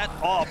to set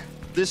up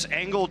this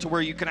angle to where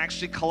you can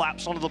actually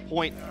collapse onto the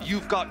point.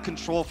 You've got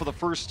control for the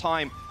first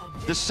time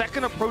The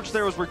second approach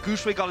there was where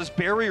Gushui got his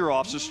barrier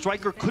off, so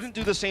Striker couldn't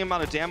do the same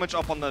amount of damage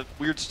up on the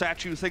weird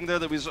statue thing there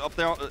that was up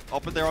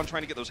there on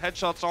trying to get those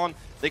headshots on.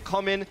 They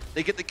come in,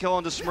 they get the kill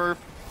onto Smurf,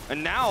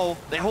 and now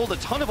they hold a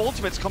ton of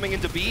ultimates coming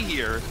into B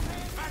here.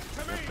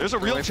 There's a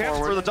real chance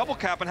for the double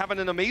cap, and having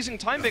an amazing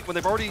time bank when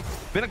they've already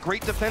been a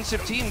great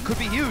defensive team could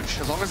be huge.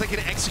 As long as they can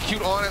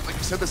execute on it, like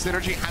you said, the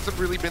synergy hasn't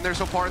really been there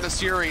so far in the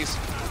series.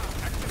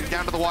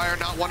 Down to the wire,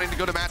 not wanting to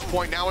go to match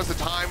point. Now is the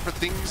time for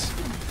things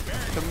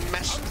to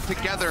mesh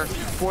together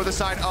for the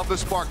side of the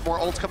Spark. More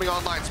ults coming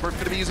online. Smurf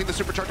going to be using the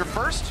supercharger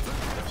first.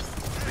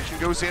 Mission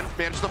goes in,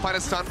 manages to find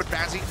a stun, but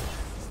Bazzi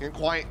can't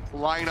quite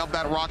line up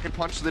that rocket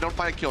punch so they don't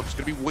find a kill. Just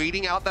going to be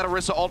waiting out that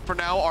Orisa ult for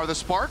now are the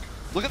Spark.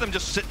 Look at them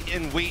just sit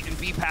and wait and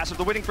be passive.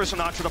 They're waiting for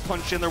Sinatra to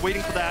punch in. They're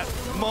waiting for that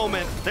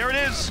moment. There it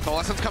is.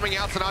 Coalescence coming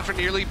out. Sinatra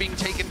nearly being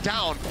taken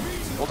down.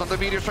 Holds on the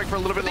Meteor Strike for a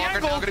little bit longer.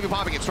 Now going to be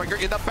popping it. Striker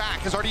in the back.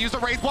 Has already used the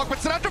raise block, but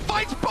Sinatra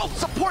fights both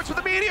supports with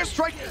the Meteor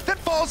Strike. Then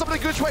falls up to the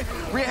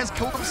Gushui. Rhea has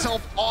killed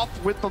himself off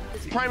with the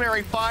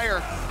primary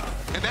fire.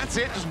 And that's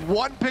it. Just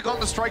one pick on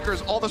the Striker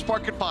is all the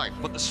Spark can find.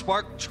 But the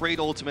Spark trade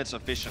ultimates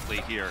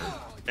efficiently here.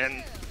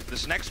 And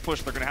this next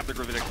push, they're going to have the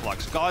Gravitic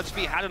Flux.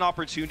 Godspeed had an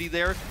opportunity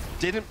there,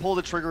 didn't pull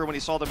the trigger when he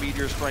saw the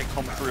Meteor Strike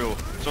come through.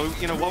 So,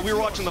 you know, while we were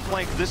watching the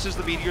flank, this is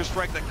the Meteor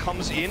Strike that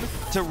comes in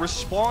to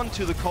respond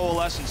to the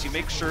Coalescence. He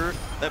makes sure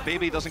that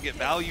Bebe doesn't get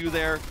value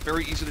there.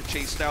 Very easy to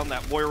chase down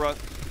that Moira,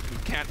 who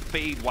can't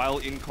fade while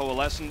in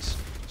Coalescence.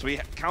 So he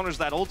counters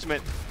that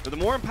ultimate. But the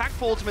more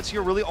impactful ultimates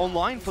here really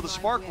online for the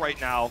Spark right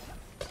now.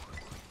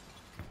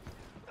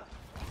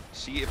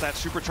 See if that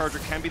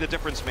Supercharger can be the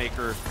difference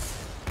maker.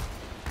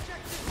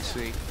 Let's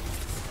see.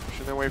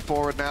 Pushing their way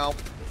forward now.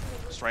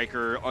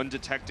 Striker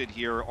undetected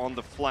here on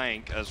the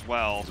flank as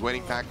well. He's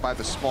waiting back by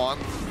the spawn.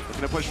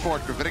 Looking to push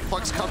forward. Gravitic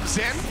Flux comes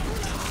in.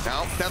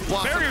 Now Death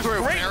Blossom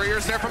through.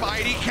 Barriers there from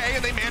IDK,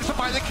 and they manage to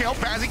find the kill.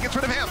 Bazzi gets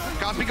rid of him.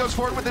 Godspeed goes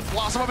forward with the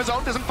Blossom of his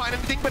own, doesn't find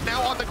anything, but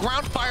now on the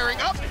ground firing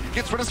up.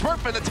 Gets rid of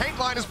Smurf, and the tank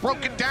line is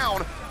broken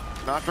down.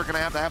 Sinatra gonna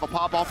have to have a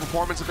pop-off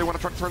performance if they want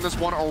to try to turn this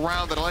one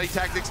around. The delay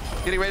tactics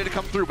getting ready to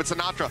come through, but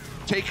Sinatra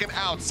taken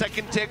out.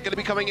 Second tick gonna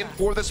be coming in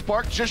for the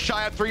Spark, just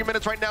shy of 3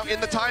 minutes right now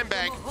in the time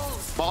bank.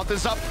 Moth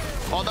is up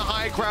on the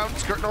high ground,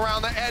 skirting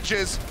around the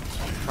edges,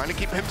 trying to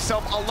keep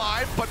himself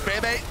alive, but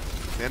Bebe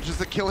manages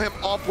to kill him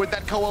off with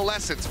that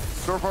Coalescence.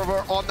 Surf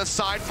over on the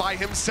side by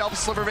himself,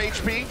 sliver of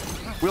HP.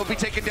 Will be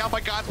taken down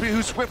by Godspeed,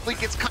 who swiftly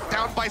gets cut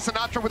down by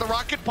Sinatra with a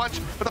rocket punch,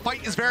 but the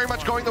fight is very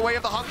much going the way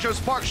of the Hangzhou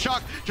Spark.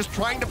 Shock just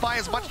trying to buy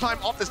as much time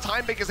off this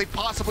time bank as they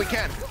possibly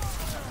can.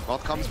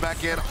 Moth comes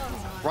back in,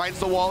 rides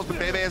the walls, but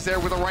Bebe is there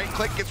with a right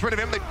click, gets rid of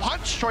him. They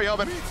punch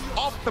Shoyoben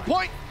off the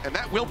point, and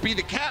that will be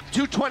the cap.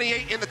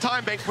 228 in the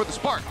time bank for the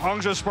Spark.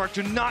 Hangzhou Spark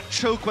do not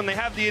choke when they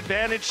have the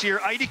advantage here.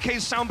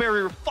 IDK's sound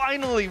barrier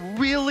finally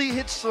really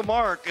hits the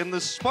mark, and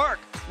the Spark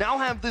now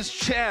have this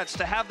chance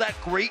to have that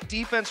great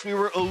defense we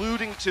were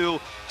alluding to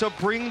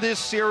bring this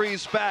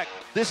series back.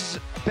 This is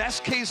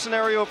best case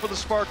scenario for the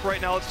Spark right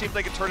now. Let's see if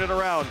they can turn it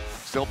around.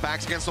 Still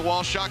backs against the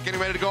wall. Shock getting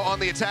ready to go on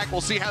the attack.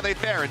 We'll see how they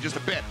fare in just a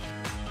bit.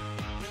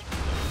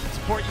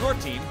 Support your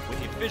team with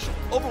the official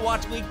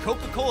Overwatch League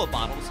Coca-Cola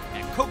bottles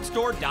at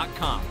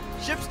CokeStore.com.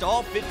 Ships to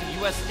all 50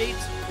 U.S.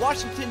 states,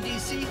 Washington,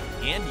 D.C.,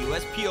 and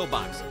U.S. P.O.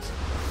 boxes.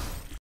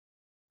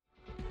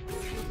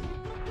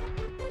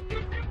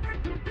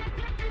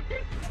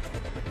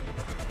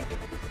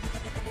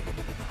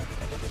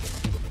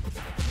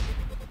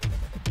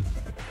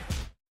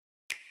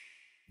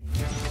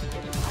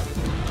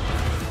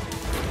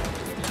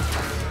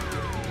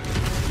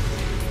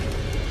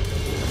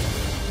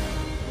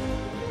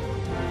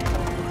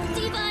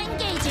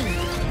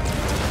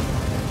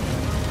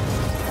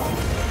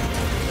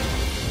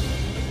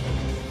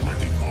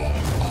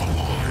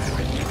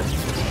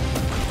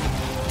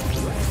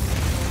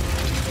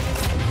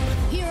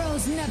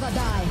 never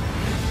die.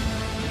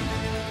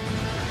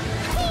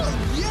 Oh,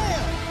 yeah!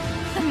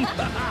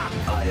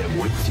 I am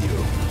with you.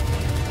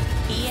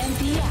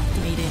 EMP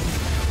activated.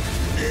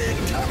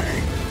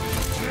 Incoming!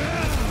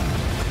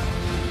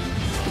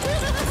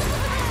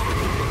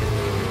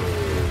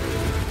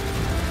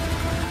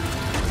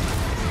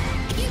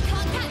 You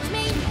can't catch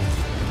me!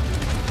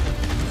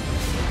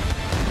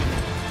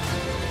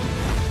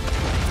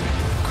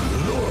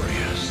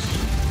 Glorious.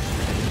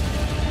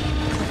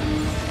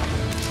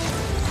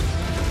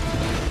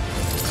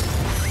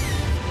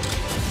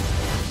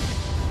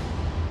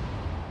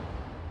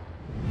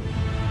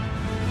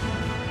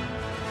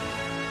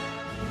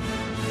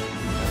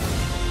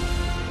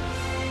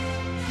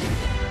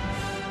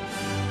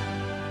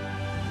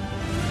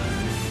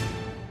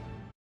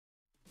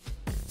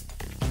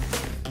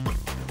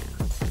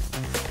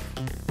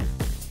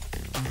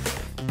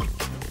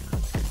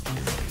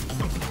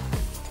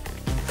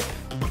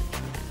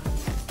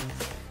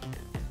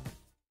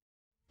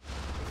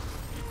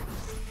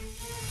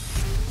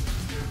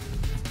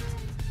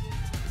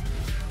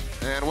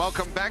 And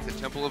welcome back to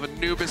Temple of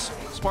Anubis.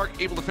 Spark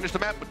able to finish the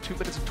map with 2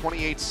 minutes and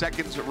 28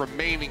 seconds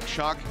remaining.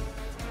 Shock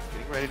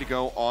getting ready to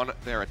go on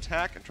their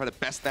attack and try to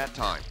best that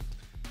time.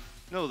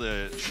 No,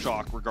 the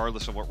Shock,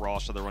 regardless of what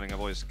roster they're running, I've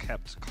always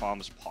kept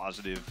comms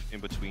positive in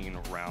between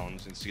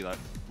rounds, and see that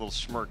little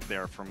smirk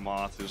there from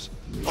Moth, who's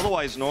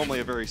otherwise normally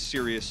a very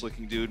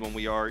serious-looking dude when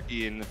we are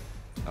in,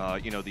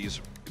 you know,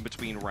 these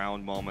in-between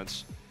round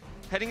moments.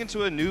 Heading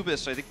into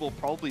Anubis, I think we'll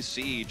probably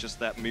see just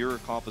that mirror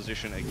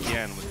composition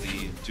again with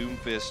the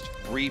Doomfist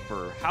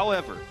Reaper.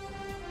 However,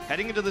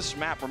 heading into this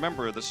map,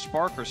 remember, the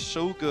Spark are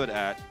so good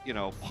at, you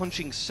know,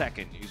 punching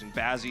second, using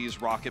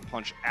Bazzi's Rocket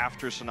Punch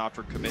after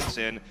Sinatraa commits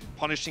in,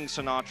 punishing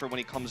Sinatraa when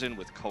he comes in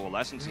with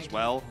Coalescence as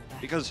well.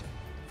 Because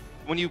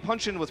when you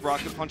punch in with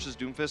Rocket Punch's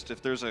Doomfist,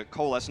 if there's a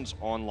Coalescence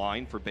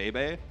online for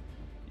Bebe,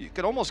 you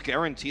could almost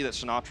guarantee that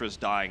Sinatraa is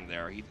dying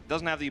there. He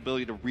doesn't have the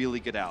ability to really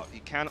get out.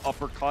 He can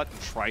uppercut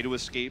and try to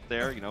escape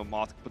there. You know,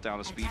 Moth put down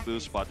a speed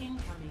boost, but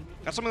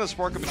that's something that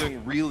Spark have been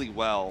doing really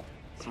well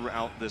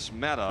throughout this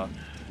meta.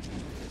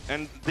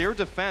 And their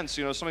defense,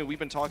 you know, something we've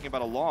been talking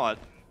about a lot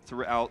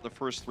throughout the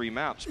first 3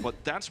 maps,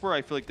 but that's where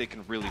I feel like they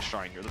can really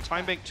shine here. The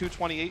time bank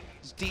 228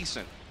 is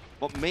decent,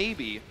 but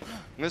maybe,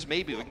 we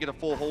can get a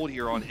full hold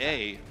here on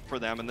A for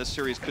them, and this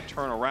series could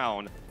turn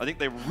around. I think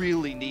they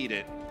really need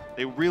it.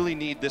 They really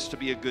need this to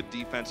be a good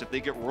defense. If they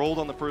get rolled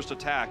on the first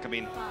attack, I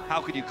mean,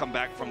 how could you come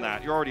back from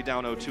that? You're already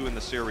down 0-2 in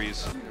the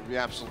series. It would be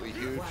absolutely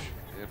huge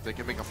if they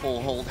can make a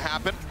full hold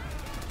happen.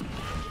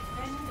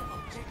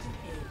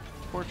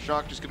 Port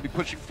Shock just going to be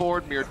pushing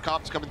forward. Mirrored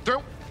Comp's coming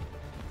through.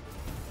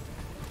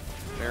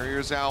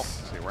 Barriers out.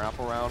 They wrap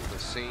around the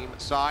same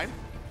side.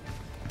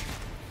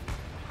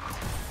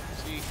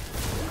 See,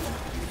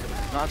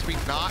 Godspeed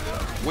not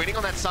waiting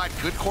on that side.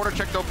 Good corner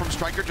check though from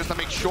Striker just to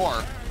make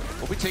sure.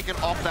 We'll be taken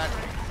off that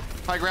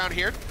high ground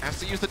here. Has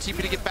to use the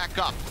TP to get back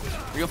up.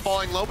 Rio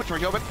falling low, but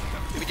Torjobin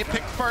going to get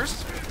picked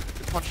first.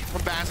 Good punch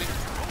from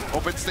Bazzi.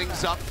 Opens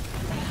things up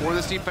for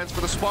this defense for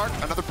the Spark.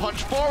 Another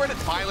punch forward, and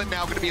Violet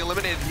now going to be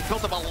eliminated. He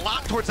built up a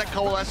lot towards that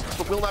Coalescence,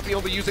 but will not be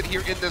able to use it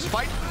here in this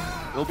fight.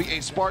 It'll be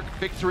a Spark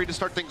victory to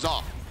start things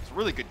off. It's a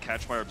really good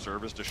catch by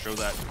observers to show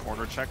that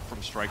corner check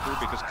from Striker,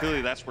 because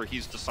clearly that's where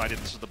he's decided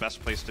this is the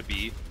best place to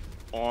be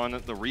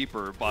on the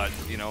Reaper, but,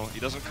 you know,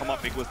 he doesn't come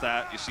up big with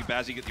that. You see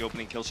Bazzi get the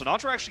opening kill.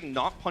 Sinatraa actually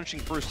not punching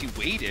first. He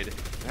waited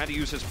and had to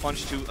use his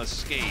punch to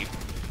escape.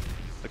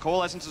 The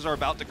Coalescences are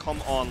about to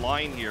come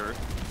online here.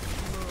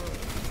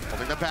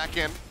 Holding them back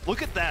in.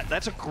 Look at that.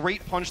 That's a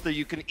great punch there.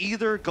 You can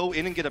either go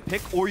in and get a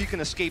pick, or you can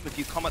escape if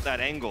you come at that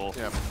angle.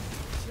 Yep.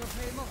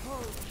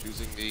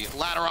 Choosing the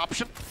latter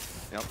option.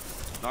 Yep.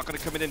 Not going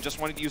to come in,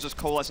 just wanting to use his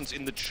Coalescence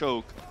in the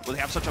choke. Will they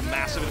have such a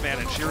massive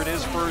advantage? Here it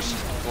is first.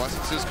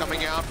 Coalescence is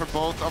coming out for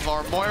both of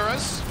our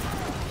Moiras.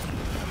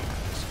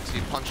 See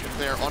punching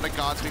there on the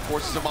Godspeed,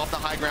 forces him off the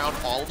high ground.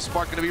 All of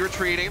Spark going to be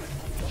retreating.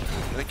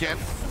 And again,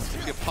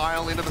 you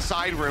pile into the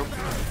side room.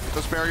 Get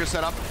those barriers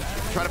set up.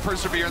 Try to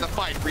persevere in the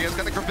fight. Ria's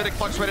got the Gravitic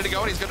Flux ready to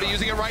go, and he's going to be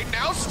using it right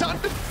now.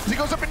 Stunned as he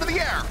goes up into the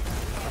air.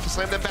 To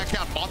slam them back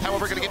out. Moth,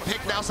 however, going to get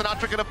picked now.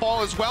 Sinatraa going to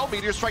fall as well.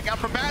 Meteor strike out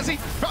from Bazzi.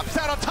 Drops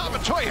out on top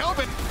of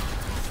Torjobin.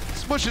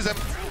 Smushes him.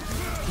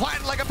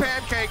 Flattened like a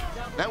pancake.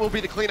 That will be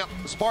the cleanup.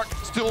 The Spark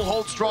still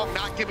holds strong,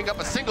 not giving up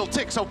a single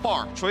tick so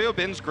far.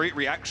 Torjobin's great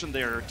reaction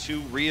there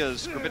to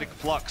Ria's Gravitic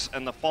Flux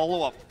and the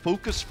follow-up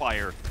Focus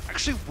Fire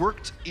actually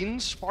worked in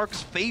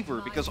Spark's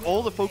favor, because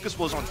all the focus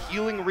was on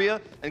healing Ria,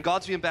 and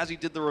Godspeed and Bazzi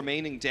did the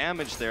remaining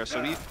damage there.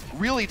 So he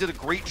really did a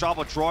great job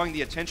of drawing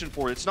the attention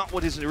for it. It's not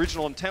what his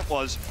original intent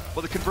was,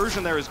 but the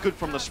conversion there is good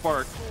from the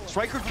Spark.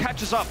 Striker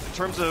catches up in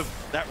terms of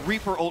that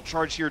Reaper ult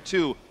charge here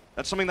too.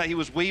 That's something that he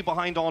was way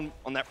behind on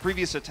that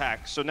previous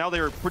attack. So now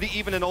they're pretty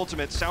even in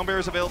ultimate. Sound Bear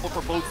is available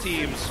for both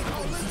teams.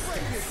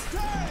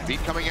 Beat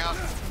coming out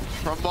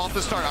from Moth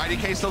to start.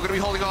 IDK still going to be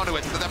holding on to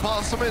it. The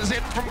Blossom is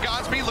in from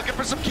Godspeed, looking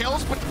for some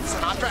kills, but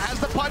Sinatraa has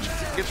the punch,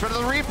 gets rid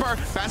of the Reaper.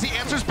 Bazzi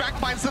answers back,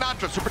 finds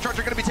Sinatraa. Supercharger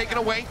going to be taken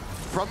away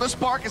from the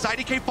Spark as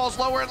IDK falls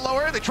lower and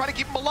lower. They try to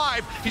keep him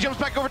alive. He jumps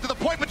back over to the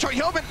point, but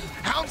Torjobin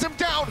hounds him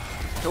down,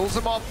 kills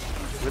him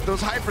off with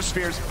those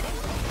Hyperspheres.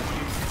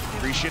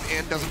 Grecian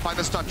in, doesn't find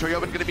the stun.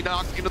 Torjobin going to be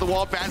knocked into the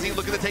wall. Bazzi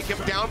looking to take him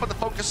down, but the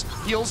focus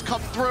heals come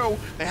through.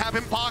 They have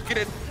him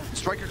pocketed.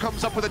 Striker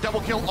comes up with a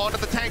double kill onto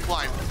the tank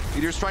line.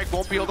 Meteor Strike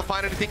won't be able to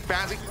find anything.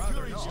 Bazzi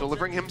is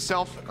delivering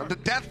himself unto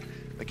death.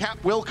 The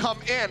cap will come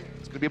in.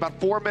 It's going to be about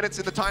 4 minutes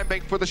in the time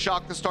bank for the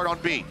Shock to start on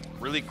B.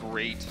 Really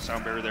great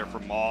sound barrier there for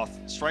Moth.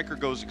 Striker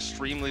goes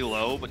extremely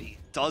low, but he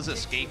does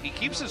escape. He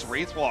keeps his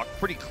Wraith Walk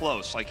pretty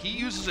close. Like, he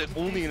uses it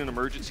only in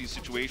emergency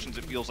situations,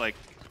 it feels like,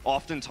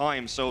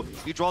 oftentimes. So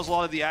he draws a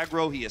lot of the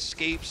aggro, he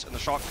escapes, and the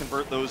Shock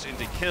convert those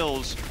into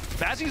kills.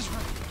 Bazzi's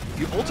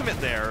the ultimate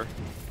there,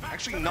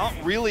 actually not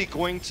really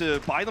going to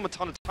buy them a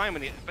ton of time,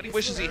 but he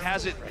wishes he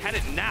had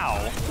it now.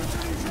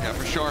 Yeah,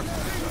 for sure.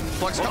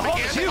 Flux coming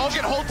in, all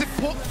get halted,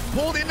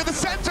 pulled into the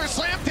center,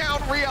 slammed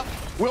down. Ria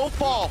will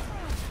fall.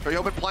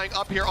 Torjobin playing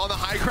up here on the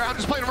high ground,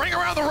 just playing ring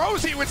around the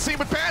rosy, it would seem,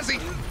 with Bazzi.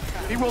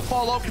 He will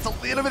fall low, gets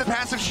a little bit of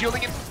passive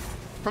shielding in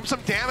from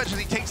some damage as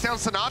he takes down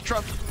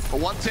Sinatraa.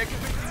 But one tick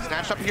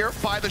snatched up here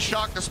by the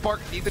Shock. The Spark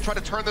need to try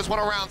to turn this one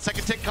around.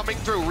 Second tick coming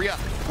through. Ria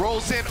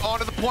rolls in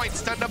onto the point,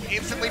 stunned up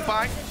instantly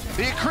by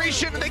the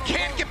Accretion, and they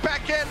can't get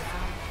back in.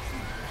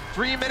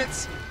 3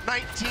 minutes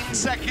 19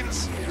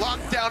 seconds,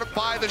 locked down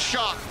by the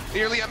Shock.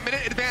 Nearly a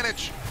minute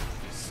advantage.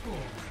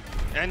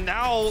 And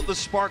now the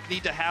Spark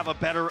need to have a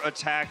better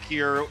attack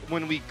here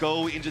when we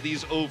go into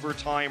these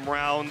overtime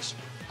rounds.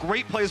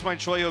 Great plays by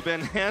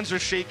Choyobin. Hands are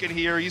shaking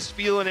here. He's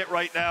feeling it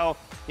right now.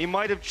 He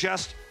might have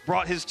just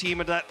brought his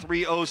team into that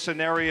 3-0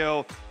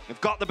 scenario.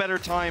 They've got the better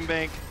time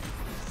bank.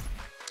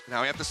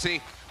 Now we have to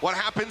see what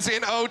happens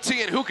in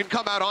OT and who can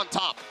come out on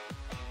top.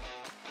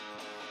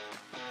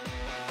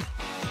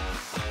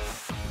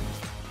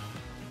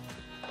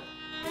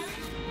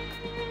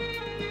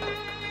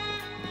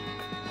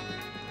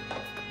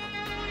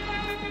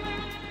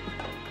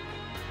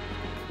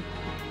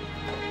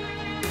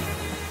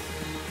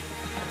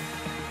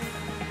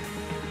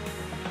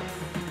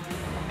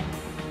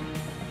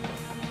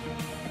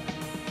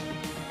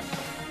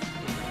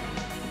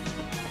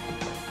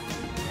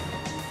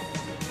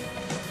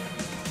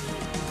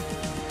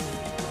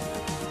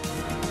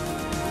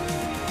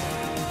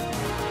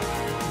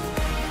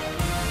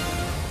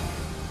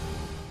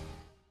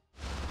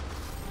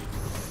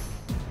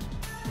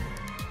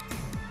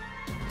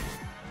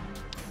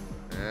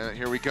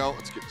 Here we go.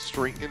 Let's get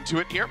straight into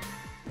it here.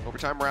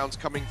 Overtime rounds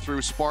coming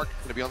through. Spark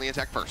going to be on the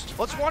attack first.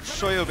 Let's watch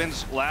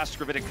Choyobin's last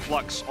gravitic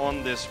flux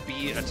on this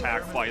B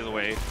attack, by the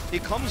way. He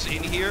comes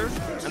in here,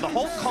 and the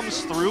Hulk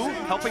comes through,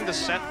 helping to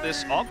set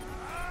this up.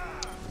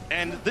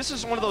 And this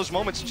is one of those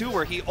moments, too,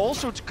 where he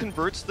also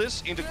converts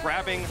this into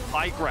grabbing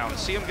high ground.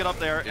 See him get up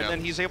there, and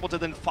then he's able to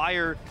then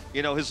fire,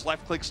 you know, his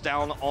left clicks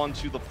down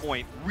onto the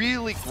point.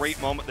 Really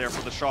great moment there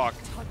for the Shock.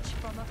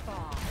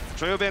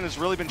 Choyobin has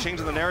really been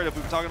changing the narrative.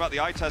 We've been talking about the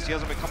eye test. He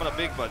hasn't been coming up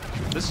big, but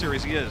this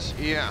series he is.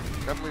 Yeah,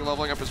 definitely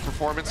leveling up his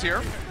performance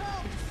here.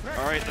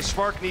 All right, the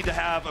Spark need to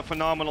have a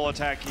phenomenal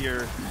attack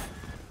here.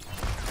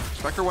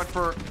 Striker went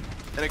for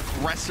an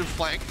aggressive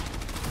flank.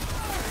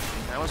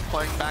 Now he's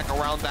playing back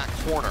around that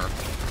corner.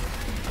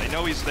 They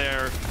know he's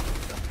there.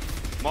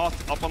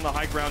 Moth up on the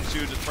high ground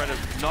too to try to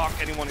knock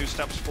anyone who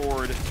steps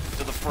forward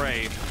to the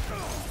fray.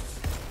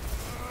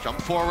 Jump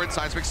forward,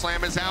 Seismic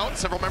Slam is out.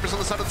 Several members on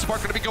the side of the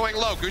Spark going to be going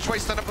low. Gushwei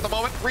stand up for the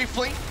moment,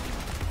 briefly.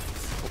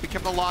 Will be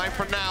kept alive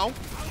for now.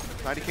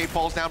 90K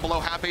falls down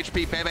below half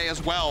HP. Bebe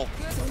as well.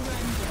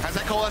 Has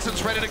that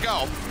Coalescence ready to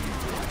go.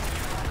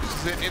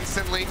 Uses it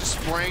instantly,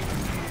 just spraying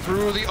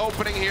through the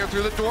opening here,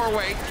 through the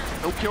doorway.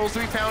 No kills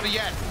to be found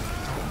yet.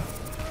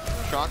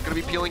 Shock going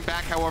to be peeling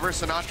back, however.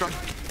 Sinatra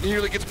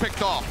nearly gets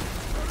picked off.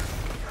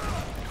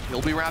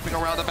 He'll be wrapping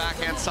around the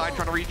backhand side,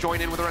 trying to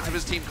rejoin in with the rest of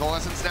his team.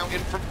 Coalescence now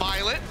in from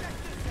Violet.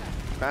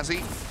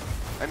 Bazzi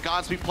and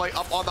Godsby play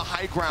up on the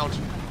high ground.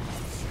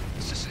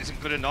 This just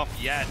isn't good enough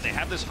yet. They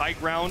have this high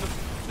ground.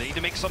 They need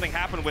to make something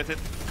happen with it.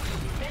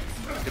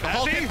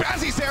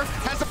 Bazzi's there,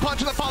 has the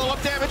punch and the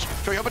follow-up damage.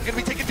 Choyobin going to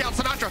be taken down.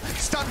 Sinatra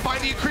stunned by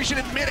the accretion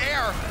in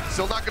mid-air.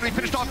 Still not going to be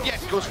finished off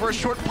yet. Goes for a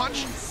short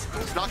punch.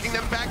 He's knocking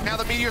them back. Now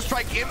the Meteor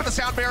Strike in, but the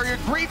sound barrier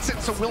greets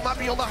it, so will not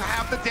be able to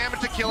have the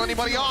damage to kill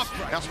anybody off.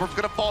 Now Smurf's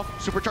going to fall.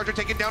 Supercharger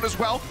taken down as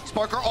well.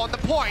 Sparker on the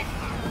point.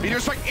 Meteor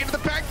Strike into the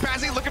back.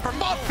 Bazzi looking for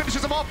Moth,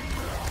 finishes him off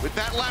with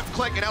that left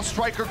click, and now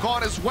Striker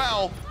gone as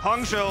well.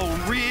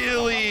 Hangzhou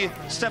really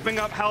stepping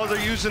up how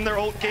they're using their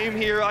ult game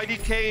here.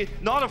 IDK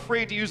not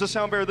afraid to use the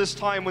sound barrier this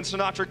time when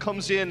Sinatra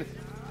comes in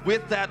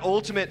with that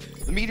ultimate.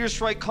 The Meteor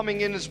Strike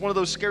coming in is one of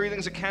those scary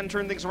things that can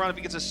turn things around if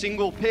he gets a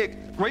single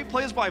pick. Great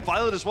plays by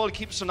Violet as well to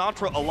keep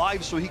Sinatra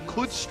alive so he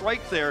could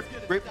strike there.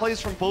 Great plays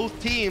from both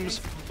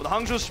teams. But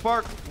Hangzhou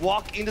Spark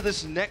walk into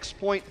this next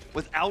point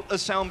without a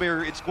sound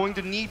barrier. It's going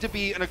to need to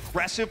be an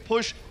aggressive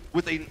push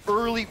with an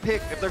early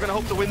pick if they're going to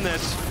hope to win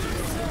this.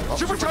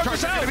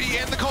 Supercharger's going to be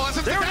in the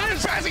Coalescence. There it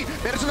is! Bazzi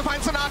manages to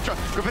find Sinatra.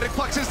 Gravitic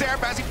Flux is there.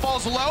 Bazzi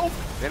falls low.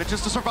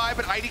 Manages to survive,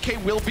 but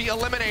IDK will be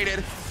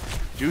eliminated.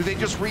 Do they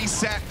just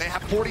reset? They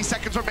have 40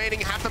 seconds remaining.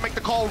 Have to make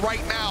the call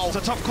right now. It's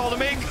a tough call to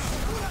make.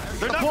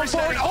 They're not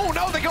forward. Oh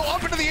no, they go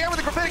up into the air with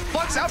the Gravitic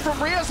Flux out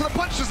from Rhea, so the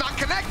punch does not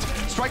connect.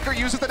 Striker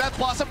uses the Death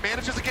Blossom,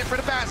 manages to get rid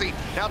of Bazzi.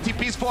 Now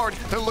TP's forward.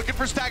 They're looking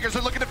for staggers.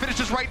 They're looking to finish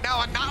this right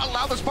now and not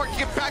allow the Spark to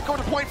get back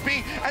over to point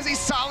B as a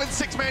solid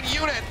 6-man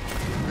unit.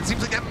 It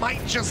seems like that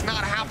might just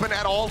not happen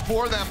at all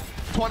for them.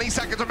 20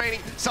 seconds remaining.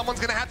 Someone's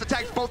going to have to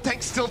tag. Both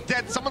tanks still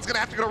dead. Someone's going to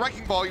have to go to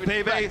Wrecking Ball.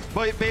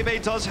 Bebe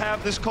does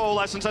have this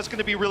Coalescence. That's going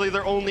to be really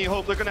their only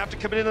hope. They're going to have to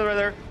commit in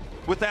there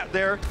with that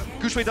there.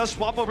 Gushwei does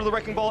swap over to the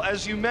Wrecking Ball,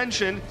 as you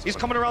mentioned. He's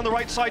coming around the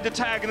right side to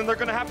tag, and then they're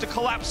going to have to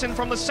collapse in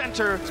from the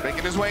center. He's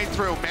making his way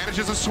through.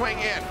 Manages to swing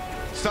in.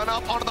 Stun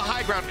up onto the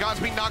high ground.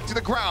 God's being knocked to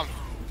the ground.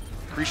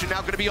 Creation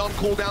now going to be on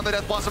cooldown. The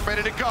Death Blossom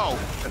ready to go.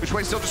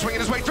 Gushwei still just swinging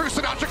his way through.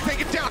 Sinatra can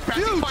take it down.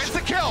 Bazzi finds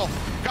the kill.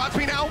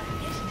 Godsby now.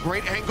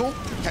 Great angle.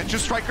 Tension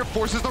Striker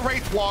forces the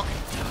Wraith Walk.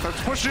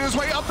 Starts pushing his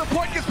way up the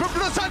point. Gets moved to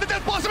the side. The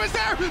Death Blossom is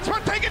there.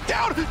 Smart take it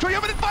down.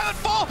 Choyobin and Violet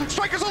fall.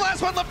 Striker's the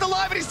last one left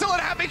alive, and he's still at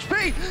half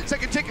HP.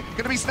 Second tick going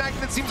to be snagged,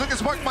 and it seems like the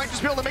Spark might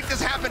just be able to make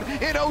this happen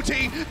in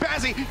OT.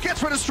 Bazzi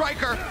gets rid of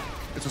Striker.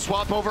 It's a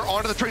swap over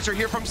onto the Tracer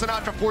here from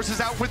Sinatra.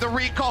 Forces out with the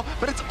recall,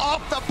 but it's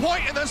off the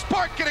point, and the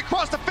Spark get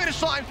across the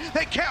finish line.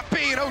 They can't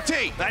be in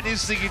OT. That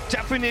is the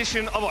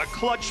definition of a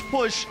clutch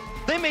push.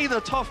 They made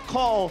a tough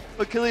call,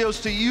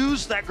 Achilleos, to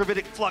use that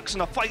gravitic flux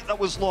in a fight that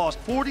was lost.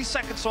 40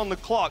 seconds on the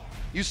clock.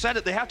 You said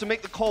it, they have to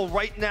make the call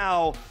right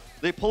now.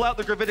 They pull out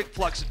the gravitic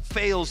flux, it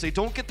fails. They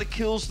don't get the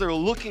kills they're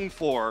looking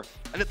for.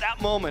 And at that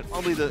moment,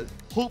 only the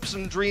hopes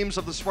and dreams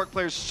of the Spark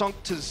players sunk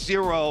to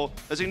zero,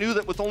 as they knew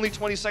that with only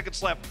 20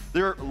 seconds left,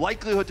 their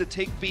likelihood to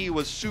take B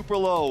was super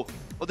low.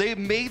 But they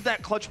made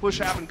that clutch push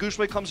happen.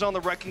 Gushue comes on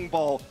the wrecking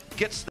ball,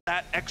 gets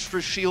that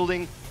extra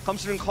shielding,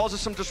 comes in and causes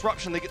some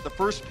disruption. They get the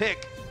first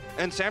pick,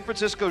 and San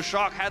Francisco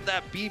Shock had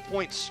that B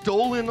point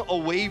stolen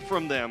away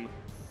from them.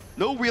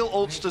 No real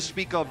ults to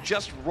speak of,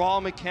 just raw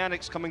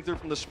mechanics coming through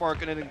from the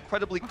Spark in an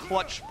incredibly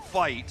clutch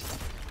fight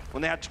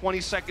when they had 20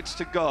 seconds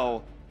to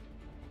go.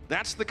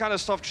 That's the kind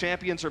of stuff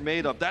champions are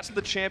made of. That's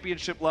the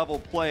championship level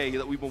play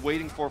that we've been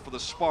waiting for the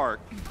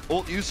Spark.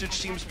 Ult usage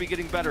seems to be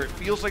getting better. It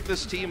feels like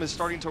this team is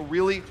starting to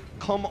really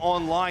come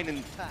online,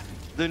 and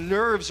the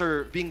nerves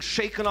are being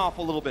shaken off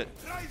a little bit.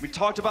 We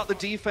talked about the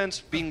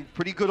defense being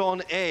pretty good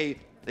on A.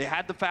 They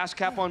had the fast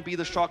cap on B,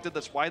 the Shock did.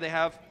 That's why they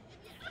have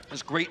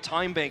this great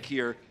time bank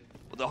here.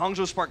 But the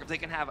Hangzhou Spark, if they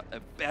can have a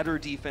better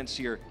defense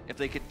here, if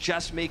they could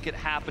just make it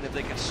happen, if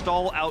they can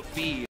stall out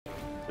B,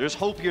 there's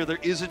hope here, there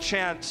is a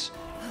chance.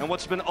 And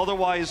what's been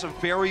otherwise a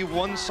very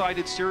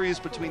one-sided series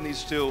between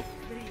these two.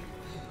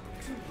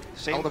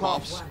 Same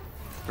comps.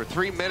 For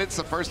 3 minutes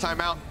the first time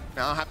out.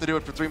 Now I'll have to do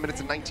it for 3 minutes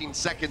and 19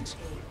 seconds.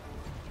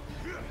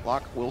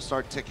 Clock will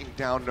start ticking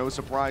down. No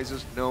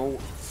surprises, no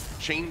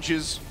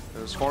changes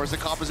as far as the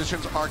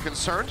compositions are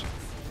concerned.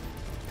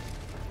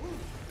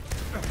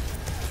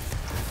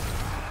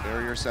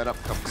 Barrier setup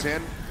comes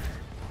in.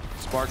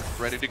 Spark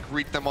ready to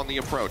greet them on the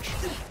approach.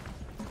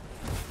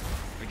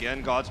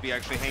 Again, Godsby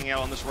actually hanging out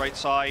on this right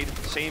side.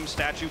 Same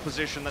statue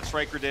position that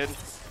Striker did.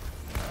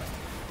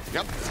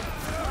 Yep.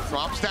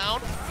 Drops down.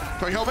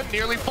 Toyhoman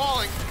nearly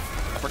falling.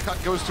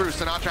 Uppercut goes through.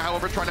 Sinatra,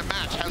 however, trying to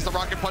match. Has the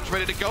rocket punch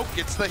ready to go.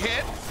 Gets the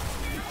hit.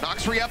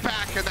 Knocks Rhea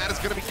back, and that is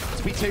going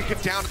to be taken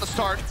down at the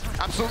start.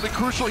 Absolutely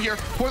crucial here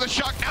for the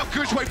Shock. Now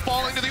Gushue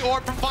falling to the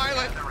orb from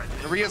Violet.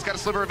 Rhea's got a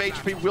sliver of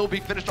HP. Will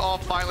be finished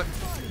off. Violet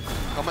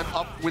coming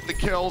up with the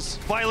kills.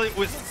 Violet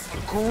with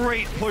a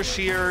great push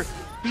here.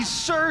 He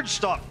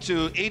surged up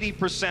to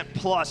 80%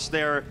 plus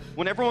there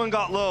when everyone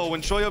got low,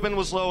 when Shoyobin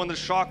was low and the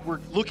Shock were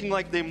looking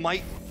like they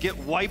might get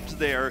wiped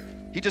there.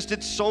 He just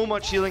did so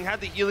much healing, had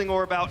the healing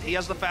orb out. He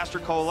has the faster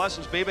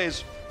coalescence. Bebe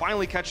is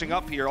finally catching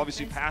up here,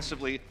 obviously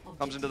passively.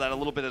 Comes into that a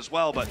little bit as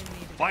well, but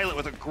Violet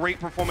with a great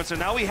performance, and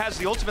now he has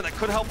the ultimate that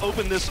could help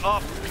open this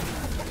up.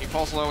 He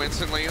falls low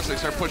instantly as they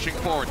start pushing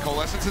forward.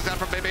 Coalescence is out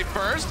from Bebe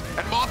first,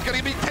 and Moth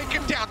gonna be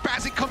taken down.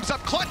 Bazzi comes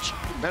up clutch,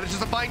 manages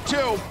to find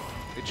two.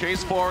 They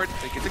chase forward,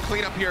 they get the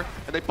cleanup here,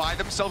 and they buy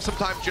themselves some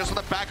time just on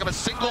the back of a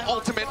single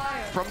ultimate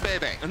from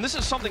Bebe. And this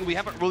is something we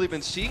haven't really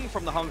been seeing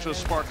from the Hangzhou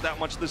Spark that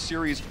much this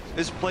series,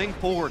 is playing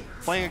forward,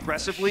 playing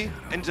aggressively,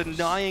 and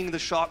denying the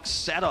Shock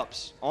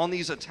setups on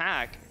these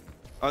attacks.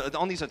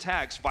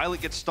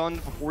 Violet gets stunned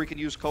before he can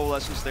use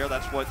Coalescence there.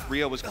 That's what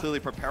Rhea was clearly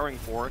preparing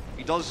for.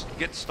 He does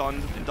get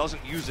stunned and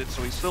doesn't use it,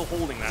 so he's still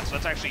holding that. So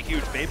that's actually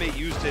huge. Bebe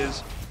used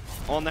his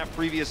on that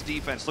previous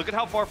defense. Look at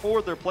how far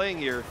forward they're playing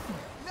here.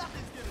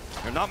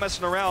 They're not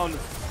messing around.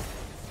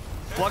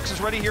 Flux is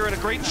ready here in a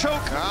great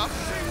choke.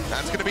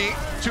 That's going to be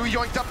two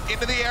yoinked up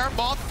into the air.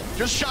 Moth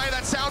just shy of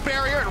that sound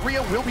barrier, and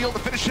Rhea will be able to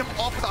finish him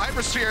off with the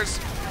Hyperspheres.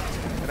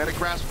 And then a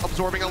grasp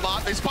absorbing a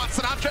lot. They spot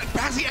Sinatra, and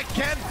Bazzi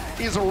again.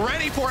 He's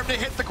ready for him to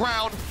hit the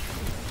ground.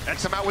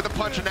 X him out with a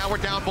punch, and now we're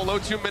down below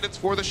 2 minutes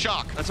for the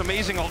Shock. That's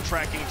amazing ult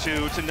tracking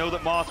too, to know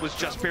that Moth was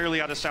just barely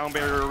out of sound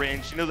barrier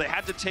range. You know, they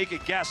had to take a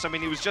guess. I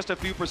mean, he was just a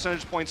few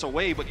percentage points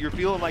away, but you're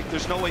feeling like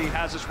there's no way he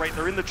has this right.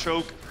 They're in the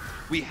choke.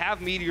 We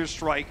have Meteor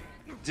Strike.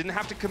 Didn't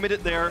have to commit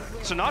it there.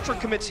 Sinatra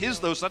commits his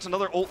though, so that's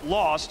another ult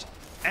lost.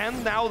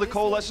 And now the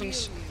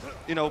Coalescence,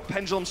 you know,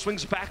 pendulum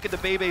swings back into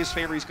Bebe's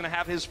favor. He's going to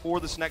have his for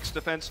this next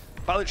defense.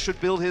 Violet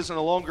should build his in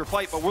a longer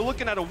fight, but we're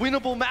looking at a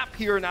winnable map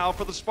here now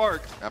for the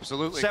Spark.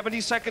 Absolutely.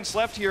 70 seconds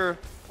left here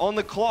on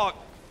the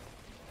clock.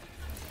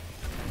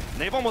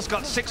 They've almost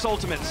got 6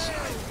 ultimates.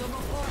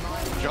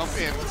 Jump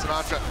in,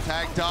 Sinatra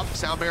tagged up,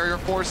 sound barrier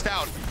forced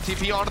out.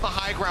 TP onto the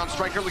high ground,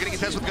 Striker looking to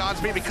contest with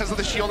Godsby because of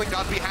the shielding.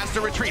 Godsby has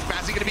to retreat.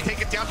 Bazzi going to be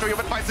taken down,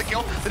 Toyhoman finds the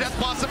kill. The Death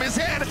Blossom is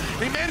in.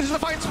 He manages to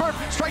find Smurf.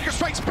 Striker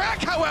strikes back,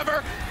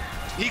 however.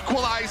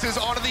 Equalizes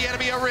onto the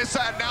enemy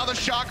Orisa, and now the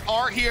Shock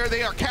are here.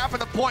 They are capping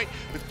the point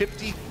with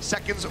 50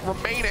 seconds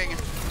remaining.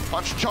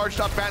 Punch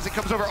charged up, Bazzi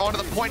comes over onto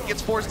the point,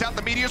 gets forced out.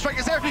 The Meteor Strike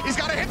is there. He's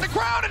got to hit the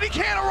ground, and he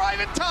can't arrive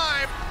in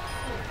time.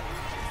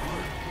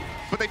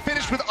 But they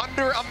finished with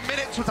under a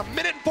minute, so it's a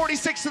minute and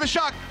 46 to the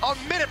Shock, a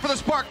minute for the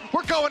Spark.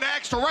 We're going to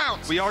extra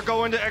rounds. We are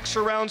going to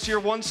extra rounds here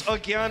once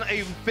again.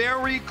 A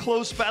very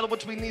close battle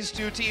between these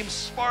two teams.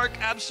 Spark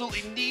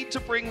absolutely need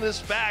to bring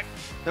this back.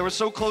 They were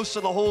so close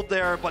to the hold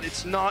there, but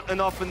it's not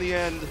enough in the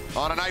end.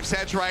 On a knife's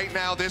edge right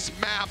now, this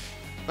map.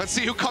 Let's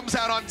see who comes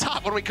out on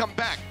top when we come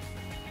back.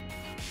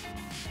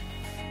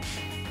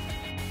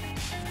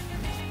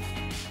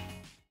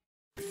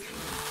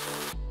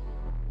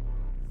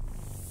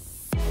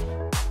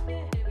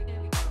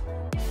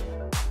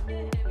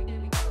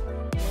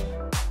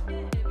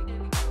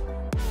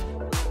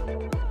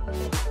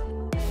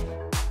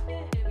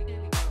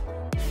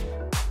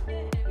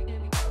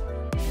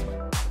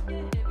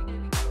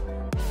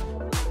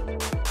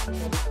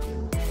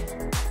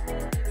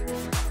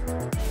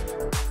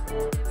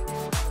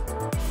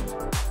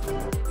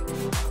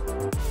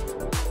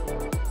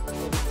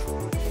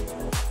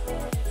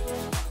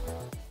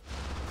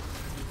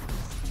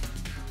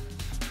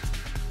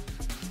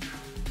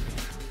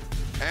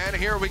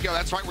 here we go.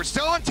 That's right, we're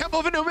still on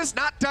Temple of Anubis,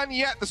 not done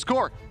yet. The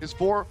score is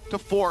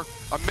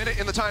 4-4. A minute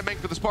in the time bank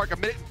for the Spark, a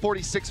minute and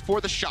 46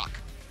 for the Shock.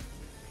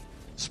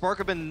 Spark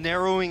have been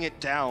narrowing it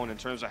down in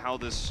terms of how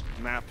this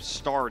map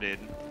started.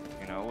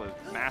 You know,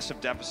 a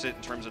massive deficit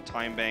in terms of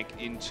time bank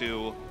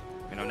into,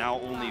 you know, now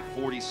only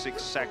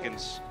 46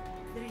 seconds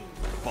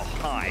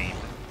behind.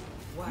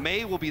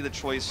 May will be the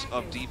choice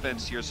of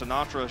defense here.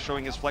 Sinatra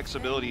showing his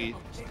flexibility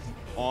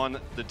on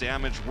the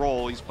damage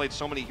roll. He's played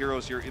so many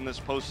heroes here in this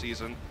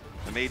postseason.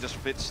 And May just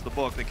fits the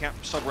book. They can't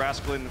sub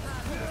Rascalin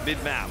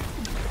mid-map.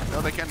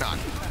 No, they cannot.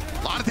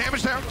 A lot of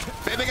damage there.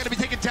 Maybe they're going to be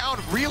taken down.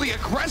 Really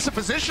aggressive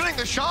positioning.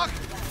 The Shock,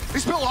 they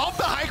spill off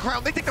the high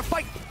ground. They take the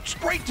fight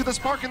straight to the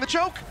Spark and the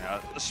choke. Yeah,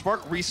 the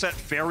Spark reset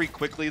very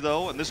quickly,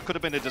 though, and this could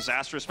have been a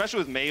disaster, especially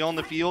with May on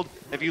the field.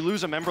 If you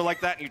lose a member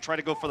like that and you try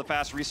to go for the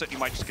fast reset, you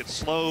might just get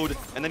slowed,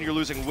 and then you're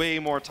losing way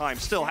more time.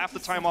 Still, half the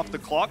time off the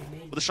clock,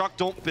 but the Shock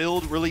don't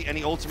build really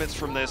any ultimates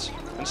from this,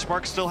 and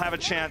Spark still have a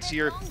chance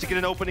here to get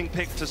an opening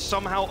pick to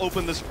somehow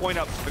open this point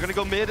up. They're going to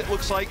go mid, it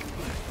looks like.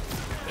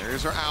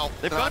 Barriers are out.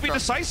 They've got to be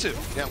decisive.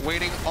 Yeah,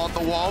 waiting on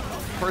the wall.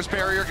 First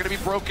barrier going to be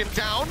broken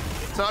down.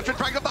 Sinatra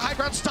dragging up the high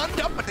ground, stunned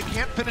up, but they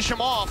can't finish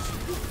him off.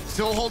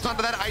 Still holds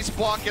onto that ice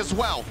block as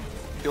well.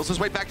 Feels his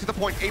way back to the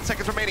point. 8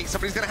 seconds remaining.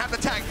 Somebody's going to have the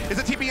tag. Is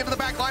a TP into the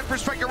back line for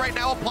Striker right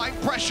now, applying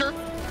pressure.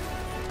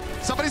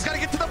 Somebody's got to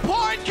get to the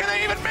point. Can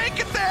they even make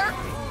it there?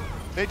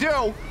 They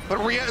do,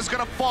 but Rhea is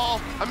going to fall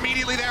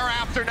immediately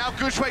thereafter. Now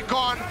Gushue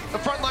gone. The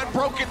front line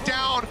broken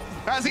down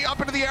as he up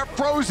into the air,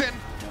 frozen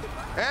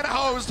and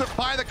hosed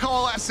by the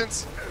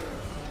Coalescence.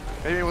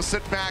 Maybe we'll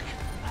sit back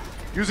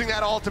using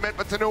that ultimate,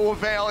 but to no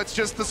avail. It's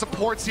just the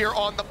supports here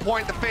on the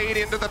point, the fade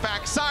into the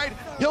backside.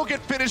 He'll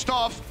get finished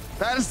off.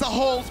 That is the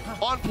hold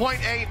on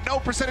point A. No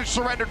percentage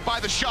surrendered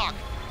by the Shock.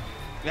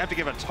 We have to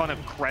give a ton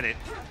of credit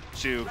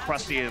to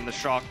Krusty and the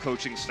Shock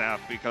coaching staff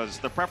because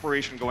the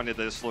preparation going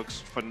into this looks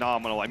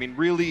phenomenal. I mean,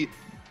 really,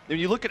 when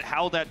you look at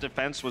how that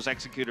defense was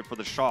executed for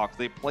the Shock,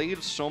 they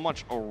played so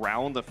much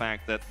around the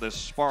fact that the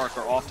Spark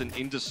are often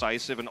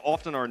indecisive and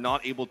often are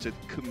not able to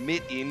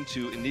commit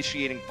into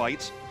initiating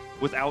fights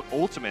without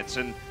ultimates.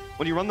 And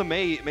when you run the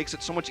May, it makes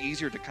it so much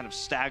easier to kind of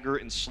stagger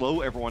and slow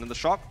everyone. And the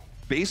Shock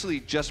basically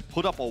just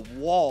put up a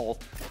wall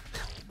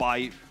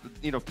by,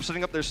 you know,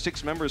 setting up their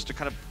 6 members to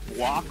kind of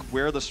block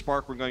where the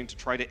Spark were going to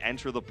try to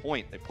enter the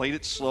point. They played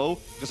it slow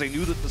because they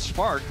knew that the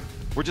Spark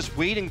were just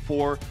waiting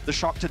for the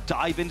Shock to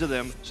dive into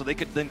them so they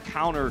could then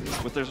counter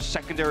with their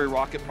secondary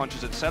rocket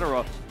punches,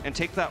 etc., and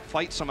take that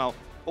fight somehow.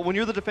 But when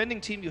you're the defending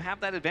team, you have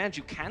that advantage.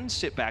 You can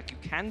sit back, you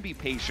can be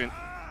patient,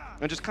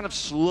 and just kind of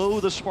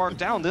slow the Spark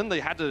down. Then they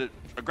had to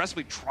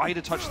aggressively try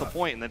to touch the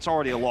point, and it's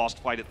already a lost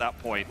fight at that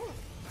point.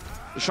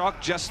 The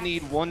Shock just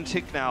need 1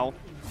 tick now.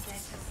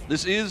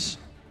 This is,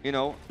 you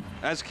know,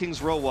 as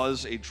King's Row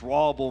was, a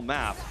drawable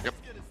map. Yep.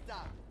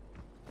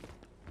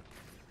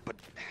 But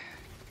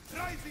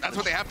that's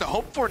what they have to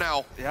hope for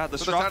now. Yeah, the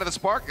side of the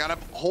Spark gotta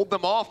hold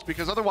them off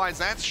because otherwise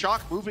that's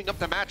Shock moving up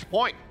to match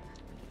point.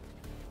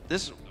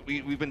 This,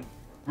 we've been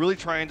really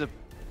trying to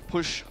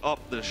push up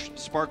the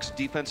Spark's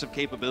defensive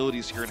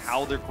capabilities here and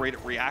how they're great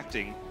at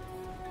reacting.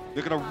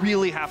 They're gonna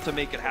really have to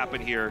make it happen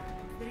here.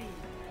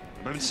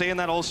 I've been saying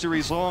that all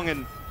series long,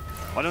 and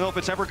I don't know if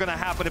it's ever gonna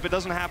happen. If it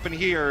doesn't happen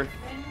here,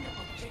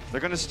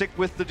 they're gonna stick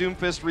with the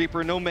Doomfist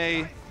Reaper. No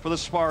May for the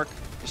Spark.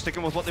 They're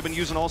sticking with what they've been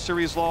using all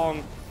series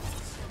long.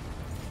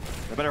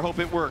 I better hope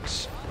it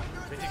works.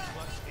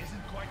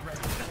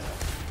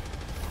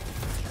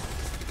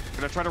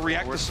 Gonna try to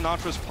react to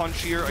Sinatra's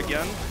punch here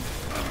again.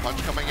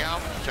 Punch coming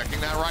out, checking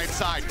that right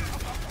side.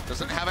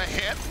 Doesn't have a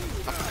hit.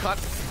 Uppercut,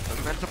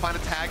 doesn't manage to find a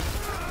tag.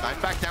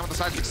 Dive back down with the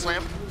seismic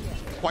slam.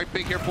 Quite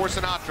big here for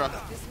Sinatra.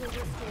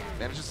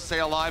 Manages to stay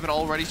alive, and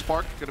already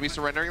Spark gonna be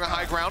surrendering the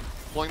high ground,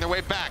 pulling their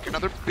way back.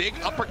 Another big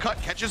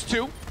uppercut, catches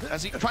 2.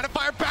 As he trying to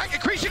fire back,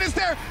 Accretion is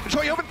there! And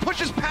Choi Open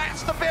pushes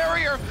past the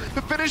barrier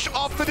to finish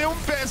off the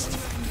Doomfist.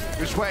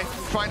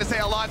 Gushue trying to stay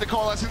alive, the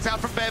Coalescence out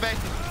from Bebe.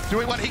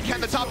 Doing what he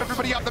can to top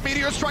everybody up. The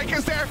Meteor Strike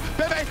is there.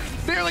 Bebe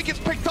nearly gets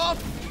picked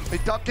off. They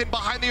ducked in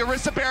behind the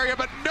Orisa barrier,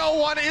 but no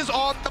one is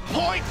on the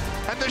point.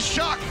 And the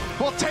Shock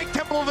will take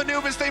Temple of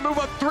Anubis. They move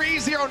up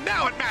 3-0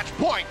 now at match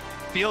point.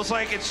 Feels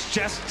like it's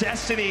just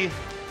destiny.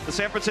 The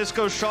San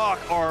Francisco Shock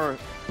are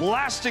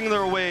blasting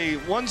their way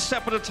 1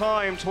 step at a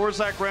time towards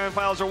that grand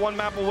finals. They're 1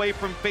 map away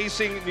from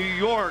facing New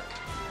York.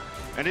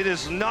 And it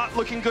is not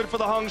looking good for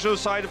the Hangzhou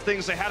side of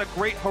things. They had a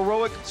great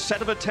heroic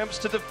set of attempts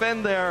to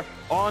defend there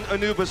on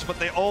Anubis, but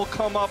they all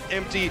come up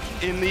empty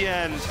in the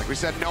end. Like we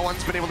said, no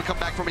one's been able to come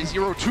back from a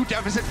 0-2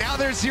 deficit. Now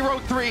they're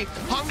 0-3.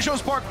 Hangzhou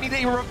Spark need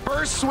a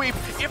reverse sweep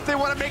if they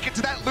want to make it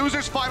to that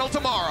loser's final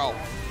tomorrow.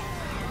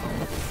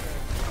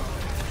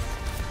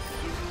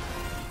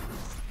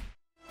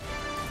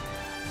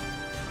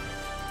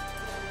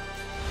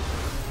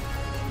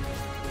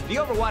 The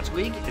Overwatch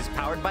League is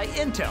powered by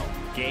Intel.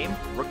 Game,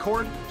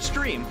 record,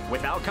 stream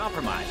without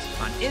compromise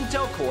on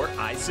Intel Core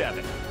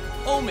i7.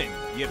 Omen,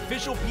 the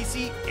official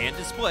PC and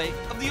display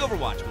of the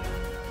Overwatch League.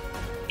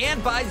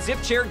 And by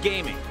Zip Chair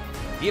Gaming,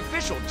 the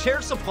official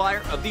chair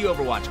supplier of the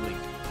Overwatch League.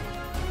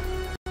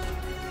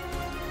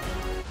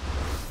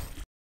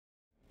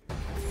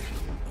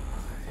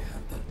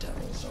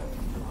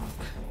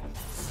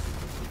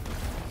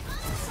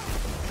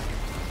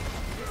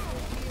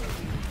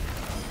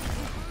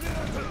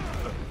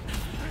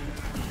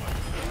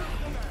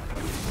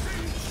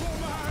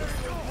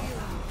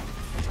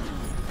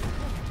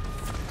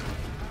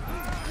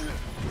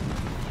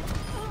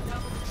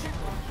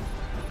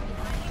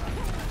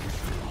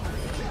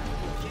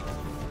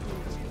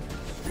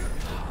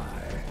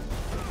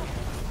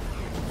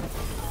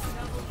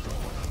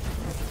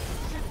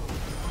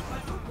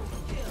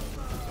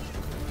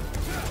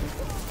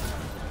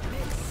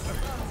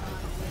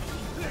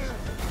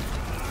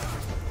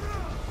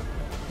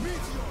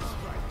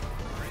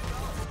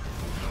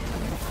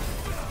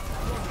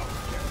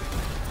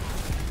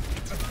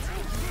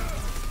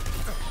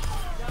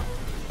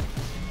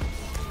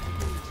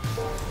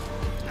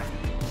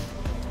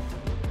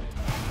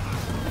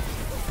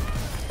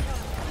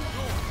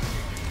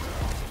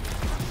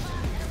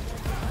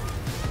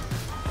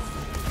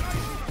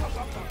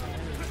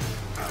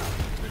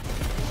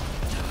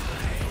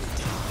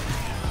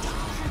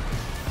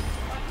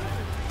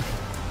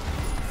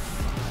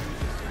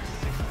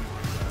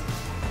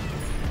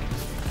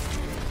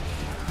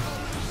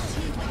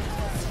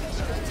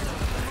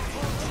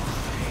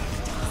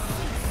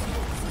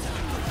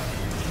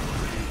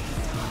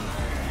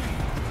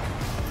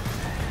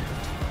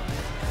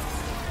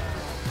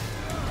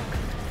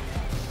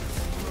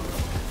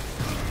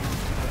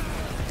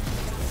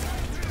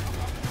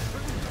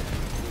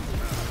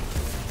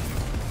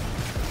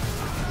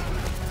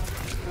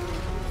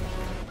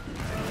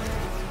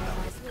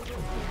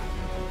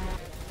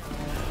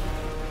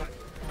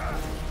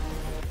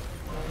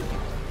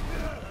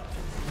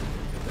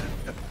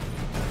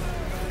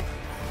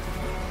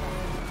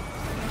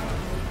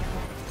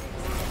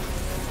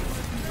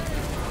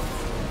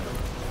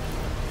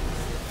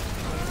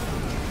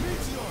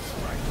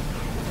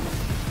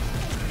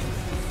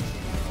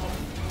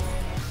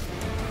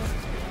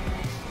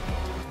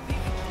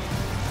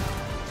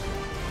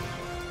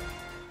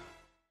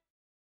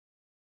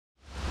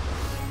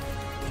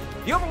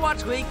 The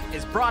Overwatch League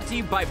is brought to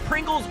you by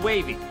Pringles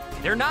Wavy.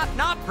 They're not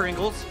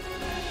Pringles.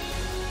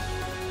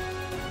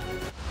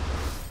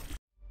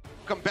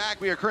 Welcome back.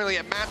 We are currently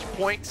at match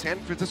point. San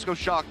Francisco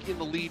Shock in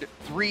the lead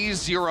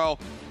 3-0.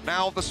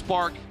 Now the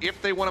Spark,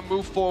 if they want to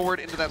move forward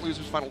into that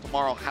losers final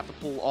tomorrow, have to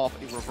pull off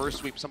a reverse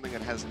sweep, something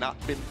that has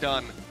not been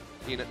done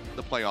in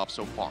the playoffs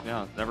so far.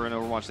 Yeah, never in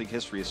Overwatch League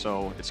history,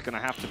 so it's going to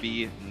have to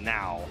be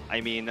now. I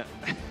mean,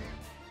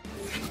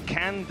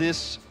 can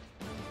this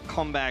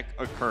comeback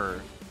occur?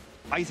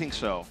 I think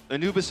so.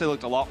 Anubis, they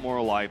looked a lot more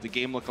alive. The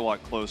game looked a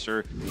lot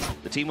closer.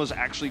 The team was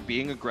actually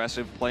being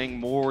aggressive, playing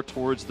more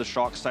towards the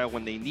Shock style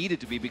when they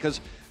needed to be,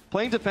 because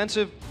playing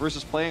defensive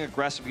versus playing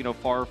aggressive, you know,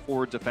 far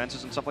forward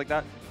defenses and stuff like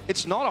that,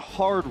 it's not a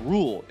hard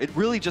rule. It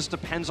really just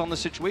depends on the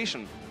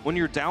situation. When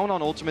you're down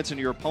on ultimates and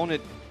your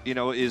opponent, you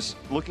know, is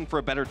looking for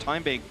a better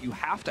time bank, you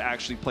have to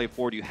actually play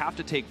forward. You have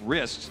to take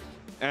risks.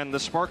 And the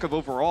Spark have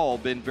overall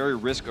been very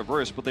risk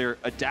averse, but they're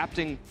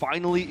adapting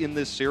finally in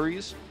this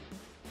series.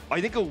 I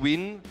think a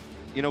win,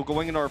 you know,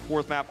 going into our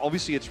fourth map,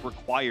 obviously it's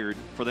required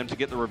for them to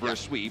get the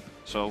reverse sweep.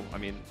 So, I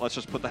mean, let's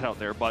just put that out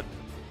there. But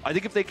I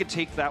think if they could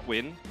take that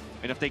win,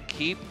 and if they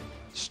keep,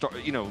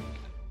 you know,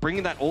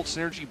 bringing that ult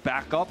synergy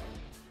back up,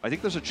 I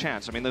think there's a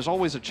chance. I mean, there's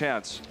always a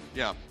chance.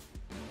 Yeah.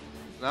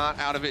 Not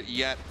out of it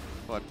yet,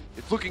 but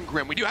it's looking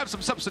grim. We do have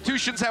some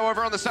substitutions,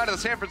 however, on the side of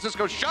the San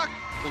Francisco Shock.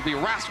 It'll be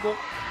Rascal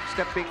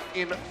stepping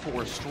in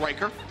for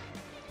Striker.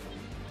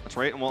 That's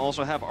right, and we'll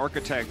also have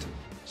Architect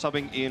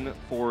subbing in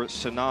for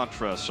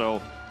Sinatra.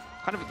 So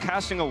kind of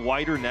casting a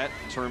wider net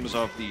in terms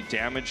of the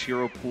damage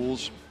hero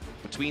pools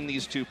between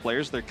these two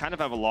players. They kind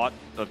of have a lot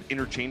of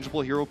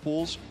interchangeable hero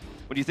pools.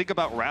 When you think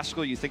about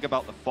Rascal, you think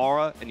about the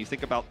Pharah, and you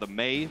think about the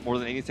Mei more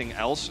than anything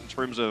else in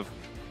terms of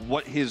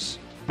what his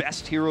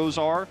best heroes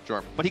are.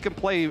 Sure. But he can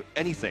play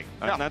anything.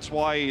 Yeah. And that's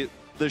why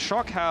the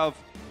Shock have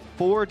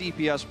 4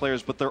 DPS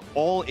players, but they're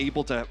all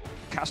able to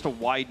cast a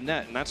wide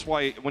net. And that's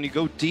why when you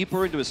go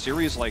deeper into a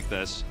series like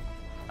this,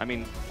 I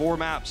mean, 4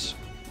 maps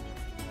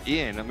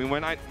in, I mean, we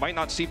might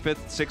not see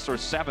 5th, 6th, or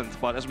 7th,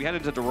 but as we head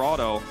into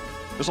Dorado,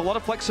 there's a lot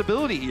of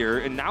flexibility here,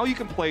 and now you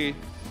can play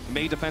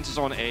Mei defenses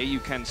on A, you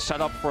can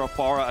set up for a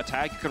Pharah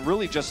attack, you can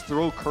really just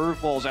throw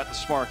curveballs at the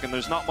Spark, and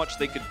there's not much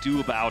they could do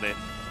about it.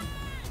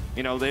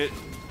 You know, they're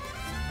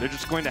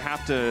just going to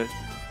have to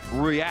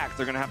react,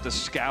 they're going to have to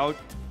scout.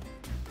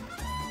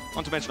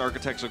 Not to mention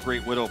Architect's a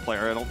great Widow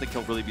player. I don't think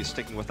he'll really be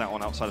sticking with that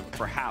one outside of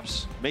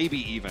perhaps, maybe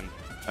even,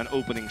 an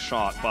opening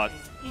shot, but...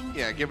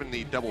 Yeah, given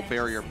the double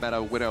barrier meta,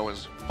 Widow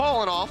is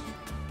falling off.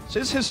 This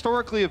is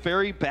historically a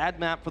very bad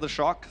map for the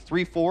Shock,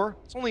 3-4.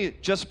 It's only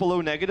just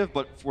below negative,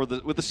 but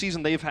with the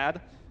season they've had,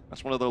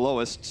 that's one of their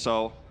lowest,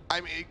 so...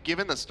 I mean,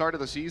 given the start of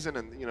the season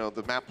and, you know,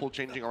 the map pool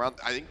changing around,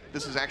 I think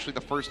this is actually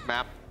the first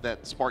map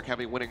that Spark have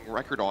a winning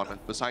record on,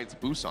 besides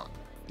Busan.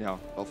 Yeah.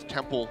 Both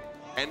Temple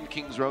and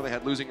Kings Row, they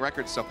had losing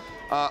records, so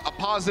a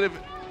positive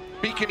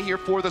beacon here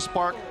for the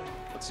Spark.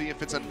 Let's see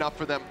if it's enough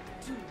for them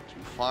to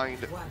find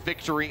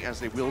victory, as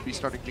they will be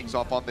starting things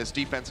off on this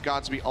defense.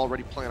 Godsby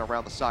already playing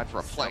around the side for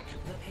a flank.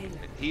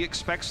 He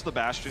expects the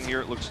Bastion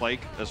here, it looks like,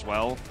 as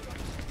well.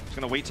 He's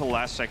gonna wait till the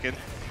last second.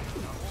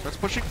 That's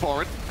pushing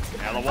forward.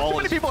 Yeah, the wall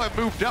Not many people have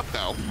moved up,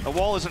 though. The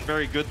wall isn't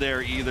very good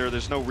there either.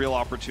 There's no real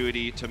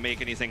opportunity to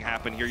make anything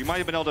happen here. You might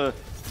have been able to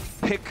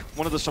pick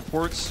one of the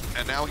supports.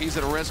 And now he's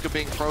at a risk of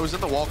being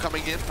frozen. The wall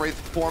coming in, Wraith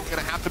form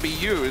gonna have to be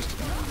used.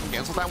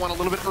 Cancel that one a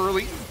little bit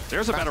early.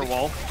 There's a better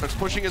wall. Starts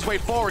pushing his way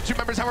forward. 2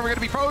 members, however,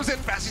 gonna be frozen.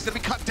 Bassie's gonna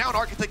be cut down.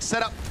 Architect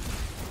set up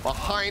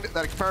behind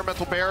that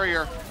experimental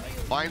barrier.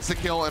 Finds the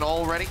kill, and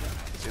already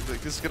seems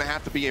like this is gonna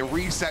have to be a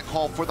reset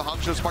call for the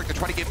Hangzhou Spark to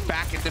try to get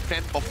back and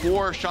defend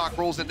before Shock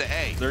rolls into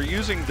A. They're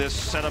using this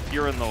setup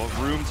here in the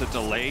room to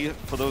delay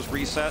for those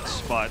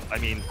resets, but I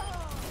mean,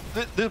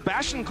 the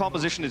Bastion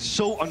composition is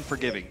so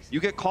unforgiving. You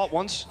get caught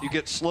once, you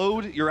get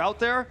slowed, you're out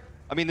there.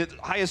 I mean, the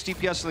highest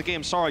DPS in the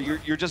game, sorry,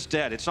 you're just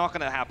dead. It's not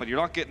gonna happen. You're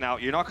not getting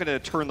out. You're not gonna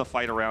turn the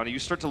fight around. You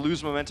start to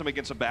lose momentum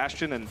against a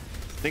Bastion and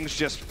things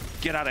just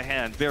get out of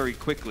hand very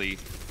quickly.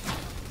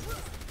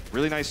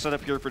 Really nice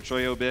setup here for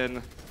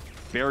Choyobin.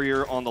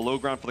 Barrier on the low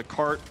ground for the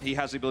cart. He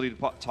has the ability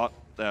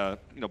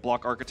to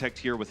block Architect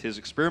here with his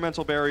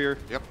experimental barrier.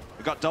 Yep.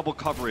 We've got double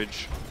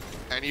coverage.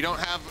 And you don't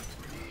have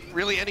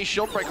really any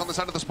shield break on the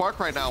side of the Spark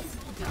right now.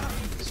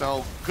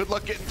 So good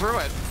luck getting through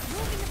it.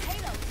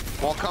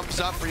 Wall comes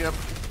up, Rhea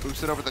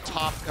boosted over the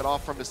top, cut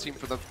off from his team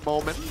for the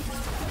moment.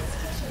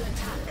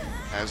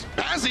 As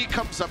Bazzi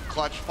comes up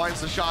clutch,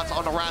 finds the shots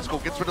on the Rascal,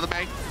 gets rid of the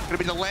Mei. Gonna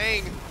be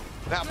delaying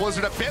that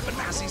Blizzard a bit, but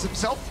Bazzi's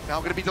himself now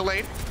gonna be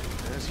delayed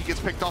as he gets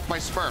picked off by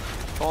Smurf.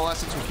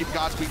 Coalescence will keep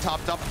Godsby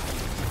topped up.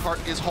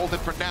 Cart is holding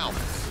for now.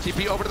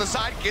 TP over to the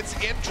side, gets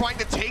in, trying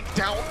to take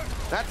down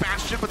that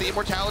Bastion, but the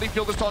Immortality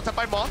field is tossed up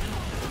by Moth.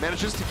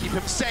 Manages to keep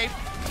him safe.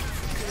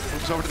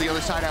 Moves over to the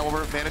other side,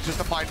 however, manages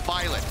to find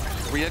Violet.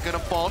 Rhea gonna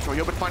fall,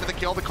 Choyobin finding the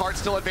kill, the Cart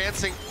still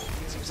advancing.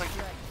 Seems like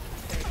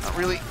not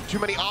really too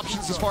many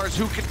options as far as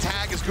who can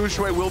tag, as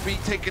Gushui will be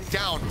taken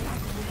down.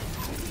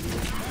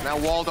 Now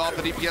walled off,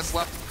 the DPS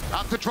left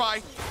out to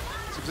try.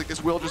 Seems like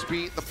this will just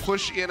be the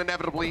push in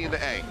inevitably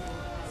into A.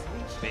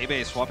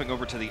 Bebe swapping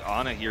over to the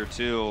Ana here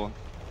too.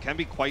 Can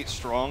be quite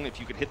strong if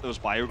you could hit those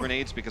bio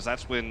grenades, because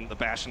that's when the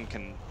Bastion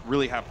can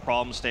really have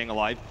problems staying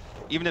alive.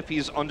 Even if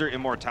he's under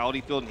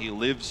Immortality Field and he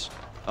lives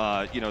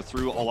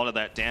through a lot of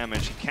that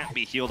damage, he can't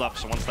be healed up,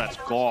 so once that's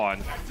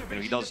gone,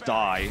 he does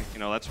die.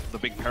 That's the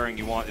big pairing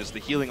you want, is the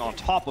healing on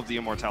top of the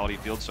Immortality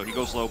Field, so he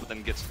goes low but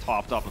then gets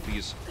topped up. If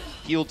he's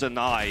heal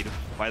denied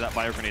by that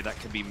bio grenade, that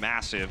can be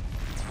massive.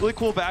 Really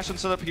cool Bastion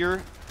setup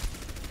here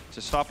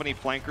to stop any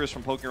flankers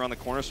from poking around the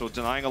corner, so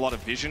denying a lot of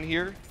vision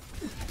here.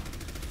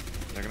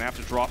 They're gonna have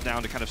to drop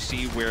down to kind of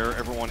see where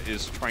everyone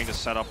is trying to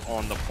set up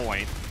on the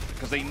point,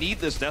 because they need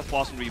this Death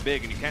Blossom to be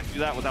big, and you can't do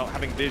that without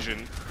having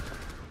vision.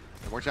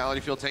 Immortality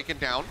Field taken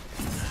down.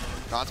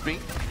 Godspeed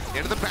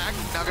into the back,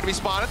 now gonna be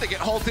spotted. They get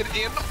halted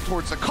in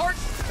towards the cart.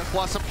 Death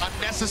Blossom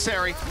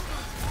unnecessary.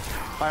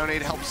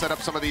 Bionade helps set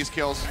up some of these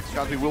kills.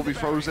 Godspeed will be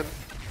frozen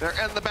there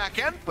and the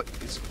back end, but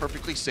it's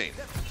perfectly safe.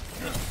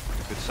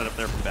 Good setup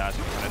there from Baz,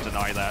 trying to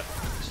deny that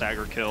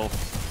stagger kill.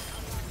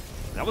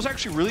 That was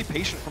actually really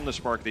patient from the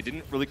Spark. They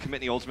didn't really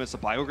commit any ultimates. The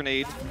bio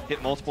grenade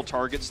hit multiple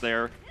targets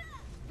there.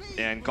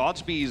 And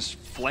Godspeed's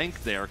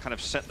flank there kind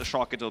of set the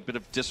Shock into a bit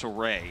of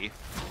disarray.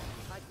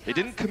 They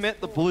didn't commit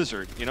the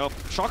Blizzard.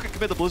 If Shock had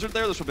committed the Blizzard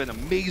there, this would have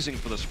been amazing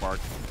for the Spark.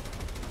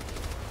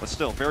 But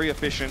still, very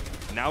efficient.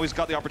 Now he's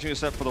got the opportunity to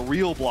set up for the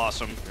real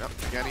Blossom. Yep,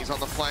 again, he's on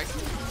the flank.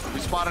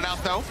 We spotted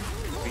out though.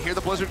 We hear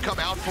the Blizzard come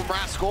out from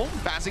Rascal.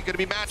 Bazzi gonna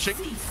be matching.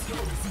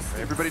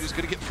 Everybody just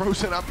gonna get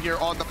frozen up here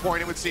on the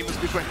point, it would seem. As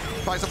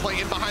Gushway tries to play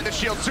in behind the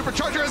shield.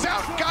 Supercharger is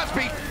out.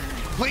 Godspeed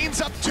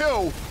cleans up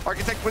 2.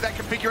 Architect with that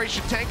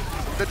configuration tank.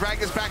 The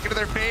drag is back into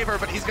their favor,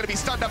 but he's gonna be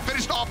stunned up,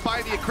 finished off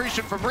by the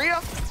accretion from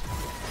Rhea.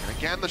 And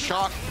again, the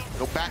Shock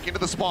go back into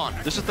the spawn.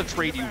 This is the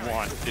trade you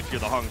want if you're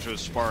the Hangzhou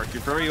Spark.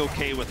 You're very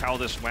okay with how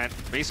this went.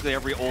 Basically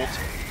every ult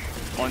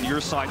on your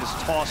side is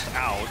tossed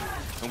out.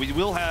 And we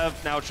will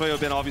have now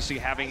Choyobin obviously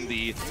having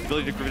the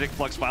ability to Gravitic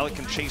Flux. Violet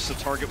can chase the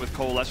target with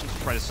Coalescence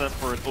to try to set up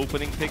for an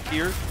opening pick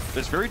here. But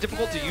it's very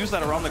difficult to use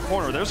that around the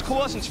corner. There's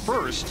Coalescence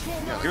first.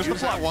 Yeah, here's the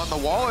Flux. One. The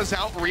wall is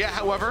out. Rhea,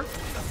 however,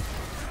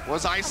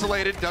 was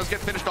isolated. Does get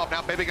finished off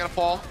now. Bebe gonna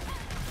fall.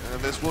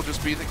 And this will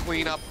just be the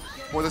cleanup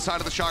for the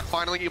side of the Shock,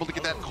 finally able to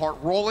get that cart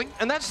rolling.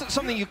 And that's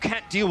something you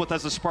can't deal with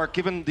as a Spark,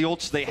 given the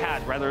ults they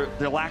had, rather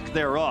the lack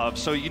thereof.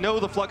 So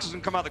the Flux is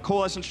gonna come out, the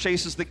Coalescence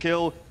chases the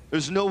kill.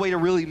 There's no way to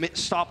really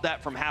stop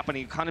that from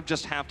happening. You kind of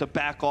just have to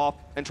back off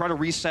and try to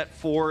reset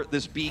for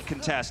this B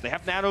contest. They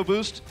have Nano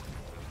Boost,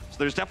 so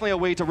there's definitely a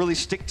way to really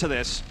stick to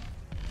this.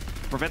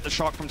 Prevent the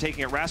Shock from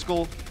taking it.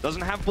 Rascal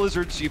doesn't have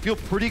Blizzard, so you feel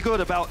pretty good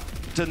about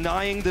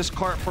denying this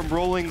cart from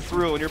rolling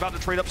through, and you're about to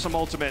trade up some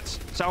ultimates.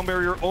 Sound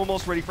Barrier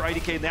almost ready for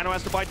IDK. Nano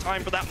has to buy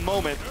time for that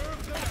moment.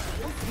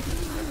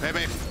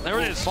 Bebe. There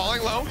it is.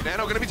 Falling low.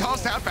 Nano gonna be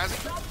tossed out.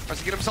 Bazzi tries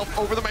to get himself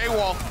over the May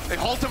wall. They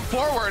halt him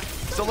forward.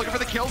 Still looking for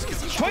the kills.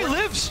 Choi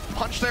lives.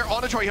 Punch there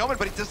on the Choi helmet,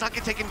 but he does not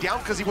get taken down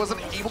because he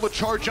wasn't able to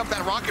charge up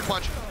that rocket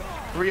punch.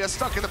 Rhea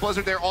stuck in the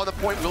Blizzard there on the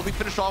point. Will be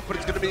finished off, but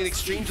it's going to be an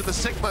exchange of the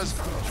Sigmas.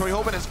 Choi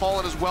Hoban has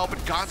fallen as well,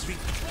 but Godspeed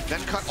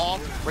then cut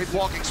off. Wraith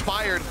Walk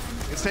expired.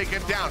 It's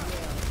taken down.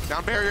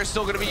 Sound Barrier is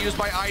still going to be used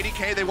by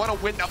IDK. They want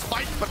to win a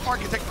fight, but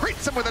Architect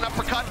greets him with an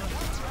uppercut.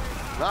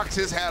 Knocks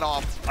his head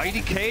off.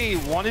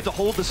 IDK wanted to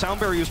hold the Sound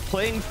Barrier. He was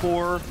playing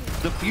for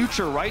the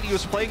future, right? He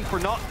was playing for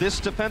not this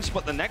defense,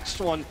 but the next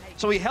one.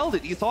 So he held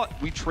it. He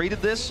thought, we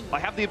traded this. I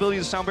have the ability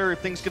to Sound Barrier if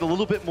things get a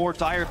little bit more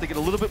dire, if they get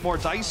a little bit more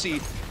dicey.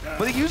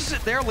 But he uses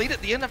it there late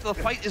at the end after the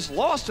fight is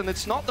lost, and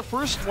it's not the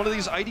first one of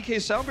these IDK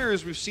Sound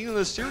Barriers we've seen in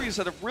this series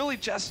that have really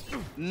just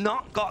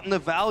not gotten the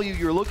value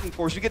you're looking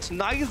for. So he gets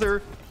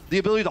neither the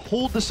ability to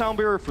hold the Sound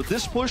Barrier for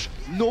this push,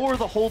 nor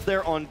the hold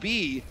there on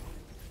B.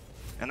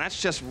 And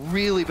that's just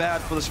really bad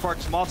for the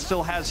Sparks. Moth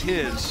still has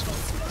his.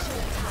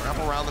 Wrap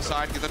around the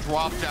side, get the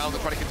drop down. They're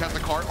trying to contest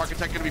the cart.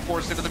 Architect gonna be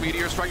forced into the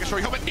Meteor Strike.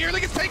 Showing helmet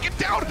nearly gets taken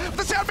down.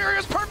 The Sound Barrier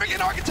is perfect,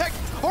 and Architect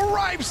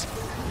arrives.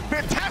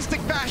 Fantastic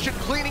fashion,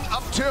 cleaning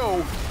up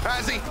 2.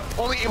 As he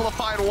only able to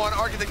find 1.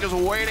 Architect just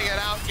waiting it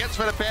out. Gets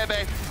rid of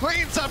Bebe.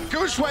 Cleans up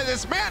Gushway.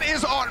 This man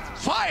is on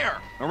fire.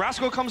 And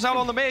Rascal comes out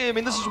on the May. I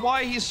mean, this is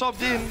why he's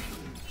subbed in.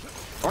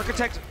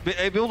 Architect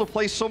able to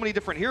play so many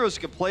different heroes.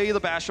 He can play the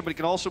Bastion, but he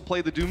can also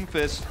play the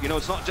Doomfist.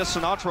 It's not just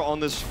Sinatra on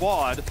this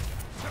squad.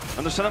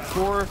 And they're set up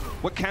for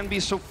what can be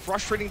so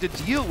frustrating to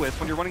deal with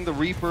when you're running the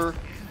Reaper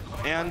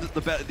and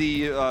the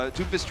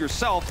Doomfist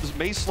yourself. There's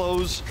May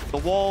slows, the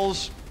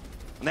walls,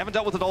 and they haven't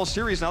dealt with it all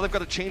series. Now they've got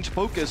to change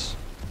focus.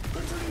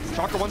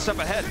 Shocker one step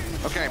ahead.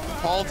 Okay,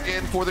 hauled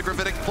in for the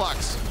Gravitic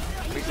Flux.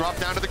 He dropped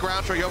down to the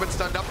ground. Troyobin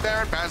stunned up there,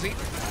 and Bazzi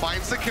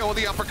finds the kill with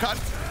the uppercut.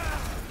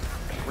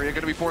 Rhea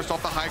going to be forced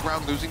off the high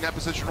ground, losing that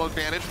positional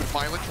advantage, but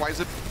Violet tries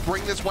to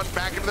bring this one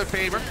back into their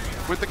favor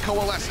with the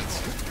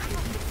Coalescence.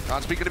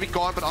 Godspeed going to be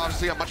gone, but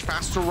obviously a much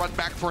faster run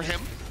back for him.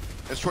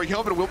 As Troy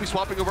Hilbin will be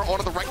swapping over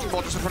onto the Wrecking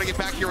Ball just to try to get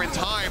back here in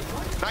time.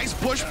 Nice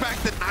push back,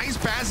 the nice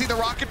Bazzi, the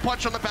rocket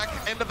punch on the back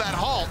end of that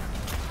halt.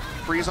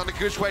 Freeze on the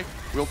Gushway,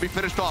 will be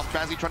finished off.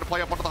 Bazzi trying to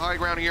play up onto the high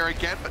ground here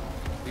again, but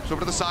leaps over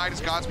to the side as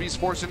Godspeed's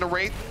forced into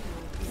Wraith.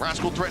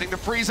 Rascal threatening to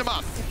freeze him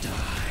up.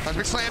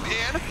 Cosmic Slam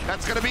in.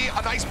 That's going to be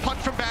a nice punch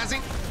from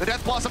Bazzi. The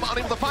Death Blossom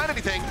unable to find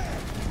anything.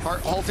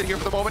 Heart halted here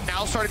for the moment,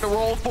 now starting to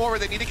roll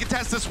forward. They need to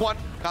contest this one.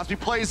 Cosby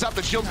plays up,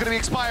 the shield's gonna be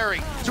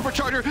expiring.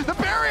 Supercharger, the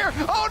barrier!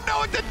 Oh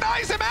no, it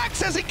denies him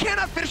access! He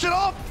cannot finish it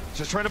off!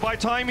 Just trying to buy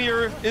time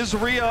here is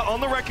Rhea on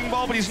the Wrecking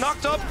Ball, but he's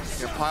knocked up.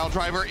 Yeah, pile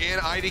driver in,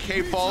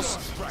 IDK falls.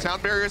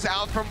 Sound barrier's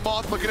out from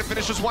Moth, looking to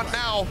finish this one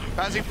now.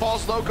 As he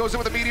falls low, goes in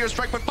with a Meteor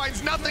Strike, but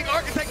finds nothing.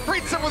 Architect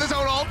greets him with his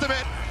own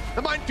ultimate.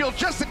 The minefield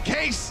just in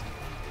case.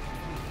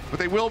 But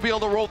they will be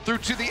able to roll through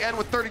to the end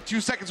with 32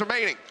 seconds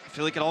remaining. I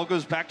feel like it all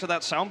goes back to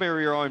that sound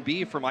barrier on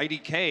B from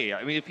IDK.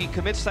 I mean, if he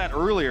commits that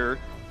earlier,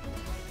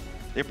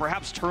 they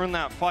perhaps turn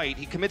that fight.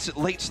 He commits it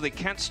late, so they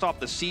can't stop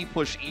the C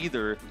push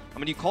either. I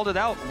mean, you called it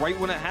out right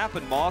when it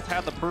happened. Moth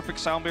had the perfect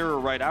sound barrier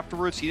right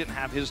afterwards. He didn't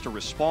have his to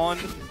respond.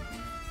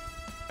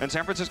 And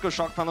San Francisco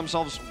Shock found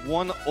themselves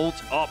one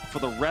ult up for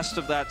the rest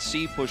of that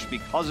C push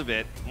because of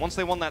it. Once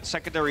they won that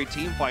secondary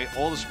team fight,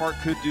 all the Spark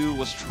could do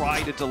was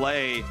try to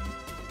delay.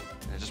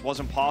 It just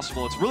wasn't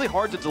possible. It's really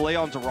hard to delay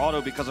on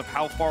Dorado because of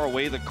how far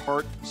away the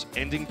cart's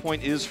ending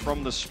point is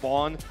from the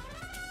spawn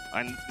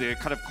and the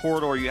kind of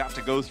corridor you have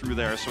to go through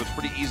there. So it's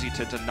pretty easy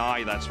to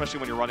deny that, especially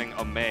when you're running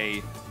a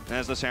Mei. And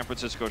as the San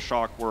Francisco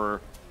Shock were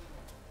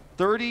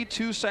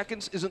 32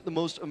 seconds isn't the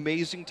most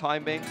amazing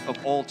timing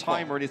of all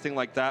time or anything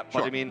like that.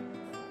 But I mean,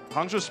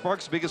 Hangzhou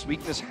Spark's biggest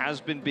weakness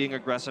has been being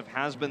aggressive,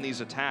 has been these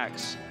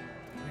attacks.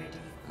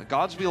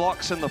 Godsby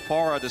locks in the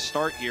Pharah to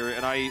start here,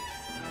 and I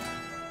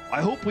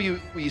hope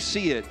we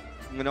see it.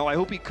 You know, I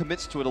hope he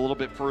commits to it a little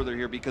bit further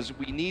here because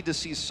we need to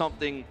see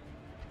something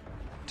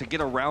to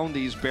get around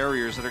these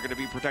barriers that are going to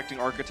be protecting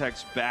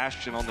Architect's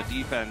Bastion on the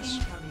defense.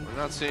 We're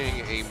not seeing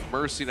a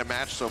Mercy to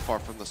match so far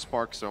from the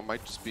Spark, so it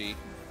might just be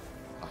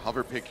a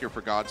hover pick here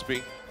for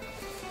Godsby.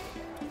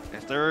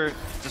 If they're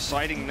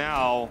deciding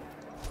now...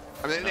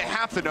 I mean, they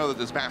have to know that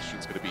this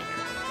Bastion's going to be here.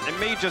 It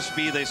may just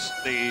be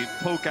they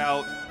poke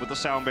out with the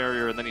sound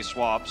barrier and then he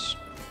swaps.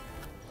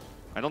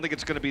 I don't think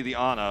it's going to be the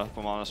Ana, if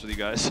I'm honest with you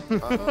guys.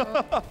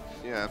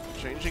 Yeah,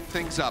 changing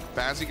things up.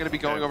 Bazzi going to be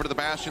going over to the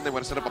Bastion. They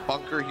want to set up a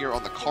bunker here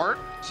on the cart.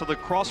 So the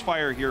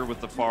crossfire here with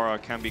the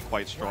Pharah can be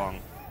quite strong.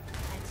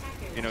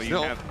 You know,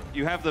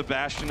 you have the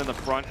Bastion in the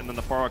front, and then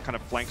the Pharah kind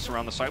of flanks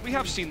around the side. We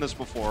have seen this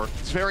before.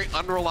 It's very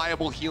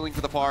unreliable healing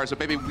for the Pharah, so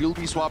maybe we'll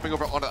be swapping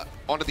over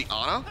onto the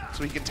Ana,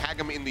 so he can tag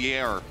him in the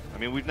air. I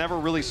mean, we've never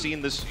really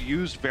seen this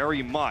used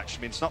very much.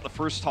 I mean, it's not the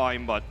first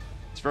time, but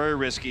it's very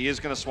risky. He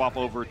is going to swap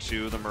over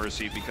to the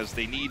Mercy because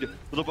they need a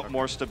little bit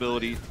more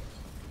stability.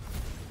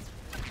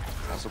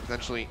 Also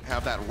potentially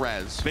have that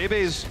res.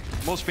 Bebe's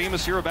most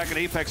famous hero back in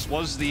Apex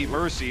was the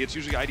Mercy. It's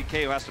usually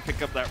IDK who has to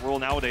pick up that role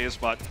nowadays,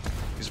 but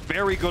he's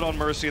very good on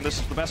Mercy, and this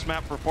is the best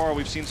map for Pharah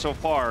we've seen so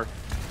far.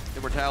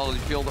 Immortality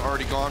field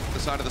already gone from the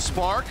side of the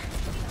Spark.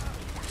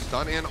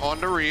 Stun in on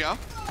Rhea.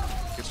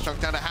 Gets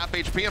chunked down to half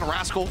HP, and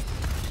Rascal.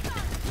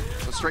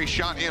 A straight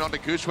shot in onto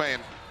Gushue,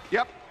 and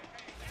yep.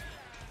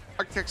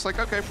 Architect's like,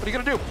 okay, what are you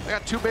gonna do? They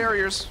got two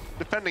barriers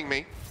defending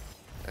me,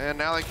 and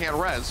now they can't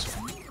res.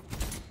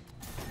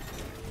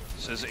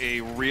 This is a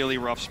really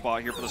rough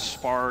spot here for the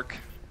Spark.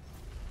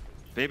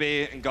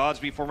 Bebe and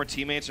Godsby, former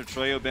teammates of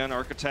Troyo, Ben,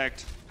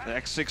 Architect, the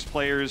X6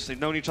 players. They've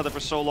known each other for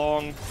so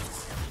long.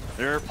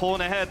 They're pulling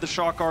ahead, the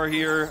Shock are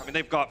here. I mean,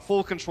 they've got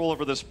full control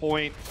over this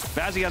point.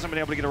 Bazzi hasn't been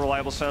able to get a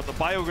reliable setup. The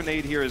Bio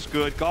Grenade here is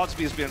good.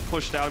 Godsby is being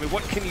pushed out. I mean,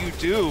 what can you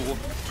do?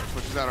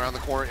 Pushes out around the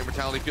corner.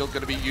 Immortality field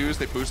going to be used.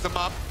 They boost them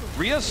up.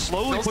 Rhea's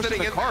slowly pushing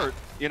the cart.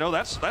 You know,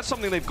 that's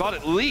something they've got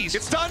at least.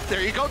 It's done.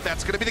 There you go.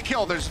 That's going to be the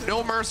kill. There's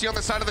no mercy on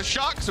the side of the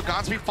Shock, so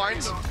Godsby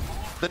finds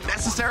the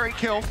necessary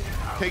kill,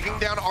 taking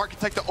down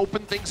Architect to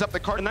open things up. The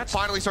cart and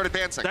finally start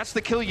advancing. That's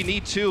the kill you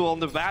need, too, on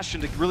the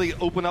Bastion to really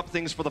open up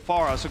things for the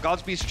Pharah. So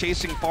Godsby's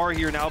chasing Pharah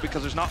here now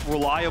because there's not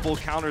reliable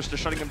counters to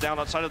shutting him down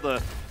outside of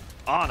the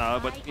Ana,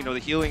 but, you know, the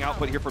healing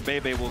output here for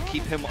Bebe will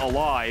keep him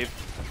alive.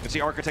 You can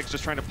see Architect's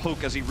just trying to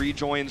poke as he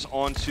rejoins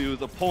onto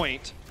the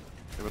point.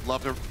 They would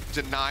love to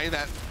deny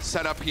that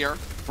setup here.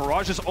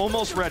 Barrage is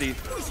almost ready.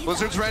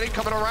 Blizzard's ready,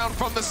 coming around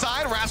from the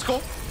side.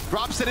 Rascal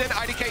drops it in.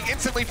 IDK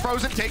instantly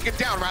frozen, taken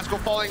down. Rascal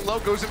falling low,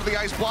 goes into the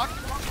ice block.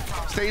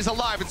 Stays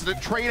alive. It's a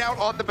trade out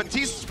on the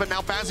Batistas, but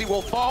now Bazzi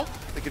will fall.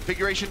 The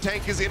configuration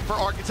tank is in for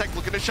Architect,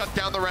 looking to shut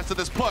down the rest of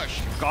this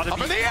push. Up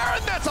in the air,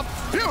 and that's a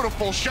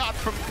beautiful shot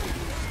from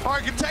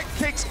Architect.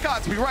 Takes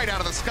Godsby right out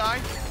of the sky.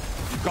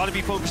 You've got to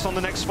be focused on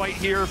the next fight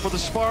here for the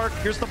Spark.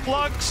 Here's the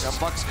Flux. Now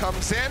Flux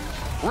comes in.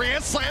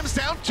 Rhea slams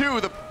down two.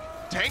 The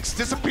tanks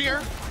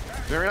disappear.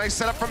 Very nice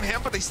setup from him,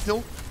 but they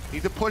still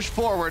need to push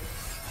forward.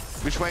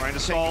 Which way to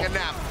take a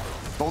nap.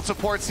 Both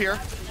supports here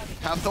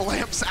have the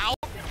lamps out.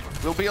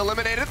 Will be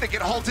eliminated. They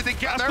get halted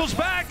together. Rascal's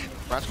back.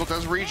 Rascal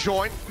does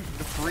rejoin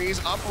to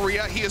freeze up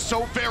Rhea. He is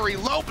so very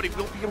low, but he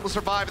will be able to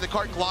survive. And the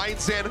cart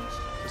glides in.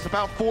 It's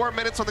about 4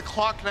 minutes on the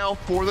clock now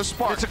for the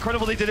Spark. It's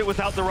incredible they did it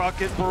without the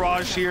rocket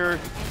barrage here.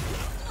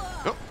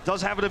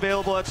 Does have it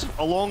available. It's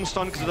a long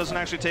stun because it doesn't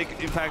actually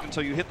take impact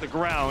until you hit the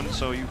ground,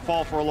 so you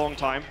fall for a long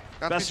time.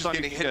 Best just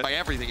getting hit by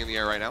everything in the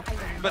air right now.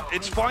 But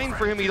it's fine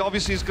for him. He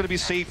obviously is going to be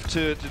safe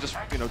to just,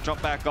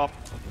 jump back up.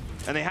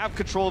 And they have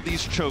control of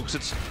these chokes.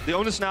 The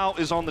onus now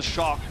is on the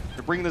Shock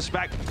to bring this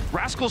back.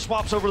 Rascal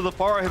swaps over to the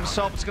Pharah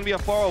himself. It's going to be a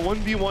Pharah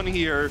 1v1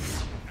 here.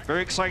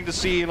 Very exciting to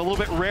see, and a little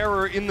bit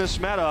rarer in this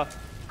meta.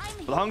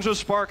 But the Hangzhou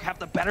Spark have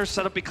the better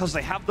setup because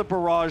they have the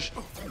barrage.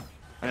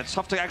 And it's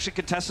tough to actually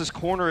contest this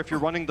corner if you're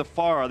running the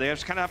Pharah. They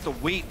just kind of have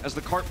to wait as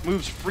the cart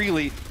moves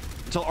freely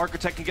until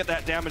Architect can get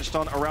that damage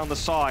done around the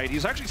side.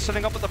 He's actually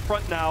setting up at the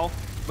front now,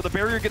 but the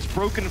barrier gets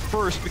broken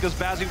first because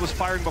Bazzi was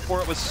firing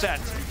before it was set.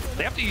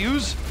 They have to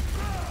use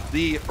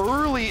the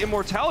early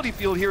Immortality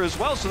field here as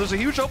well, so there's a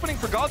huge opening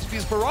for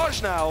Godspeed's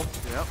barrage now.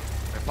 Yep,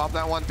 they pop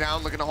that one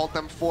down, looking to hold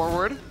them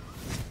forward.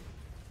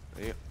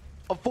 They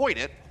avoid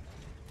it.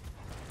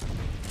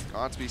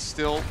 Godspeed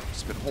still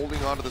just been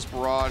holding on to this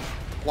barrage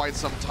quite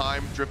some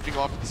time, drifting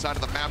off to the side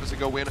of the map as they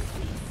go in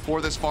for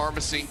this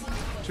pharmacy.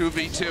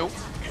 2v2.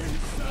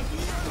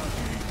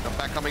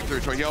 Back coming through,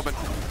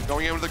 Choyobin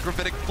going in with the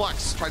Gravitic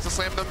Flux, tries to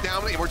slam them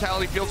down, the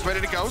Immortality field's ready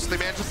to go, so they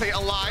manage to stay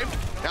alive.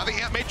 Now the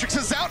Ant Matrix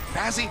is out,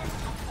 Bazzi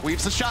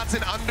weaves the shots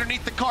in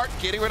underneath the cart,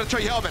 getting rid of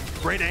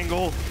Choyobin. Great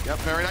angle. Yep,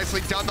 very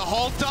nicely done. The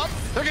hold up,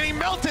 they're getting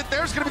melted.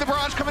 There's gonna be the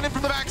barrage coming in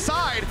from the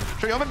backside.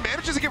 Choyobin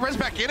manages to get res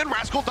back in, and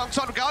Rascal dunks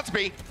on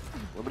Godspeed.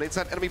 Eliminates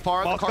that enemy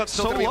far. The cart's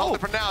still gonna be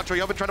halted for now.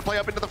 Choyobin trying to play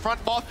up into the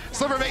front ball.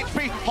 Sliver of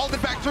HP,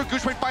 halted back through.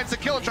 Gushway finds the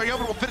kill, and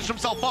Choyobin will finish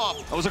himself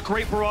off. That was a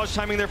great barrage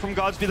timing there from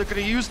Godspeed. They're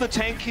gonna use the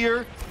tank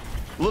here.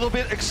 A little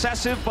bit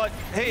excessive, but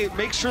hey,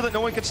 make sure that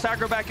no one can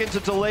stagger back in to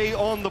delay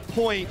on the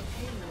point.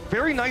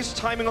 Very nice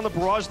timing on the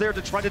barrage there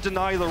to try to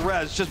deny the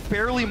res. Just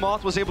barely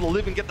Moth was able to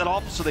live and get that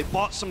off, so they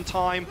bought some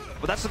time.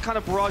 But that's the kind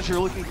of barrage you're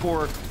looking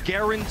for.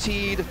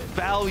 Guaranteed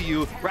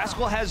value.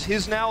 Rascal has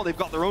his now. They've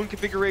got their own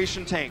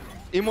configuration tank.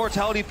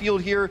 Immortality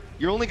field here,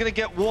 you're only gonna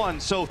get one.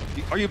 So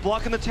are you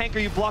blocking the tank or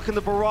are you blocking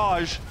the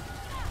barrage?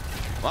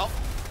 Well,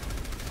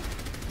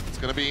 it's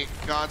gonna be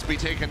Godspeed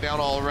taken down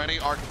already.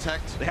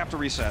 Architect. They have to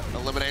reset.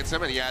 Eliminates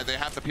him, and yeah, they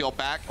have to peel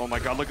back. Oh my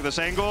god, look at this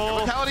angle.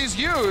 Immortality's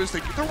used. They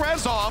get the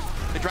res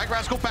off. They drag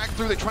Rascal back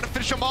through. They try to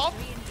finish him off.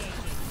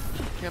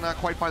 Cannot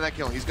quite find that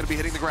kill. He's gonna be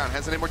hitting the ground.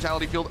 Has an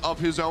Immortality field of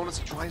his own as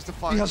he tries to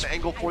find an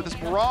angle for this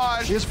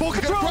barrage. He has full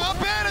control. Drop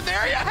in, and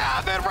there you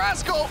have it.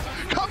 Rascal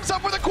comes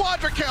up with a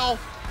quadra kill.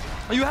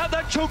 You have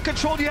that choke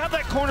controlled, you have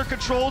that corner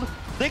controlled.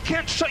 They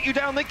can't shut you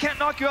down, they can't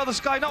knock you out of the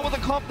sky, not with the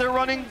comp they're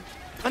running.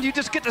 And you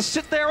just get to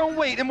sit there and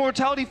wait.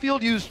 Immortality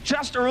field used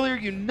just earlier,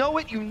 you know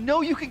it, you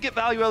know you can get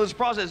value out of this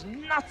process.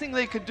 Nothing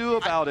they could do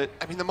about it.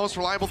 I mean, the most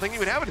reliable thing you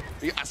would have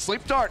is a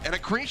sleep dart and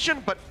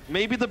accretion, but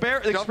maybe the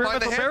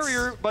experimental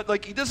barrier, but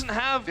like he doesn't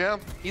have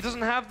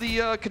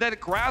the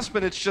kinetic grasp,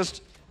 and it's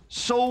just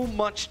so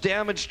much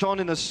damage done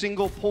in a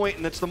single point,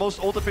 and it's the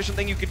most ult efficient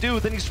thing you could do.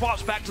 Then he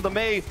swaps back to the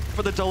Mei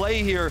for the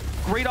delay here.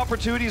 Great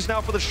opportunities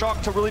now for the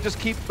Shock to really just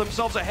keep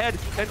themselves ahead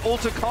and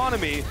ult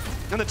economy.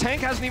 And the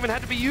tank hasn't even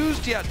had to be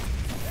used yet.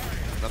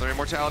 Another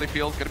Immortality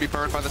field gonna be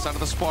burned by the sound of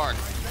the Spark.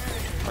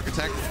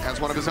 Architect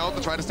has one of his own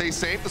to try to stay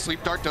safe. The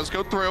Sleep Dart does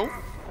go through.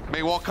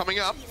 Mei wall coming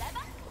up.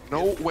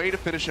 No way to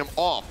finish him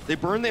off. They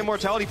burn the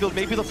Immortality field.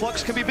 Maybe the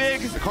Flux can be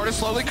big. The card is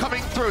slowly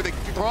coming through. They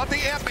throw out the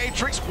Ant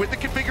Matrix with the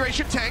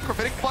configuration tank.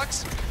 Gravitic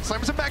Flux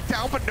slams him back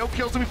down, but no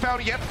kills to be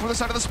found yet from the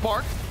side of the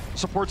Spark.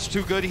 Support's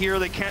too good here.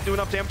 They can't do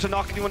enough damage to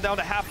knock anyone down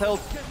to half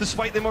health,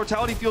 despite the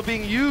Immortality field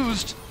being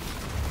used.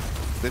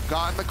 They've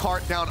gotten the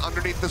cart down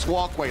underneath this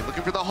walkway,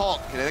 looking for the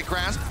Hulk. Kinetic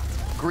Grasp,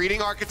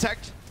 greeting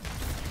Architect,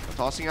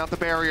 tossing out the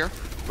barrier.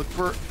 Look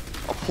for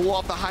a pull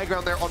off the high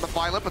ground there on the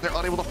Violet, but they're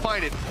unable to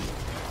find it.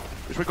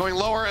 We're going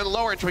lower and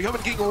lower, and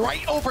Choyobin getting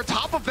right over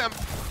top of them.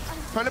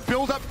 Trying to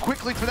build up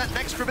quickly for that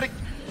next Gravitic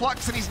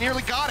Flux, and he's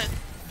nearly got it.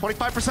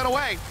 25%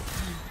 away.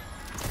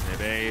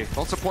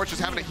 Both supports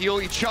just having to heal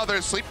each other.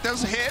 Sleep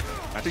does hit.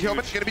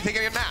 Choyobin's going to be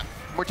taking a nap.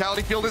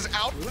 Mortality field is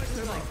out.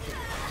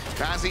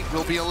 Bazzi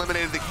will be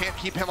eliminated. They can't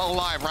keep him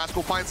alive.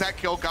 Rascal finds that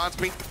kill.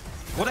 Godspeed.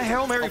 What a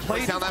Hail Mary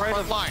play down that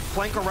front line.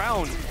 Flank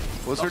around.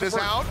 Blizzard is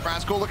out.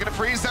 Rascal looking to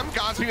freeze them.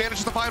 Godspeed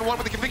manages to find one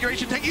with the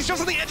configuration tank. He's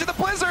just on the edge of the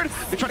Blizzard.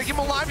 They try to keep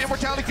him alive.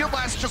 Immortality field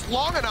lasts just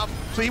long enough,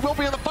 so he will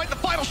be in the fight. The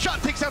final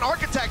shot takes down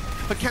Architect,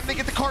 but can they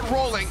get the cart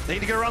rolling? They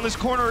need to get around this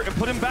corner and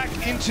put him back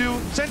into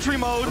sentry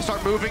mode. They'll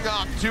start moving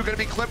up. Two going to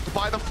be clipped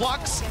by the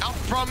Flux. Out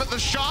from the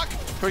Shock.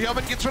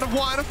 Choyobin gets rid of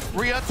one.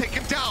 Rhea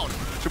taken down.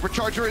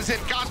 Supercharger is in.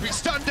 Godspeed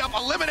stunned up,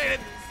 eliminated.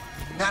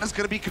 And that is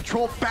going to be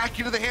controlled back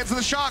into the hands of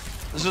the Shock.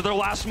 This is their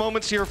last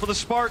moments here for the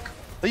Spark.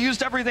 They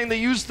used everything. They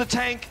used the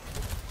tank.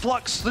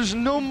 Flux, there's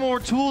no more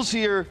tools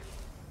here.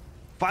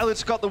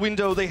 Violet's got the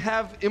window. They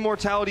have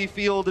Immortality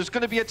field. There's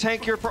going to be a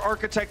tank here for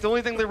Architect. The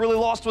only thing they really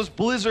lost was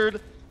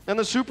Blizzard and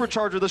the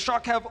Supercharger. The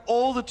Shock have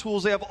all the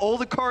tools. They have all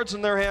the cards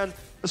in their hand.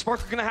 The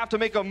Spark are going to have to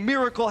make a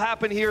miracle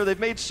happen here. They've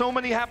made so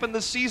many happen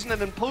this season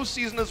and in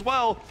postseason as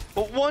well.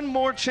 But one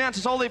more chance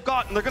is all they've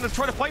got, and they're going to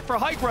try to fight for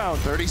high ground.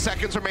 30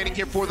 seconds remaining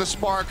here for the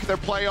Spark. Their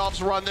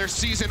playoffs run, their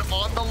season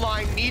on the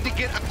line. Need to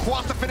get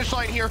across the finish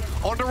line here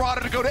on Dorado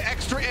to go to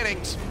extra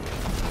innings.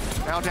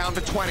 Now down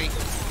to 20.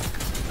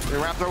 They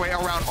wrap their way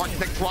around.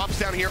 Architect drops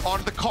down here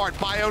onto the card.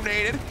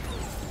 Bio-nated.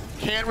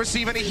 Can't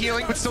receive any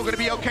healing, but still going to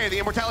be okay. The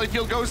Immortality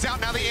Field goes out.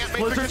 Now the Ant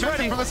Matrix is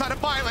ready from the side of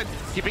Violet,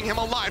 keeping him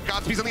alive.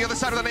 Godspeed's on the other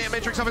side of the Ant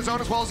Matrix of his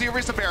own, as well as the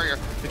Arista Barrier.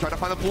 They try to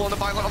find the pool on the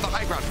Violet on the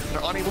high ground.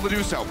 They're unable to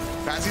do so.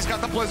 Bazzy's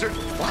got the Blizzard.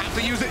 Will have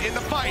to use it in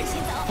the fight.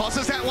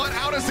 Pulses that one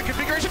out as the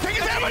configuration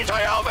taking damage.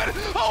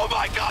 Oh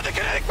my god, the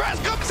Kinetic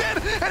Grasp comes in,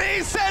 and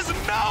he says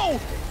no!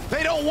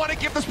 They don't want to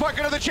give the Spark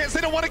another chance.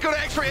 They don't want to go to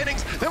extra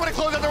innings. They want to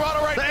close out the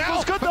Dorado right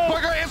now. Good, but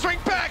Sparker answering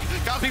back.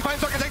 Godspeed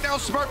finds Architect now.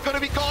 Smurf going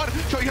to be gone.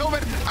 Choi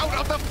Hillman out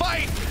of the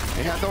fight.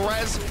 They had the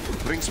res,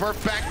 putting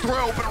Smurf back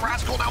through, but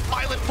Rascal now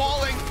Violet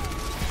falling.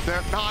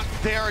 They're not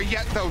there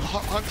yet though.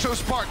 Hangzhou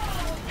Spark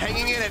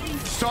hanging in it.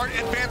 Start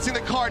advancing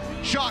the card.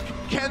 Shock,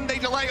 can they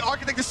delay?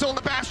 Architect is still in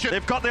the Bastion.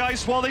 They've got the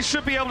ice wall. They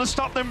should be able to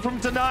stop them from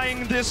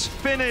denying this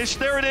finish.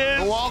 There it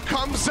is. The wall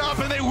comes up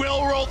and they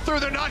will roll through.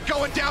 They're not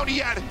going down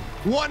yet.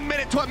 1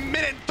 minute to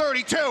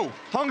 1:32.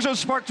 Hangzhou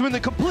Spark doing the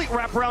complete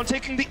wraparound,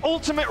 taking the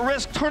ultimate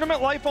risk,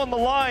 tournament life on the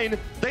line.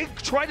 They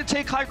try to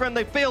take high ground,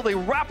 they fail, they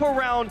wrap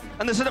around,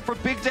 and they set up for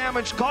big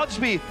damage.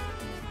 Godspeed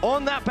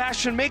on that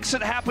Bastion makes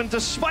it happen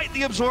despite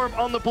the absorb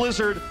on the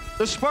Blizzard.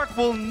 The Spark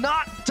will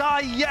not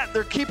die yet.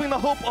 They're keeping the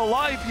hope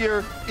alive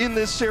here in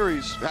this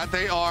series. That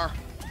they are.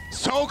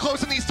 So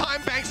close in these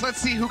time banks. Let's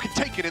see who can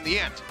take it in the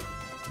end.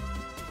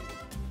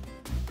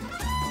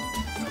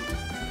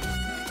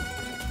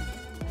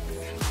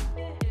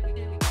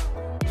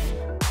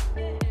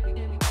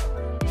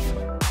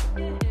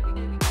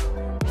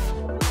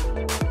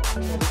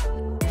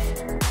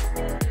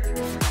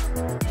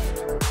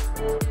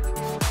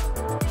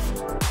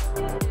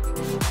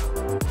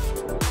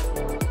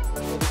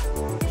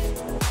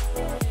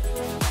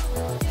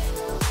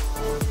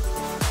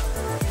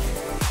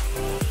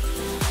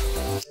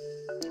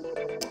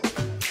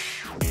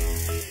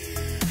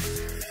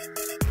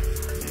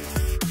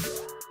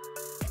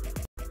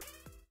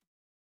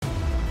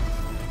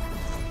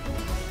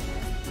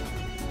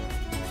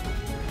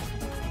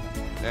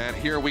 And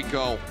here we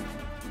go.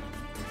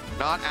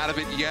 Not out of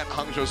it yet,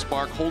 Hangzhou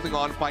Spark holding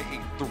on by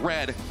a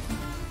thread.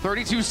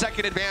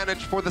 32-second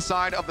advantage for the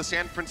side of the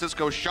San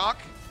Francisco Shock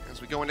as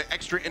we go into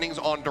extra innings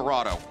on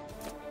Dorado.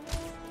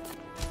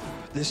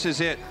 This is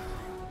it.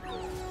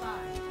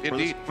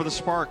 Indeed. For the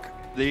Spark.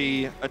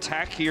 The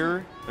attack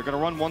here, they're going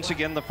to run once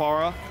again the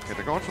Pharah. Okay,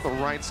 they're going for the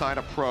right side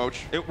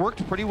approach. It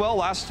worked pretty well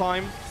last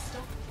time.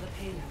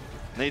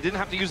 They didn't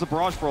have to use the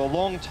barrage for a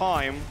long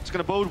time. It's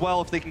going to bode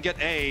well if they can get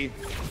a...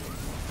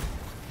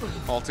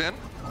 Ult in.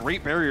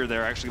 Great barrier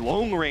there, actually.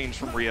 Long range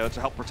from Rhea to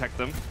help protect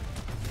them.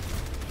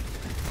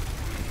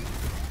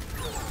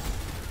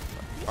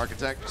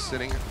 Architect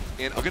sitting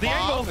in. Look at the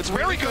angle. It's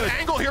very good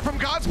angle here from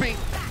Godspeed.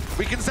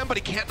 Weakens them, but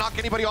he can't knock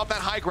anybody off that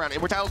high ground.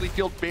 Immortality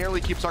Field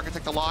barely keeps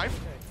Architect alive.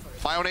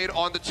 Bionade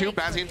on the two,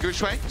 Bazzi and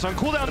Gushue. It's on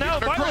cooldown now,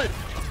 Violet.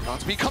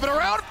 Godspeed coming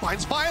around,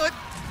 finds Violet.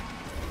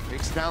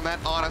 Takes down that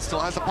Ana, still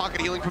has the pocket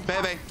healing from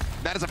Bebe.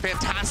 That is a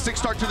fantastic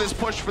start to this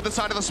push for the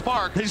side of the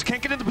Spark. They just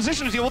can't get into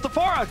position to deal with the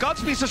Pharah.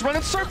 Godspeed's just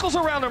running circles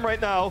around him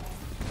right now.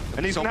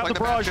 And he's going to have the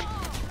barrage.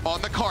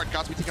 On the card,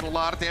 Godspeed taking a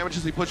lot of damage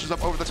as he pushes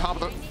up over the top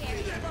of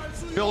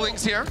the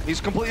buildings here. He's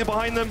completely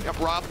behind them. Yep,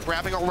 Rob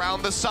wrapping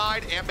around the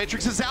side. Ant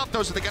Matrix is out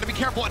though, so they got to be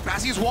careful. And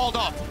Bazzi's walled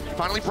off.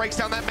 Finally breaks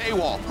down that May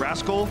wall.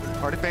 Rascal.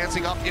 Start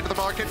advancing up into the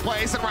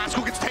marketplace, and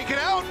Rascal gets taken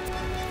out.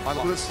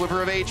 With a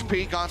sliver of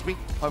HP, Godspeed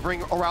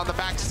hovering around the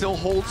back, still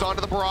holds onto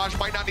the barrage.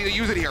 Might not need to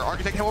use it here.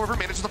 Architect, however,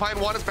 manages to find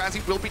one as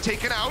Bazzi will be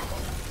taken out.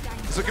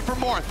 He's looking for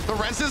more. The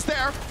res is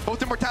there.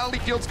 Both Immortality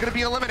Fields going to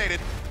be eliminated.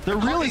 They're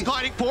really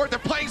gliding forward. They're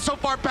playing so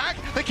far back.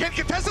 They can't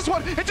contest this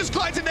one. It just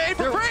glides into A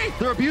for free.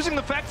 They're abusing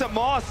the fact that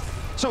Moth...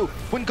 So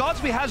when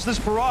Godspeed has this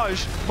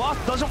barrage,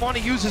 Moth doesn't want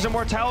to use his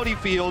Immortality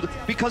Field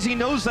because he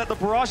knows that the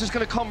barrage is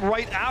going to come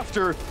right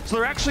after. So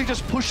they're actually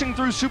just pushing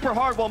through super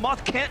hard while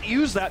Moth can't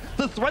use that.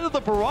 The threat of the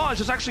barrage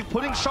is actually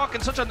putting Shock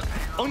in such an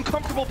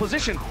uncomfortable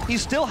position. He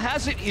still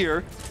has it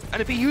here,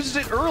 and if he uses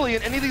it early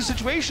in any of these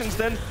situations,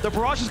 then the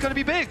barrage is going to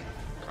be big.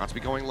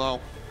 Godspeed going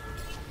low.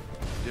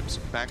 Dips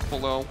back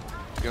below.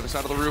 The other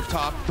side of the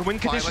rooftop. The win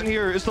condition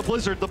here is the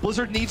Blizzard. The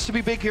Blizzard needs to be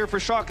big here for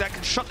Shock. That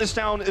can shut this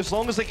down as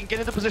long as they can get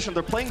into position.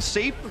 They're playing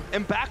safe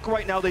and back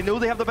right now. They know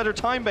they have the better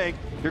time bank.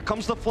 Here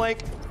comes the flank.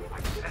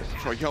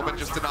 Choi Hillman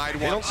just denied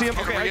one. They don't see him.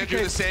 Okay, Rhea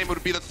do the same. It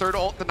would be the third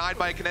ult denied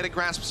by a Kinetic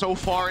Grasp so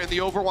far in the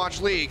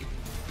Overwatch League.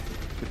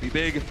 Could be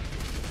big.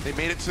 They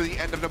made it to the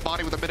end of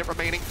Nabani with a minute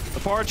remaining. The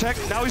Pharah check.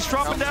 Now he's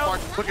dropping down.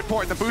 Looking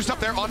for it. The boost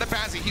up there on the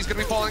Bazzi. He's going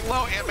to be falling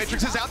low. Ant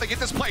Matrix is out. They get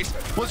displaced.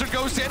 Blizzard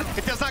goes in.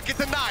 It does not get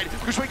denied.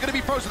 Gushue going to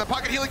be frozen. The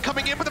pocket healing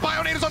coming in, but the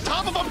Bionade is on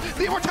top of him.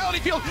 The Immortality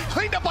Field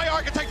cleaned up by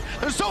Architect.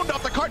 They're zoned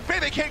off the cart.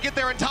 They can't get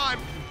there in time.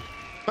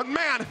 But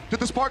man, did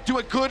the Spark do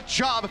a good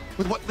job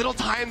with what little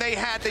time they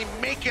had. They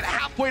make it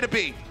halfway to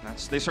B.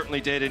 They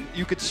certainly did. And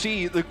you could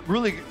see the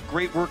really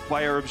great work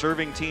by our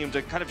observing team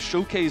to kind of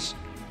showcase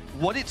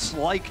what it's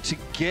like to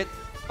get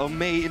a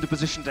May into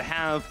position to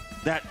have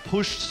that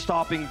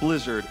push-stopping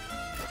Blizzard.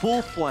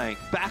 full flank,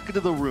 back into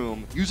the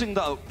room, using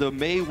the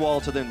Mei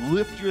wall to then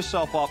lift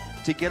yourself up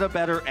to get a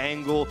better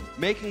angle,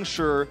 making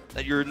sure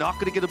that you're not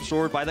going to get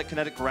absorbed by that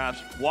kinetic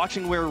grasp,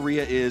 watching where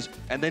Rhea is,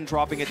 and then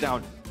dropping it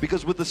down.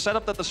 Because with the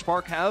setup that the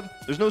Spark have,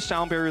 there's no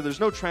sound barrier,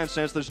 there's no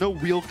transcendence, there's no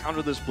real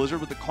counter to this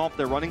Blizzard with the comp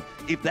they're running.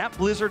 If that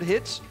Blizzard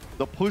hits,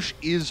 the push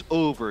is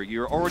over.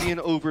 You're already in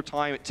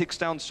overtime. It ticks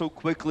down so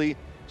quickly.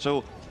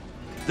 So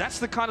that's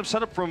the kind of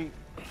setup from,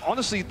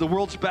 honestly, the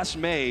world's best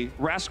Mei,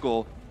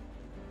 Rascal,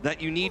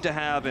 that you need to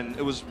have. And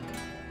it was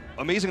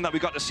amazing that we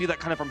got to see that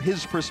kind of from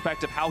his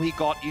perspective, how he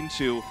got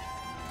into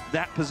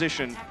that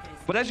position.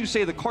 But as you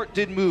say, the cart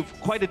did move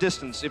quite a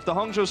distance. If the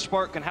Hangzhou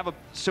Spark can have a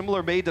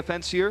similar Mei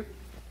defense here,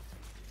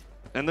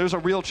 and there's a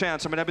real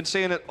chance. I mean, I've been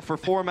saying it for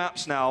 4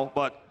 maps now,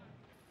 but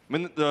I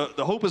mean, the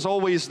hope is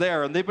always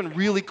there, and they've been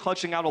really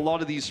clutching out a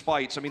lot of these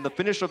fights. I mean, the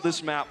finish of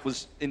this map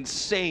was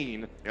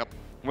insane. Yep.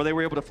 Where they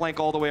were able to flank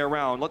all the way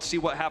around. Let's see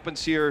what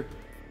happens here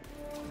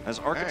as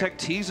Architect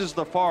teases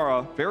the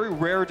Pharah. Very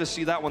rare to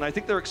see that one. I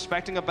think they're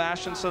expecting a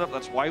Bastion setup.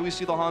 That's why we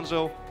see the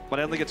Hanzo, but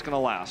I don't think it's going to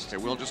last.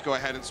 Okay, we'll just go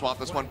ahead and swap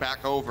this one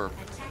back over.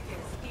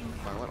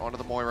 Violet onto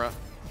the Moira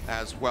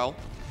as well.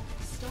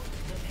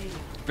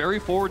 Very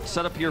forward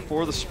setup here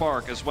for the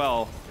Spark as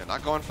well. Yeah,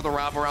 not going for the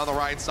wrap around the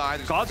right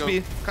side.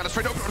 Godspeed. Kind of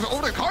straight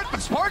over the cart,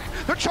 but Spark,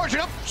 they're charging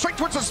up straight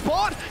towards the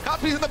spawn.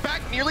 Godspeed's in the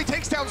back, nearly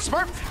takes down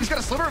Smurf. He's got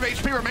a sliver of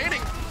HP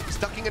remaining. He's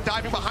ducking and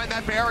diving behind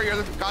that barrier.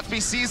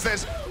 Godspeed sees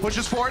this,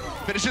 pushes for it,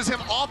 finishes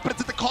him off, but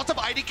it's at the cost of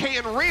IDK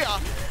and Rhea.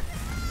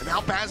 And now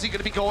Bazzi going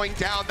to be going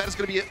down. That is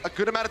going to be a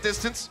good amount of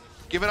distance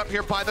given up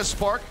here by the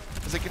Spark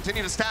as they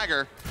continue to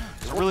stagger.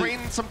 We're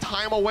bringing some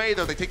time away,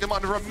 though. They take them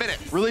under a minute.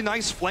 Really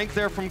nice flank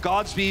there from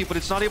Godspeed, but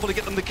it's not able to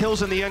get them the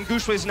kills in the end.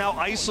 Gushue is now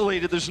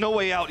isolated. There's no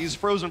way out. He's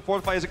frozen.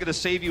 Fortify isn't going to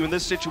save you in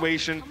this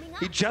situation.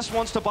 He just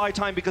wants to buy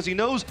time because he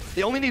knows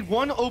they only need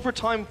one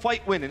overtime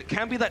fight win, and it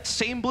can be that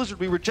same Blizzard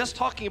we were just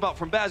talking about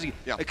from Bazzi.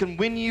 Yeah. It can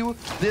win you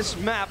this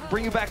map,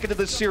 bring you back into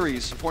this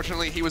series.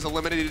 Unfortunately, he was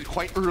eliminated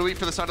quite early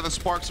for the side of the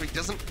Spark, so he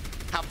doesn't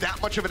have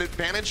that much of an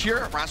advantage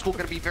here. Rascal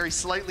going to be very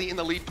slightly in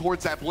the lead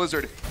towards that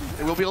Blizzard.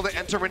 They will be able to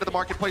enter into the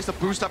marketplace to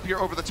boost up here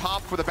over the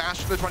top for the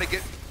Bastion to try to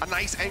get a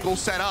nice angle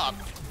set up.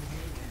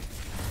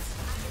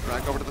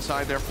 Back over to the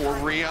side there for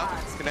Rhea.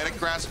 Kinetic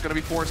Grasp going to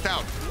be forced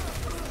out.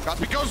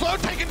 Godspeed goes low,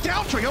 taken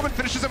down. Trehoman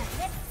finishes him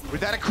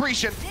with that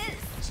accretion.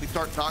 Sleep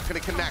Dart not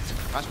going to connect.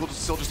 Rascal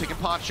still just taking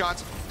pot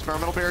shots.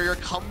 Experimental barrier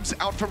comes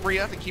out from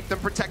Rhea to keep them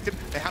protected.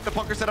 They have the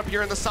bunker set up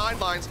here in the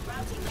sidelines.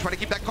 Trying to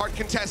keep that card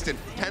contested.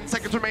 10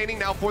 seconds remaining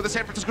now for the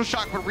San Francisco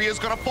Shock, but Rhea's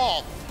gonna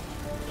fall.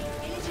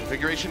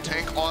 Configuration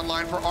tank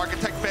online for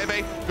Architect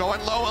Bebe.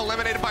 Going low,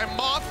 eliminated by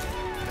Moth.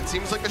 It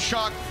seems like the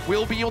Shock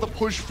will be able to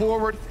push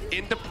forward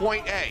into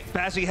point A.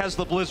 Bazzi has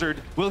the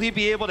Blizzard. Will he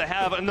be able to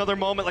have another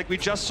moment like we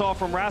just saw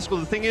from Rascal?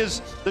 The thing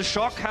is, the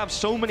Shock have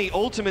so many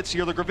ultimates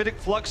here. The Gravitic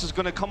Flux is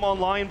going to come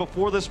online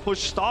before this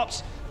push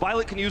stops.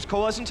 Violet can use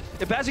Coalescence.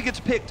 If Bazzi gets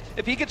picked,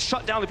 if he gets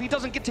shut down, if he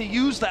doesn't get to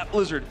use that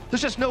Blizzard,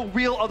 there's just no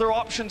real other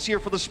options here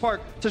for the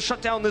Spark to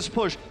shut down this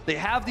push. They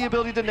have the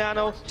ability to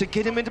nano, to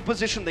get him into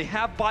position. They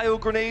have bio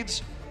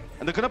grenades.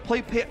 And they're going to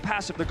play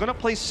passive. They're going to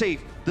play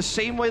safe. The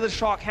same way the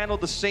Shock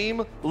handled the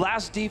same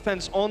last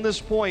defense on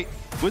this point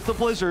with the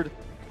Blizzard.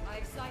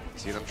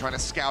 See them trying to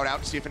scout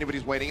out, see if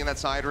anybody's waiting in that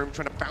side room,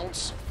 trying to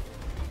bounce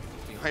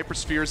the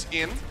Hyperspheres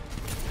in.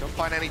 Don't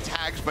find any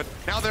tags, but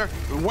now they're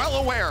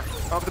well aware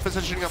of the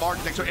positioning of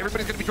Architect. So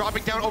everybody's going to be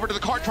dropping down over to the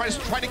cart, trying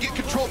to get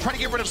control, trying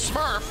to get rid of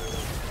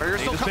Smurf.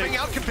 Barrier's still coming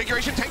out.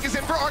 Configuration tank is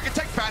in for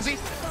Architect. Bazzi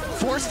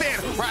forced in.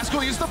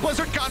 Rascal used the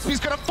Blizzard. Godspeed's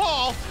gonna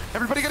fall.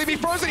 Everybody gonna be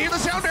frozen here. The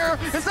sound barrier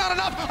is not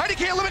enough.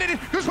 IDK eliminated.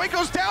 Gushue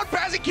goes down.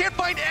 Bazzi can't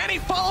find any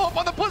follow-up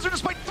on the Blizzard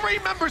despite 3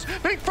 members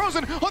being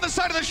frozen on the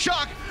side of the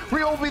Shock.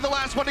 Rio will be the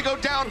last one to go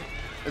down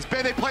as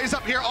Bebe plays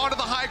up here onto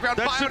the high ground,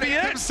 firing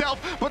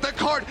himself, but the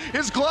cart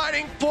is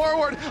gliding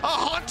forward. A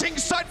haunting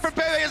sight for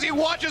Bebe as he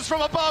watches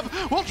from above.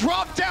 Will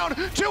drop down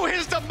to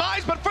his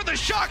demise, but for the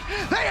Shock,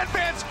 they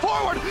advance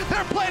forward.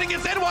 They're playing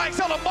against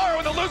NYXL tomorrow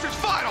in the losers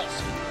finals.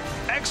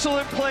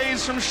 Excellent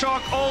plays from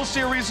Shock all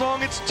series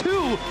long. It's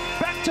 2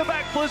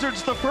 back-to-back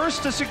Blizzards, the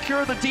first to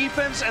secure the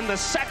defense and the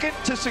second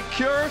to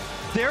secure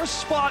their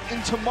spot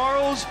in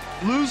tomorrow's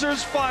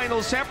losers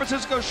finals. San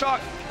Francisco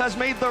Shock has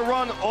made the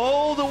run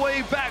all the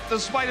way back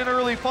despite an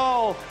early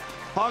fall.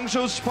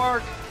 Hangzhou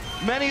Spark,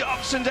 many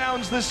ups and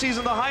downs this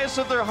season. The highest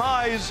of their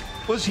highs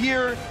was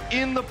here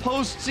in the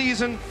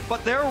postseason,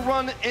 but their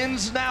run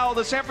ends now.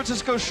 The San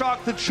Francisco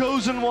Shock, the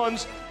chosen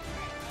ones,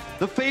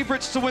 the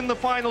favorites to win the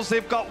finals.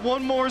 They've got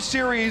one more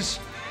series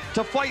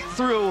to fight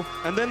through,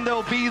 and then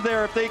they'll be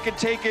there if they can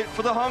take it.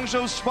 For the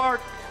Hangzhou Spark,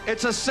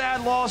 it's a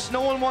sad loss.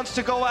 No one wants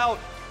to go out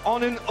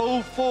on an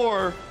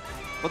 0-4.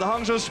 But the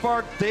Hangzhou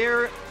Spark,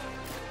 their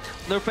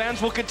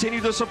fans will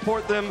continue to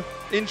support them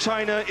in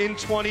China in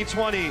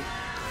 2020.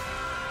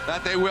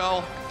 That they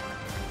will,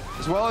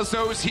 as well as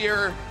those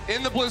here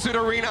in the Blizzard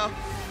Arena,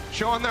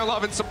 showing their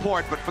love and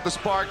support. But for the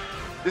Spark,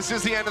 this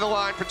is the end of the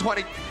line for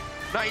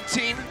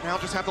 2019. Now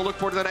just have to look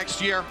forward to the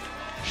next year.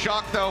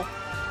 Shock, though,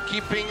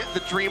 keeping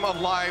the dream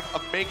alive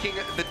of making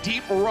the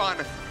deep run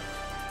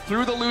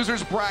through the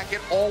losers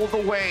bracket all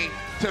the way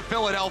to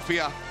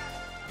Philadelphia.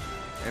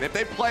 And if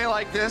they play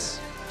like this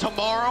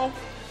tomorrow,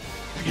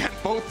 again,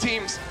 both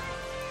teams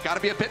got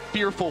to be a bit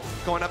fearful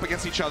going up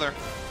against each other.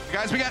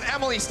 Guys, we got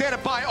Emily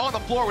standing by on the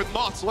floor with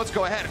Moth, so let's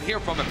go ahead and hear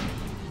from him.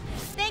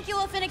 Thank you,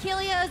 Wolf and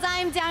Achilles.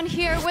 I'm down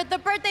here with the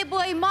birthday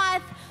boy,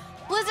 Moth.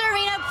 Blizzard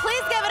Arena,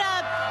 please give it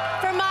up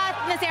for Moth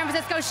and the San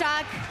Francisco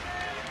Shock.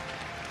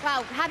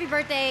 Wow, happy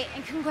birthday,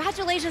 and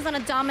congratulations on a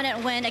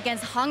dominant win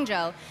against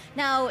Hangzhou.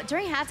 Now,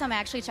 during halftime, I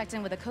actually checked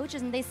in with the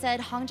coaches, and they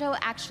said Hangzhou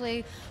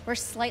actually were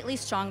slightly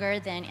stronger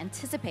than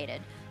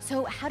anticipated.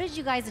 So how did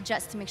you guys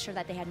adjust to make sure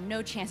that they had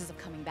no chances of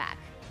coming back?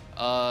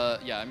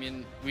 Yeah, I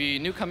mean, we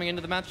knew coming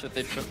into the match that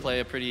they'd play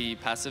a pretty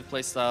passive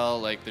play style,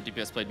 like the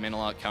DPS played main a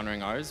lot,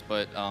 countering ours,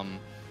 but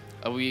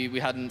we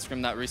hadn't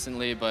scrimmed that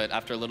recently, but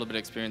after a little bit of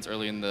experience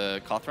early in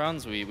the Koth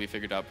rounds, we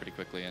figured out pretty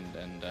quickly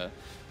and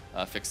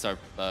fixed our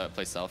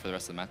play style for the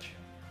rest of the match.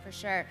 For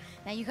sure.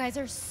 Now, you guys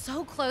are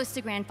so close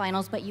to grand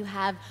finals, but you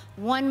have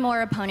one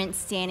more opponent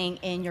standing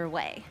in your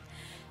way.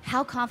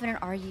 How confident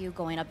are you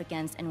going up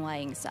against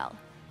NYXL?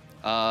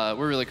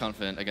 We're really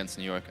confident against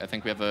New York. I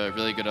think we have a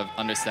really good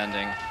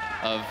understanding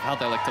of how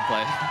they like to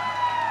play.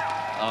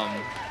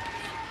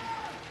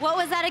 What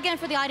was that again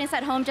for the audience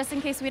at home, just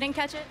in case we didn't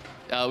catch it?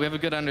 We have a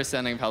good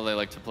understanding of how they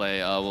like to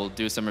play. We'll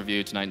do some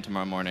review tonight and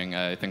tomorrow morning.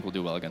 I think we'll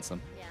do well against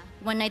them. Yeah.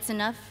 One night's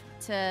enough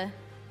to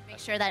make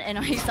sure that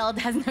NYXL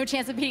has no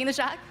chance of beating the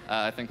Shock?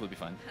 I think we'll be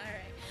fine. All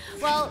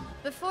right. Well,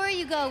 before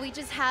you go, we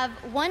just have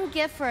one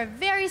gift for a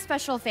very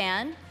special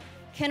fan.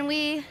 Can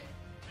we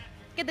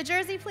get the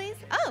jersey, please?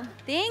 Oh,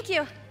 thank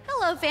you.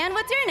 Hello, fan.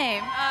 What's your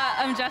name?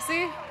 I'm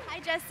Jessie. Hi,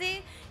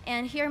 Jessie.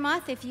 And here,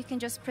 Moth, if you can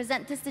just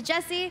present this to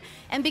Jessie.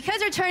 And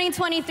because you're turning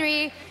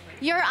 23,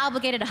 you're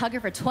obligated to hug her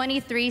for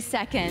 23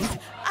 seconds.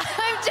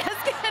 I'm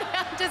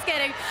just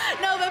kidding.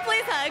 No, but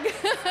please hug.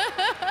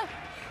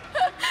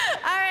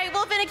 All right,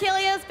 Wolf and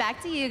Achilles,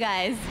 back to you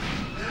guys.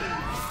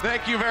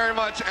 Thank you very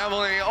much,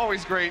 Emily.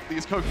 Always great,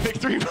 these Coke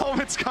victory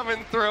moments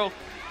coming through.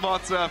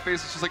 Moth's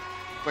face is just like,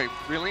 wait,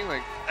 really?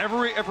 Like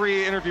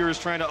Every interviewer is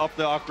trying to up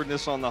the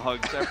awkwardness on the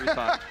hugs every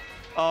time.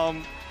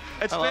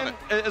 It's been,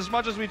 as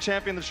much as we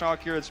champion the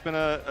Shock here, it's been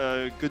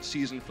a good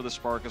season for the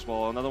Spark as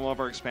well. Another one of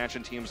our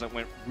expansion teams that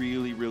went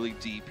really, really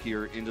deep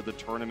here into the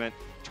tournament.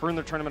 Turned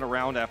the tournament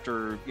around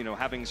after,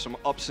 having some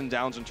ups and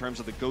downs in terms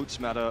of the GOATS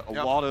meta. A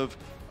lot of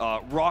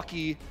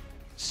rocky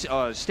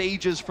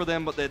stages for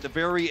them, but at the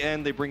very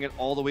end, they bring it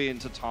all the way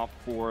into top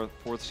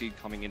fourth seed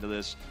coming into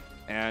this.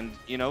 And,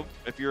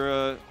 if you're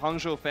a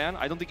Hangzhou fan,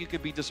 I don't think you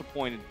could be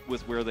disappointed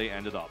with where they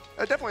ended up.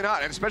 Definitely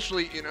not, and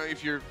especially,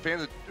 if you're a fan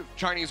of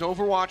Chinese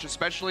Overwatch,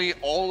 especially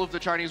all of the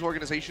Chinese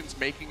organizations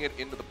making it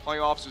into the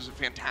playoffs is a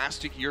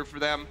fantastic year for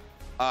them.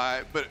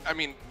 But, I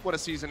mean, what a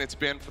season it's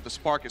been for the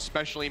Spark,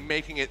 especially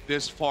making it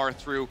this far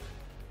through,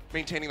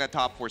 maintaining that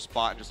top 4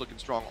 spot and just looking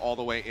strong all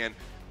the way in.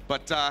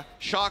 But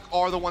Shock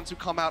are the ones who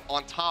come out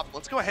on top.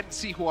 Let's go ahead and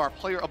see who our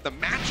player of the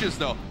match is,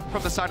 though,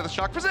 from the side of the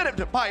Shock.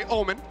 Presented by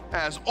Omen,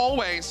 as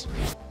always.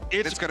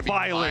 It's going to be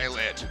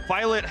Violet.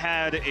 Violet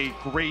had a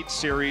great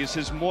series.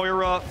 His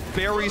Moira,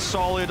 very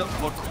solid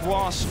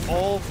across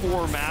all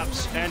 4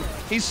 maps. And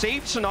he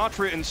saved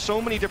Sinatra in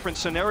so many different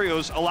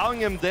scenarios, allowing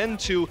him then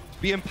to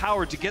be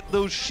empowered to get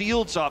those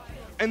shields up.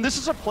 And this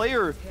is a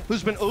player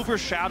who's been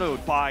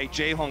overshadowed by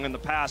Jaehong in the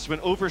past, been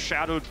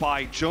overshadowed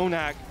by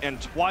Jonak and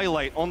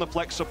Twilight on the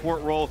flex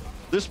support role.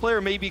 This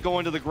player may be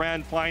going to the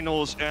grand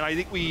finals, and I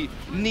think we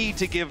need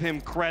to give him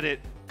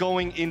credit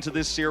going into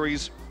this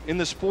series. In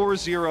this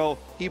 4-0,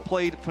 he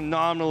played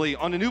phenomenally.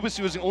 On Anubis,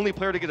 he was the only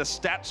player to get a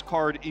stats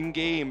card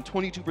in-game,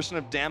 22%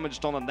 of damage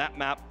done on that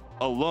map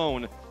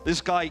alone.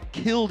 This guy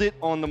killed it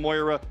on the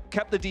Moira,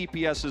 kept the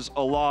DPSs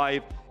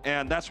alive,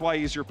 and that's why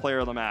he's your player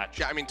of the match.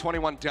 Yeah, I mean,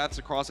 21 deaths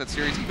across that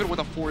series, even with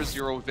a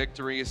 4-0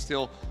 victory, is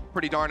still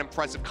pretty darn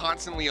impressive.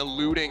 Constantly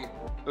eluding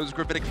those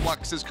gravitic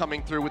fluxes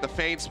coming through with the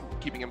fades,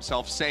 keeping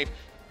himself safe.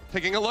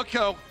 Taking a look,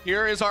 though,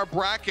 here is our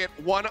bracket.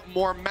 One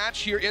more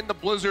match here in the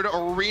Blizzard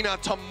Arena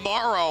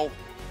tomorrow.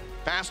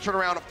 Fast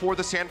turnaround for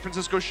the San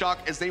Francisco Shock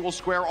as they will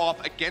square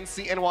off against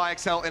the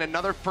NYXL in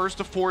another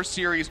first-to-4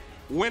 series.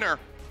 Winner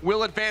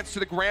will advance to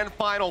the grand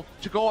final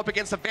to go up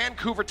against the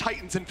Vancouver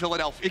Titans in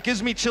Philadelphia. It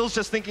gives me chills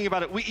just thinking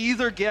about it. We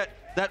either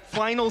get that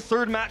final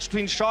 3rd match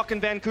between Shock and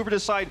Vancouver to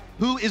decide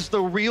who is the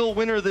real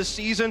winner this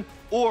season,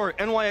 or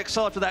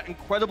NYXL after that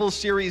incredible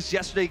series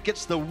yesterday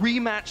gets the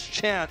rematch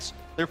chance,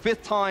 their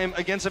 5th time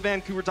against the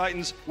Vancouver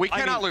Titans. We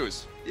cannot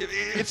lose.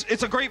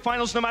 It's a great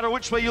finals no matter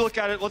which way you look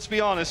at it, let's be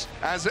honest.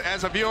 As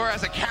a viewer,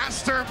 as a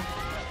caster,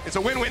 it's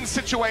a win-win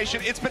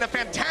situation. It's been a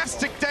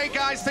fantastic day,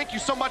 guys. Thank you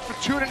so much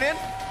for tuning in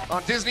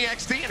on Disney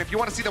XD. And if you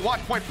want to see the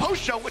Watchpoint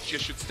post-show, which you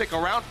should stick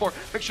around for,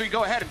 make sure you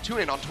go ahead and tune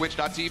in on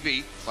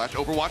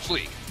twitch.tv/Overwatch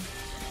League.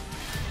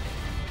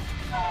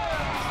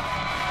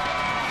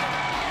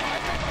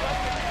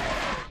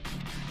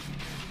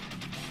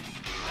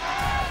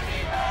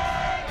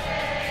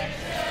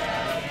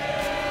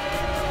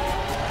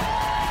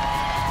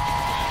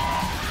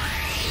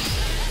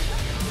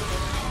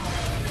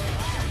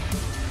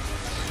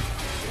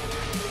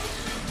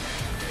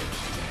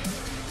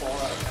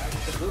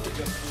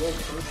 The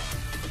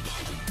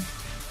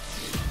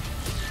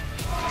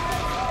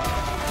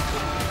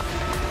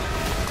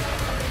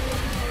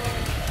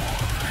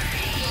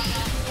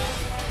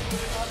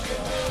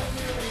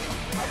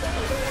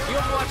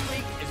Overwatch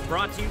League is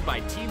brought to you by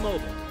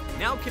T-Mobile,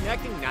 now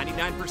connecting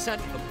 99%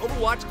 of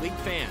Overwatch League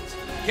fans.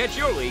 Catch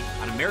your league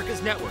on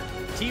America's network,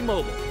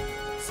 T-Mobile.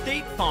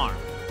 State Farm.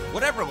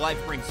 Whatever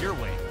life brings your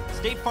way,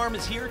 State Farm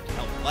is here to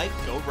help life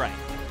go right.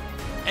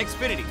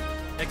 Xfinity.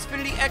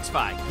 Xfinity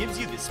X5 gives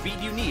you the speed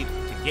you need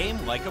to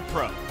game like a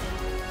pro.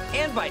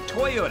 And by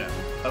Toyota,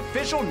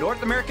 official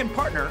North American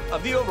partner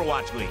of the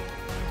Overwatch League.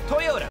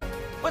 Toyota,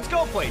 let's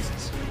go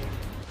places.